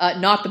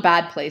 not the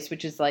bad place,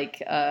 which is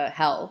like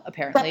hell,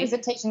 apparently.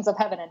 Representations of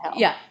heaven and hell.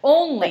 Yeah.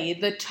 Only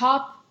the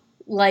top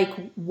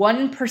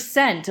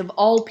 1% of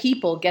all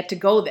people get to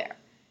go there.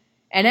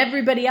 And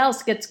everybody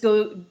else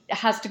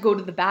has to go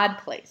to the bad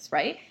place,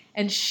 right?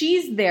 And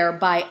she's there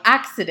by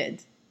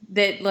accident.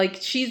 That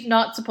she's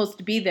not supposed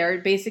to be there.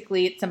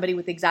 Basically, it's somebody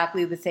with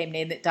exactly the same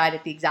name that died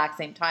at the exact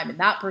same time, and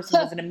that person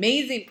was an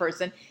amazing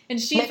person,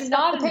 and she's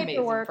not an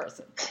amazing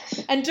person.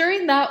 And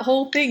during that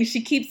whole thing,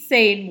 she keeps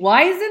saying,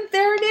 "Why isn't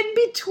there an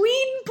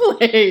in-between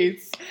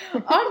place?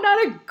 I'm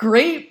not a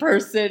great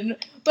person,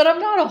 but I'm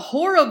not a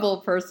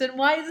horrible person.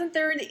 Why isn't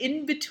there an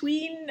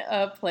in-between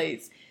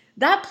place?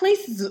 That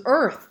place is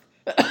Earth,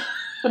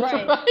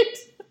 right?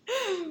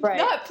 Right.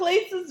 That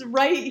place is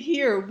right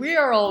here. We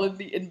are all in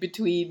the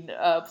in-between.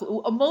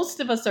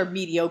 Most of us are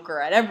mediocre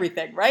at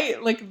everything,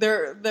 right? Like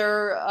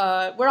we're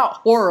not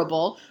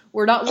horrible.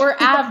 We're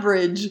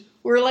average.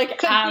 We're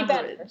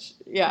average.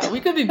 Yeah, we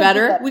could be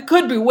better. We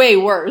could be way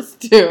worse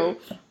too,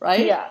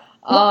 right? Yeah.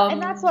 Well,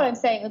 and that's what I'm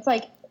saying. It's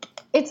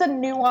it's a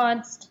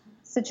nuanced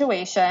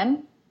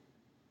situation.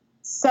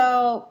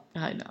 So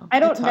I know. I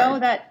don't know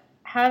that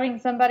having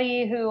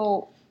somebody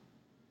who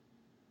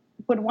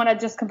would want to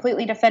just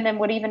completely defend him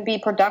would even be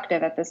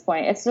productive at this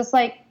point. It's just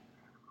I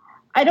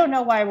don't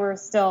know why we're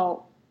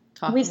still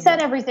we've said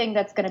everything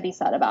that's going to be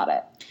said about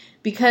it.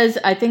 Because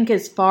I think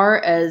as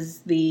far as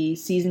the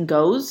season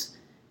goes,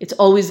 it's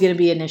always going to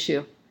be an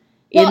issue.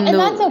 Well, and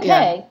that's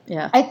okay.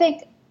 Yeah. I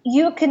think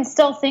you can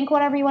still think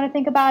whatever you want to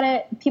think about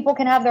it. People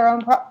can have their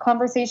own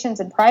conversations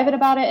in private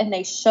about it, and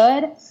they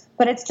should.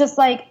 But it's just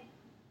like,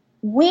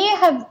 we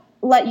have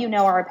let you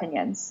know our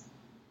opinions.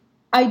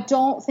 I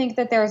don't think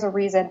that there's a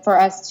reason for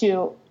us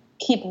to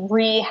keep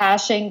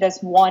rehashing this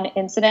one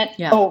incident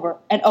over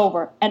and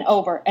over and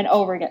over and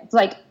over again. It's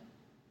like,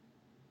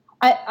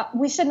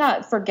 we should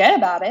not forget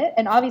about it.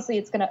 And obviously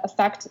it's going to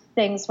affect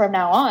things from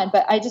now on,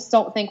 but I just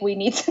don't think we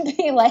need to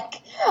be like,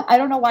 I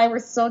don't know why we're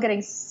still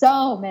getting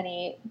so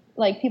many,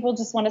 like, people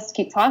just want us to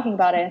keep talking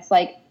about it. It's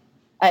like,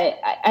 I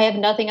have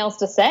nothing else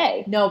to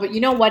say. No, but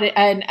you know what?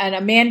 And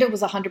Amanda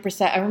was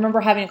 100%. I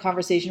remember having a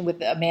conversation with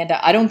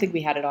Amanda. I don't think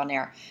we had it on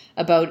air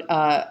about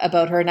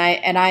her.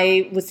 And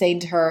I was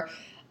saying to her,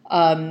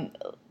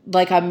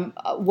 what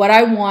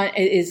I want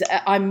is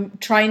I'm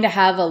trying to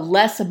have a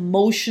less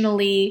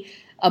emotional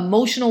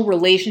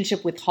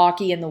relationship with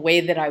hockey and the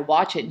way that I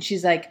watch it. And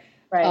she's like,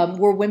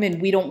 we're women.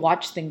 We don't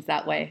watch things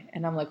that way.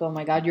 And I'm like, oh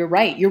my God, you're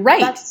right. You're right.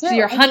 That's true. So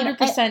you're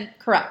 100%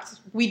 correct.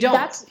 We don't.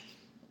 That's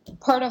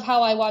part of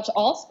how I watch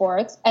all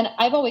sports. And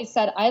I've always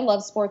said I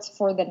love sports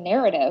for the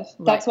narrative.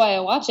 That's why I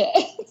watch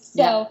it.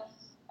 So,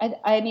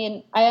 I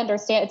mean, I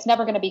understand it's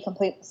never going to be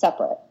completely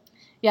separate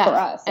for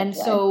us. And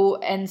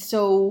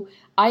so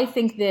I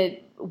think that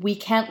we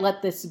can't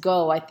let this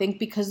go. I think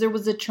because there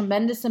was a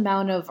tremendous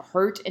amount of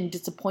hurt and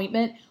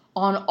disappointment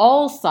on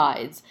all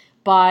sides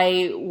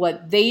by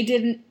what they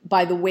didn't,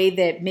 by the way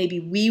that maybe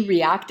we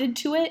reacted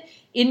to it.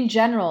 In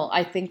general,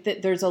 I think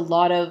that there's a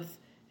lot of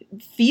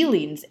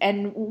feelings,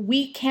 and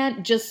we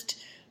can't just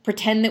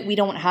pretend that we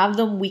don't have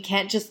them. We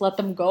can't just let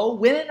them go.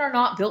 Women are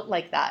not built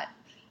like that.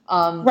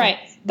 But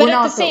at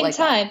the same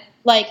time,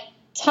 like,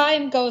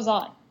 time goes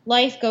on.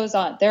 Life goes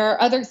on. There are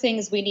other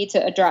things we need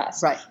to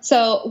address. Right.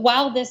 So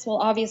while this will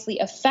obviously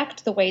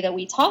affect the way that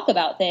we talk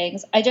about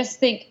things, I just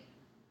think,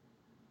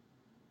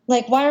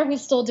 like, why are we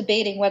still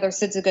debating whether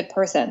Sid's a good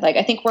person? Like,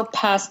 I think we're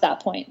past that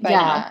point by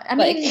now. I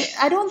mean,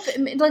 I don't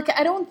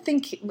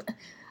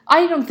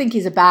think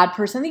he's a bad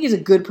person. I think he's a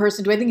good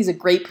person. Do I think he's a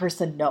great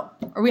person? No.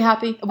 Are we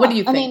happy? What do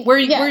you think? Where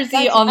is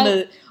he on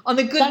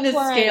the goodness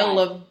scale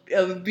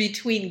of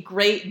between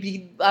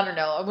great? I don't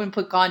know. I wouldn't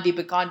put Gandhi,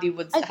 but Gandhi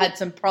had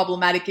some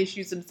problematic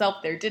issues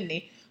himself there, didn't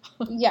he?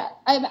 Yeah,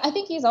 I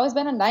think he's always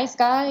been a nice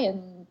guy,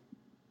 and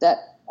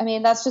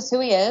that's just who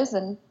he is.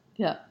 And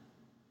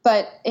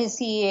but is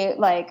he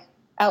like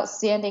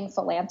outstanding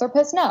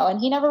philanthropist? No, and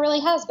he never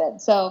really has been.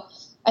 So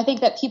I think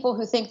that people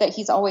who think that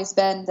he's always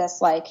been this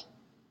like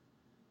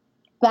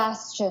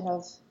bastion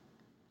of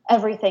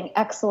everything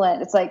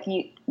excellent, it's like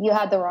you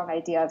had the wrong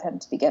idea of him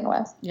to begin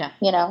with.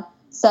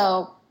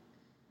 So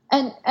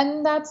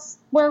and that's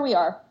where we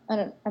are.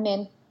 I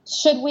mean,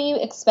 should we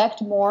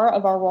expect more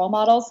of our role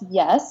models?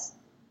 Yes,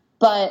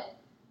 but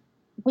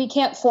we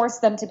can't force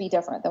them to be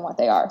different than what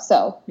they are.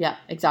 So yeah,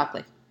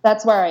 exactly,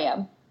 that's where I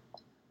am.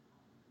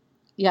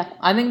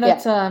 I think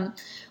that's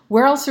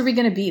where else are we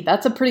going to be?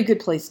 That's a pretty good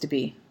place to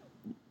be.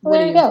 What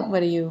are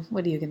you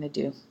going to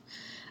do?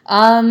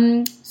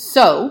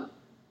 So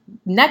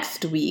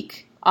next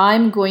week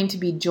I'm going to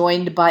be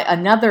joined by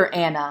another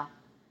Anna.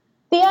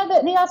 The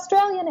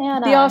Australian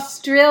Anna. The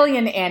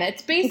Australian Anna.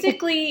 It's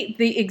basically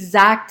the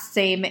exact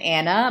same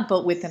Anna,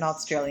 but with an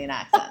Australian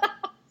accent.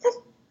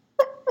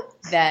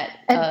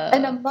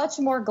 And a much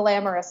more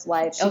glamorous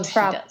life. She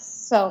travels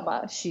so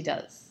much. She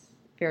does.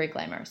 Very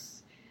glamorous.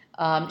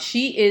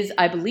 She is,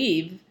 I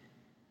believe,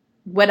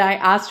 when I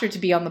asked her to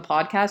be on the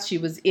podcast, she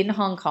was in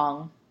Hong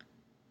Kong.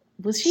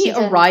 Was she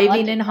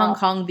arriving in Hong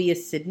Kong via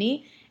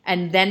Sydney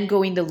and then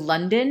going to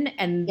London?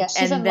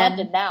 She's in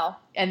London now.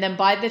 And then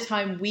by the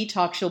time we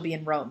talk, she'll be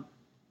in Rome.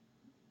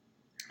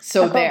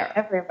 So there.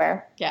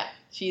 Everywhere. Yeah.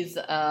 She's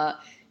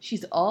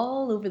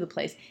all over the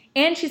place.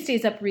 And she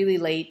stays up really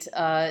late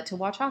to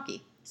watch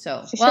hockey.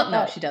 So,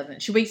 no, she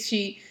doesn't. She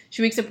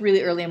wakes up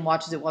really early and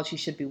watches it while she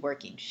should be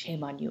working.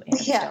 Shame on you, Anna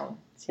Stone.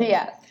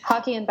 Yeah.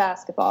 Hockey and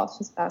basketball.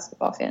 She's a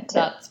basketball fan too.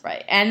 That's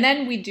right. And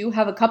then we do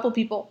have a couple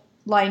people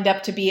lined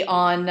up to be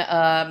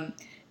on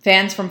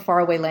Fans from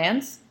Faraway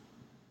Lands.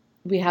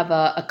 We have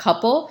a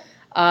couple,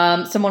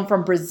 someone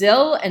from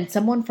Brazil and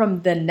someone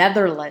from the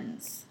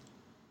Netherlands.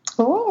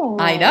 Oh,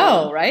 I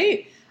know,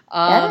 right?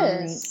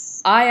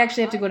 Yes. I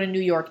actually have to go to New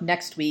York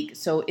next week,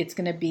 so it's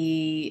going to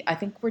be, I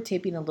think we're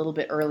taping a little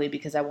bit early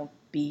because I won't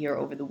be here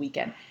over the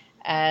weekend.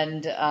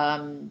 And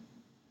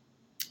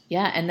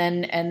and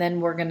then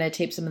we're going to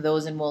tape some of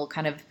those and we'll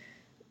kind of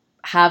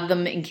have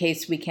them in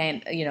case we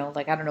can't, I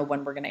don't know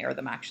when we're going to air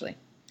them actually.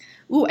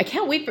 Ooh, I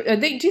can't wait for,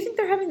 do you think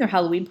they're having their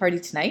Halloween party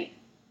tonight?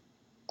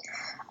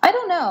 I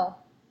don't know.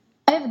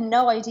 I have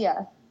no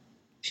idea.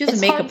 She's a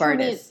makeup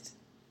artist.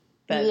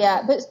 But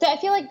I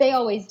feel like they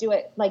always do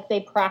it, like they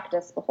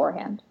practice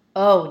beforehand.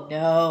 Oh,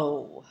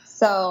 no.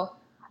 So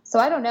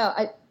I don't know.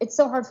 It's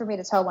so hard for me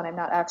to tell when I'm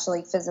not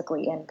actually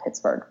physically in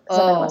Pittsburgh.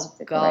 Oh,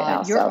 God. Right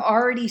now, You're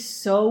already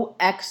so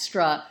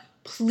extra.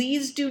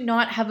 Please do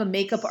not have a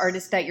makeup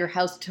artist at your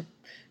house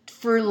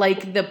for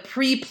like the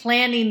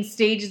pre-planning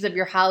stages of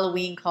your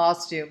Halloween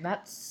costume.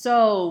 That's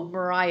so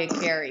Mariah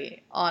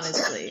Carey,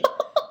 honestly.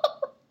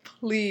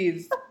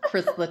 Please.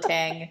 Chris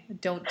Letang.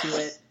 Don't do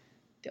it.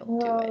 Don't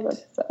do it.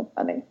 That's so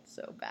funny.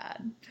 So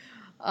bad.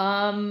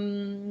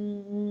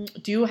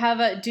 Do you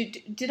have a...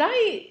 Did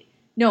I...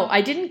 No,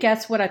 I didn't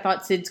guess what I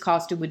thought Sid's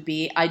costume would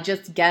be. I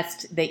just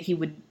guessed that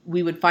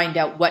we would find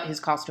out what his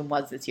costume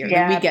was this year.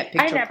 Yeah, we get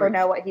picture I never proof.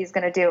 know what he's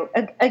going to do.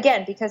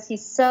 Again, because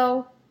he's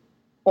so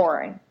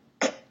boring.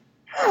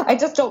 I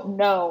just don't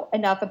know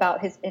enough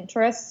about his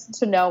interests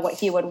to know what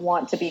he would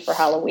want to be for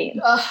Halloween.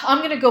 I'm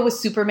going to go with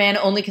Superman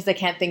only because I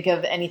can't think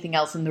of anything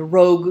else. And the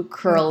rogue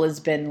curl has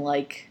been,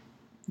 like,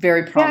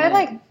 very prominent.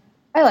 Yeah,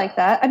 I like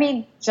that. I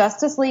mean,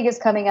 Justice League is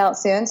coming out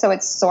soon, so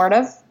it's sort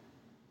of,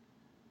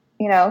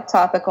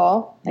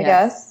 topical, I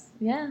guess.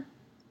 Yeah.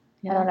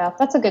 I don't know.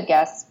 That's a good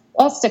guess.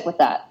 I'll stick with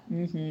that.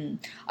 Mm-hmm.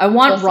 I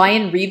want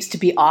Ryan Reeves to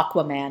be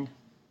Aquaman.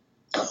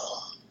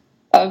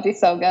 That would be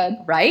so good.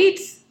 Right?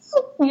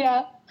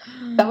 Yeah.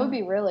 That would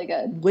be really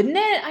good. Wouldn't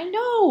it? I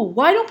know.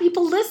 Why don't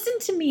people listen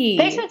to me?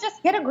 They should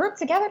just get a group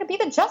together to be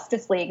the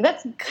Justice League.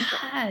 That's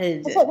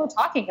what we're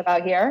talking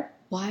about here.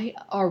 Why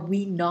are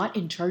we not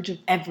in charge of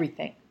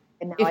everything?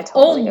 And now If I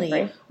totally only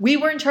agree. we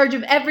were in charge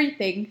of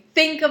everything.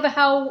 Think of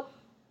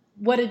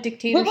what a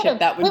dictatorship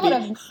that would be. We would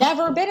have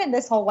never been in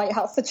this whole White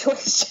House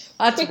situation.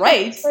 That's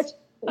right.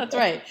 That's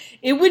right.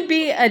 It would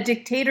be a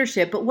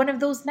dictatorship, but one of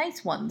those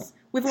nice ones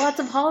with lots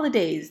of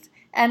holidays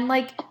and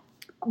like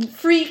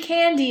free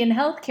candy and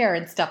healthcare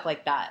and stuff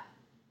like that.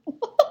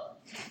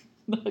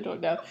 I don't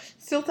know.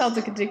 Still sounds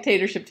like a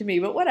dictatorship to me,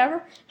 but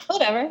whatever.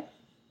 Whatever.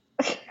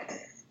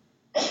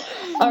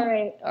 All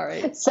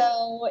right.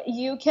 So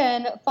you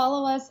can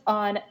follow us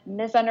on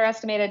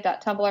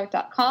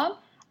misunderestimated.tumblr.com.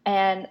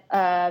 And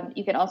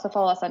you can also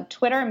follow us on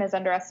Twitter,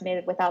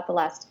 misunderestimated without the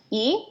last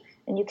E.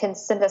 And you can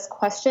send us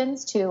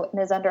questions to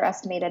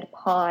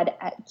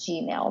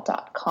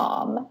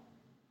misunderestimatedpod@gmail.com.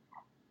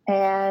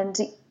 And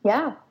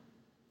yeah,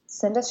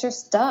 send us your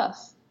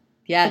stuff.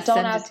 Yeah, but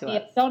send it to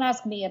us. Don't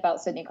ask me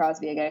about Sidney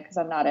Crosby again because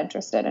I'm not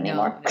interested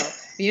anymore. No.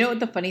 You know what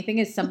the funny thing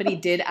is? Somebody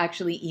did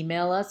actually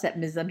email us at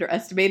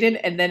misunderestimated,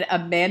 and then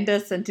Amanda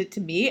sent it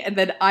to me, and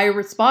then I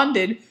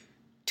responded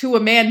to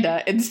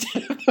Amanda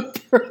instead of the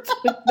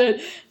person.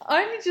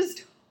 I'm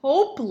just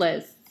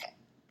hopeless.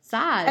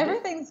 Sad.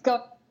 Everything's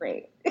going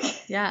great.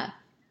 Yeah.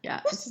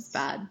 This is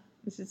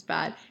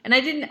bad. And I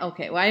didn't,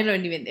 okay, well, I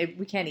don't even,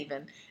 we can't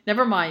even.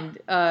 Never mind.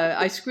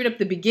 I screwed up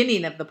the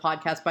beginning of the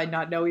podcast by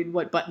not knowing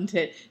what button to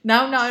hit.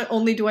 Now, not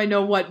only do I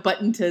know what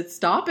button to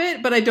stop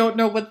it, but I don't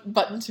know what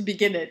button to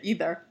begin it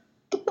either.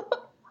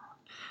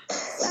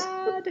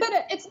 Sad.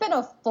 It's been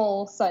a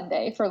full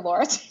Sunday for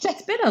Laura today.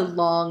 It's been a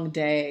long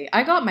day.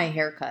 I got my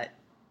hair cut.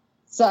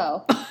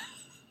 So,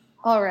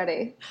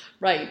 already.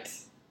 Right.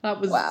 That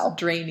was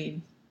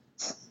draining.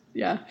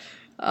 Yeah.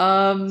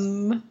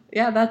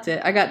 Yeah, that's it.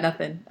 I got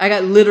nothing. I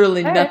got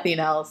literally nothing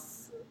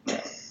else.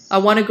 I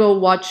want to go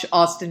watch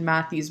Austin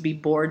Matthews be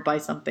bored by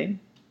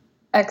something.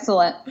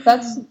 Excellent. I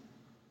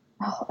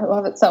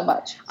love it so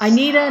much. I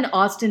need an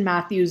Austin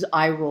Matthews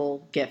eye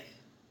roll gif.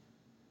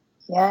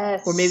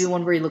 Yes. Or maybe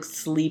one where he looks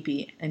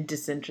sleepy and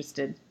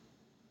disinterested.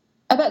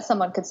 I bet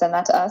someone could send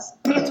that to us.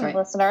 That's right.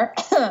 Listener.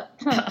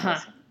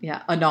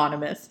 Yeah,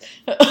 anonymous.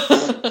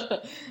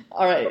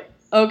 All right.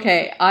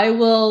 Okay, I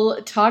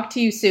will talk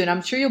to you soon.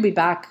 I'm sure you'll be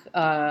back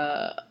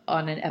on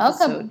an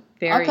episode.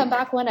 I'll come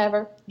back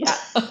whenever. Yeah.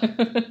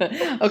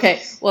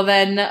 Okay, well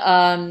then,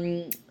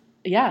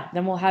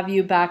 then we'll have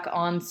you back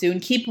on soon.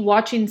 Keep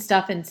watching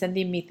stuff and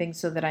sending me things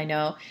so that I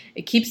know.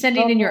 Keep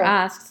sending in your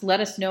asks. Let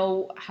us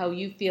know how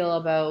you feel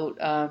about,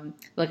 I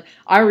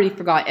already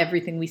forgot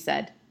everything we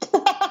said.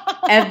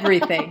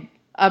 Everything.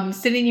 I'm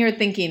sitting here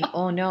thinking,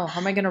 oh no,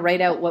 how am I going to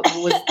write out what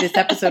this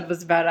episode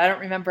was about? I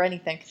don't remember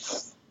anything.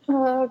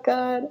 Oh,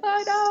 God.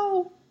 I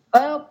know.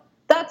 Well,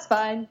 that's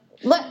fine.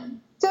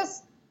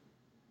 Just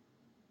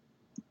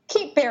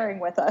keep bearing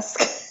with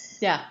us.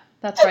 Yeah,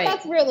 that's right.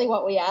 That's really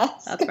what we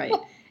ask. That's right.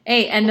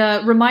 Hey,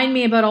 and remind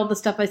me about all the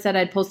stuff I said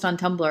I'd post on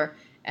Tumblr,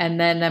 and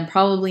then I'm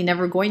probably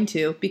never going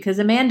to, because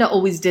Amanda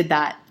always did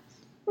that.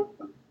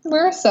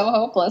 We're so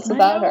hopeless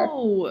without her.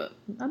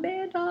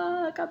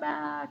 Amanda, come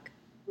back.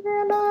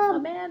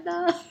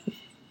 Amanda.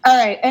 All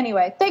right.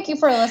 Anyway, thank you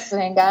for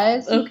listening,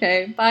 guys.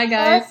 Okay. Bye,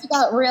 guys. Sorry, we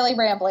got really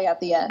rambly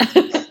at the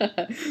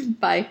end.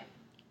 Bye.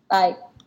 Bye.